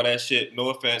food and all that shit. No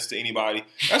offense to anybody.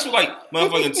 That's what like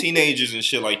motherfucking teenagers and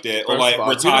shit like that, or First like of all,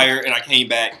 retire and I came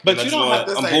back. But and you I don't just have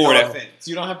to I'm say bored no at- offense.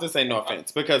 You don't have to say no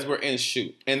offense because we're in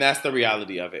shoot, and that's the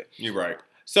reality of it. You're right.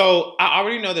 So I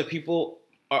already know that people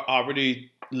are already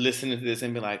listening to this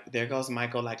and be like, there goes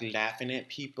Michael, like laughing at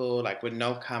people, like with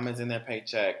no comments in their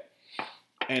paycheck.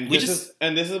 And this is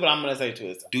what I'm gonna say to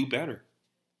it. Do better.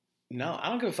 No, I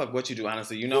don't give a fuck what you do,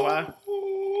 honestly. You know why?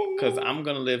 Because I'm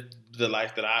gonna live the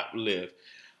life that I live.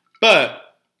 But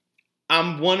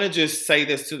I want to just say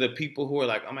this to the people who are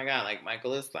like, oh my God, like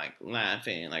Michael is like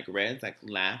laughing, like Red's like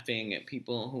laughing at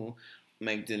people who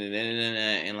make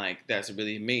da-da-da-da-da, and like that's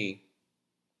really me.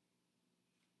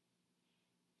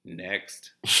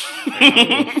 Next. Like, I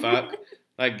don't give a fuck.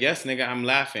 Like, yes, nigga, I'm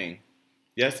laughing.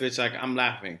 Yes, bitch, like I'm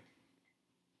laughing.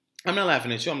 I'm not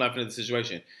laughing at you, I'm laughing at the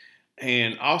situation.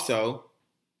 And also,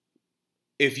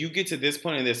 if you get to this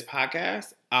point in this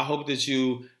podcast, I hope that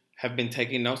you have been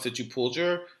taking notes, that you pulled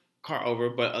your car over.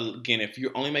 But again, if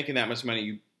you're only making that much money,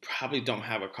 you probably don't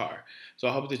have a car. So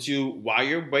I hope that you, while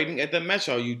you're waiting at the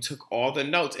metro, you took all the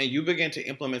notes and you begin to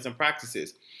implement some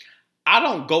practices. I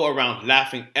don't go around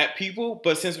laughing at people,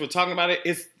 but since we're talking about it,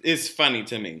 it's funny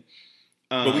to me.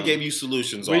 But we gave you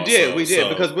solutions. We did, so-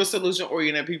 because we're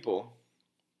solution-oriented people.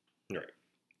 Right.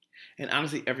 And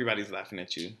honestly, everybody's laughing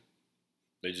at you.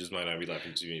 They just might not be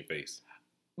laughing to you in your face.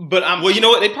 But Well, you know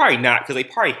what? They probably not, because they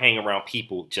probably hang around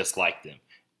people just like them.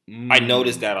 I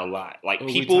noticed that a lot. Like, Oh,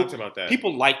 people, we talked about that.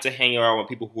 people like to hang around with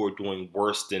people who are doing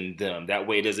worse than them. That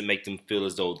way, it doesn't make them feel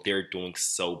as though they're doing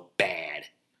so bad.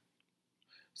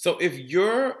 So if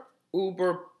you're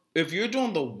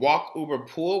doing the walk, Uber,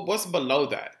 pool, what's below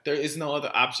that? There is no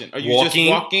other option. Are you Walking.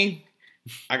 just walking?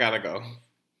 I gotta go.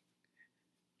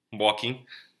 Walking.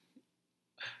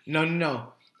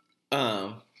 No.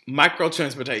 Micro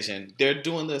transportation. They're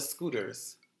doing the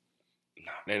scooters.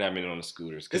 No, they're not been on the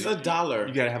scooters. 'Cause It's $1.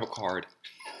 You gotta have a card.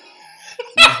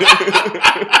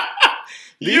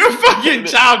 You're fucking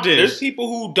There's childish. people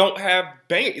who don't have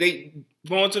bank. They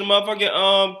go into the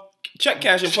motherfucking check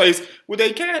cashing place with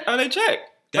their check.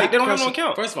 Like, they don't have no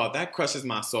account. First of all, that crushes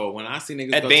my soul when I see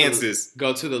niggas Advances.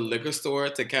 go to the liquor store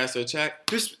to cash their check.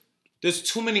 There's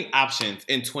too many options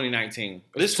in 2019.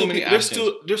 They're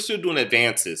still doing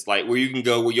advances, like where you can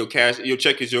go where your cash is your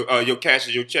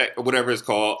check or whatever it's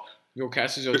called. Your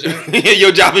cash is your check.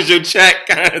 Your job is your check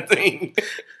kind of thing.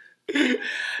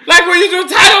 Like when you do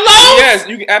title loans? Yes,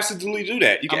 you can absolutely do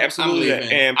that. You can absolutely do that.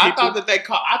 leaving. And I thought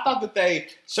that they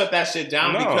shut that shit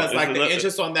down No, because like it's the a-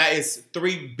 interest on that is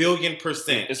 3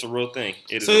 billion%. it's a real thing.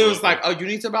 So it was like, oh, you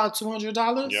need to about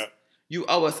 $200? Yep. You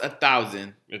owe us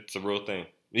 $1,000. It's a real thing.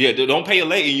 Yeah, don't pay it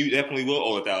late, and you definitely will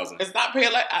owe $1,000. It's not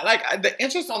paying like the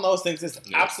interest on those things is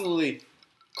absolutely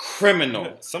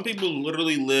criminal. Some people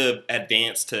literally live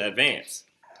advance to advance.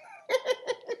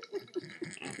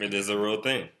 It is a real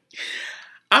thing.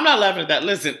 I'm not laughing at that.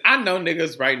 Listen, I know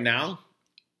niggas right now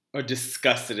are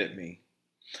disgusted at me.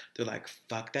 They're like,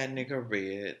 fuck that nigga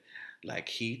Red. Like,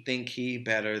 he think he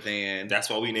better than... That's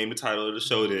why we named the title of the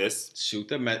show this. Shoot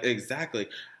the... Exactly.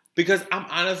 Because I'm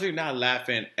honestly not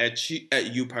laughing at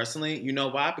you personally. You know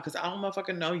why? Because I don't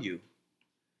motherfucking know you.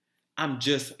 I'm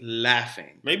just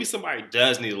laughing. Maybe somebody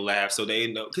does need to laugh so they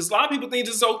know. Because a lot of people think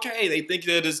it's okay. They think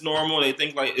that it's normal. They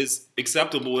think like it's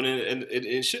acceptable, and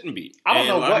it shouldn't be. I don't And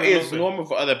know a lot what of people is don't normal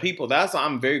for other people. That's why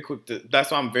I'm very quick to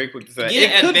say.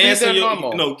 Get It could be advance their on your,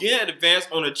 normal. No, get advance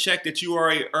on a check that you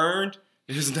already earned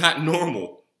is not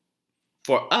normal.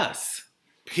 For us.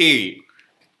 Period.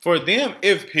 For them,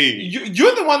 if Period.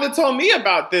 you're the one that told me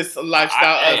about this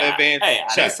lifestyle of advanced I didn't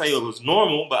checks. say it was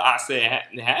normal, but I said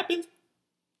it happened.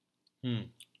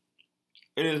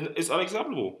 It's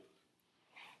unacceptable.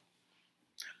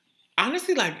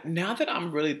 Honestly, like now that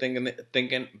I'm really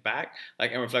thinking back,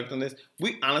 like and reflecting on this,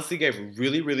 we honestly gave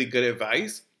really, really good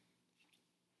advice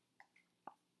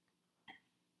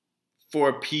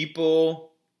for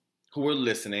people who were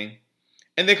listening,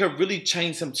 and they could really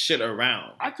change some shit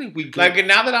around. I think we Like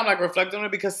now that I'm like reflecting on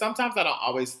it, because sometimes I don't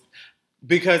always,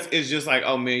 because it's just like,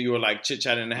 oh man, you were like chit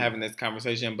chatting and having this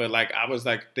conversation, but like I was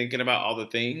like thinking about all the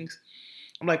things.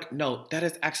 I'm like, no, that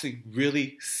is actually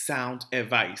really sound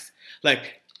advice.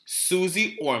 Like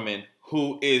Susie Orman,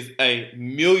 who is a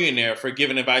millionaire for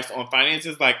giving advice on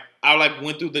finances, like I like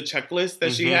went through the checklist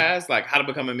that she has, like how to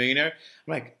become a millionaire.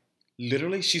 I'm like,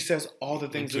 literally, she says all the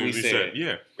things that we said.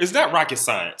 Yeah. It's not rocket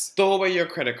science. Throw away your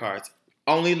credit cards.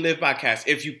 Only live by cash.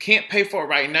 If you can't pay for it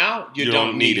right now, you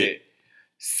don't need it.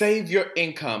 Save your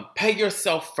income. Pay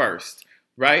yourself first,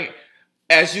 right?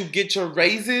 As you get your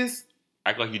raises,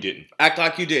 Act like you didn't. act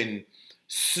like you didn't.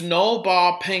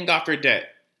 Snowball paying off your debt.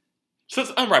 So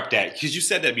let's unwrap that, because you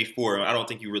said that before, and I don't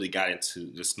think you really got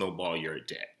into the snowball your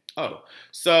debt. Oh,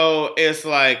 so it's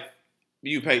like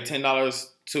you pay $10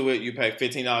 to it, you pay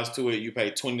 $15 to it, you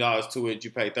pay $20 to it, you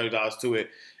pay $30 to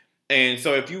it. And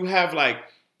so if you have like,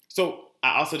 so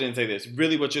I also didn't say this,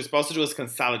 really what you're supposed to do is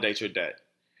consolidate your debt.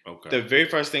 Okay. The very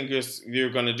first thing you're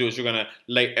going to do is you're going to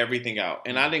lay everything out.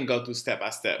 And I didn't go through step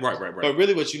by step. Right. But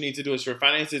really what you need to do is for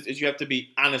finances is you have to be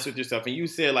honest with yourself. And you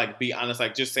said like be honest,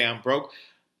 like just say I'm broke.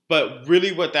 But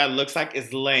really what that looks like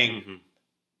is laying,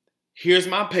 here's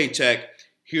my paycheck,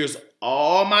 here's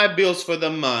all my bills for the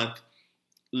month.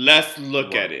 Let's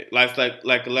look at it. Let's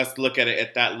look at it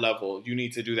at that level. You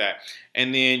need to do that.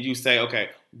 And then you say, okay,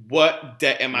 what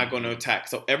debt am I going to attack?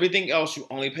 So everything else, you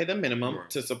only pay the minimum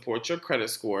to support your credit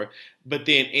score. But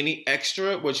then any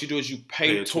extra, what you do is you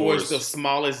pay towards the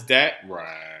smallest debt.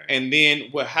 Right. And then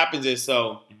what happens is,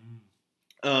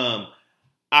 I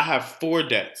have 4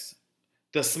 debts.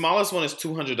 The smallest one is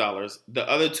 $200. The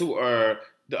other 2 are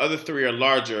The other 3 are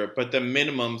larger, but the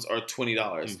minimums are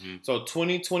 $20. Mhm. So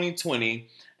 20, 20, 20.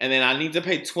 And then I need to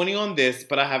pay 20 on this,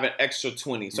 but I have an extra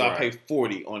 20. So I pay Right.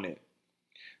 40 on it.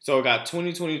 So I got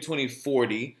 20, 20, 20,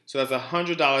 40. So that's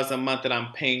 $100 a month that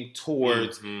I'm paying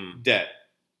towards Mhm. debt.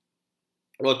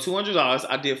 Well, $200,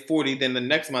 I did 40. Then the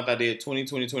next month I did 20,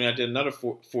 20, 20. I did another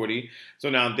 40. So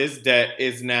now this debt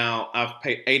is now, I've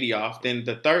paid 80 off. Then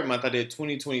the third month I did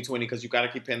 20, 20, 20 because you got to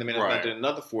keep paying the minimum. I Right. did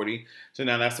another 40. So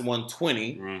now that's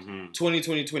 120. Mhm. 20,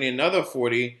 20, 20, another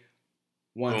 40.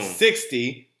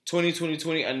 160. 20, 20,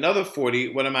 20, another 40.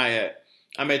 What am I at?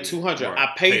 I'm at 200. Right.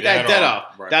 I paid Pay that that debt off.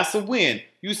 off. Right. That's a win.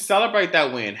 You celebrate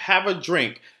that win. Have a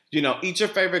drink. You know, eat your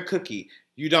favorite cookie.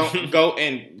 You don't go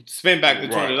and spend back the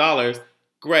 $200.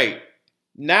 Great.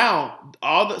 Now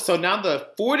now the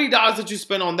 $40 that you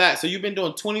spend on that. So you've been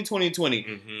doing 20, 20, 20.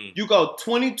 Mhm. You go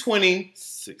 20, 20,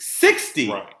 60.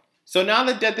 Right. So now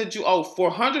the debt that you owe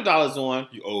 $400 on,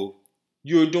 You owe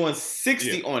you're doing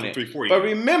 60 on it. 340. But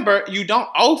remember, you don't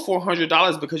owe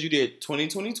 $400 because you did 20,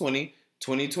 20, 20,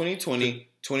 20, 20, 20,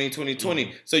 20, 20,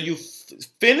 20. So you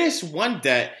finished one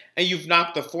debt and you've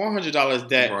knocked the $400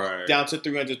 debt Right. down to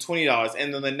 $320.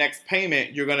 And then the next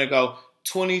payment, you're going to go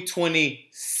 20, 20,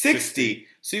 60.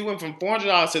 So you went from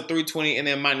 $400 to $320 and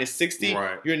then minus 60.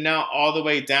 Right. You're now all the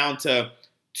way down to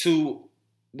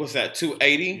what's that,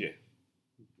 280? Yeah.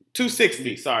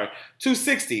 260, sorry.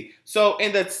 260. So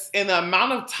in the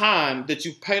amount of time that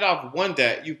you paid off one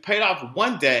debt, you paid off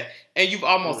one debt and you've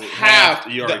almost halved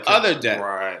You already the other debt.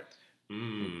 Right.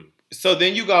 Mm. So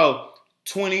then you go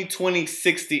 20, 20,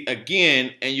 60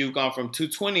 again, and you've gone from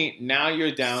 220, now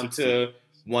you're down 60. to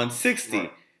 160.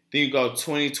 Right. Then you go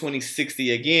 20, 20,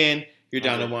 60 again, you're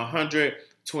down to 100. 100.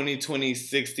 20, 20,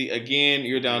 60 again,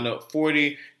 you're down to 40.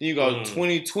 Then you go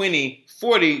 20, 20,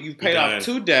 40, you paid done. off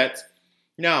 2 debts.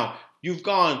 Now, you've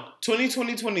gone 20,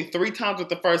 20, 20 3 times with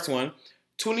the first one,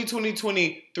 20, 20,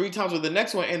 20 3 times with the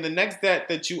next one, and the next debt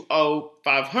that you owe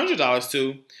 $500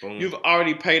 to, Boom. you've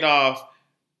already paid off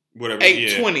Whatever.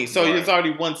 820. So Right. it's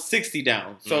already 160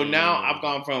 down. So now I've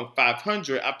gone from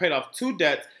 500. I paid off 2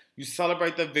 debts. You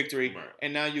celebrate the victory, Right.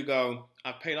 and now you go,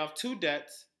 I've paid off 2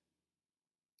 debts,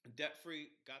 debt free,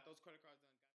 got those credit cards.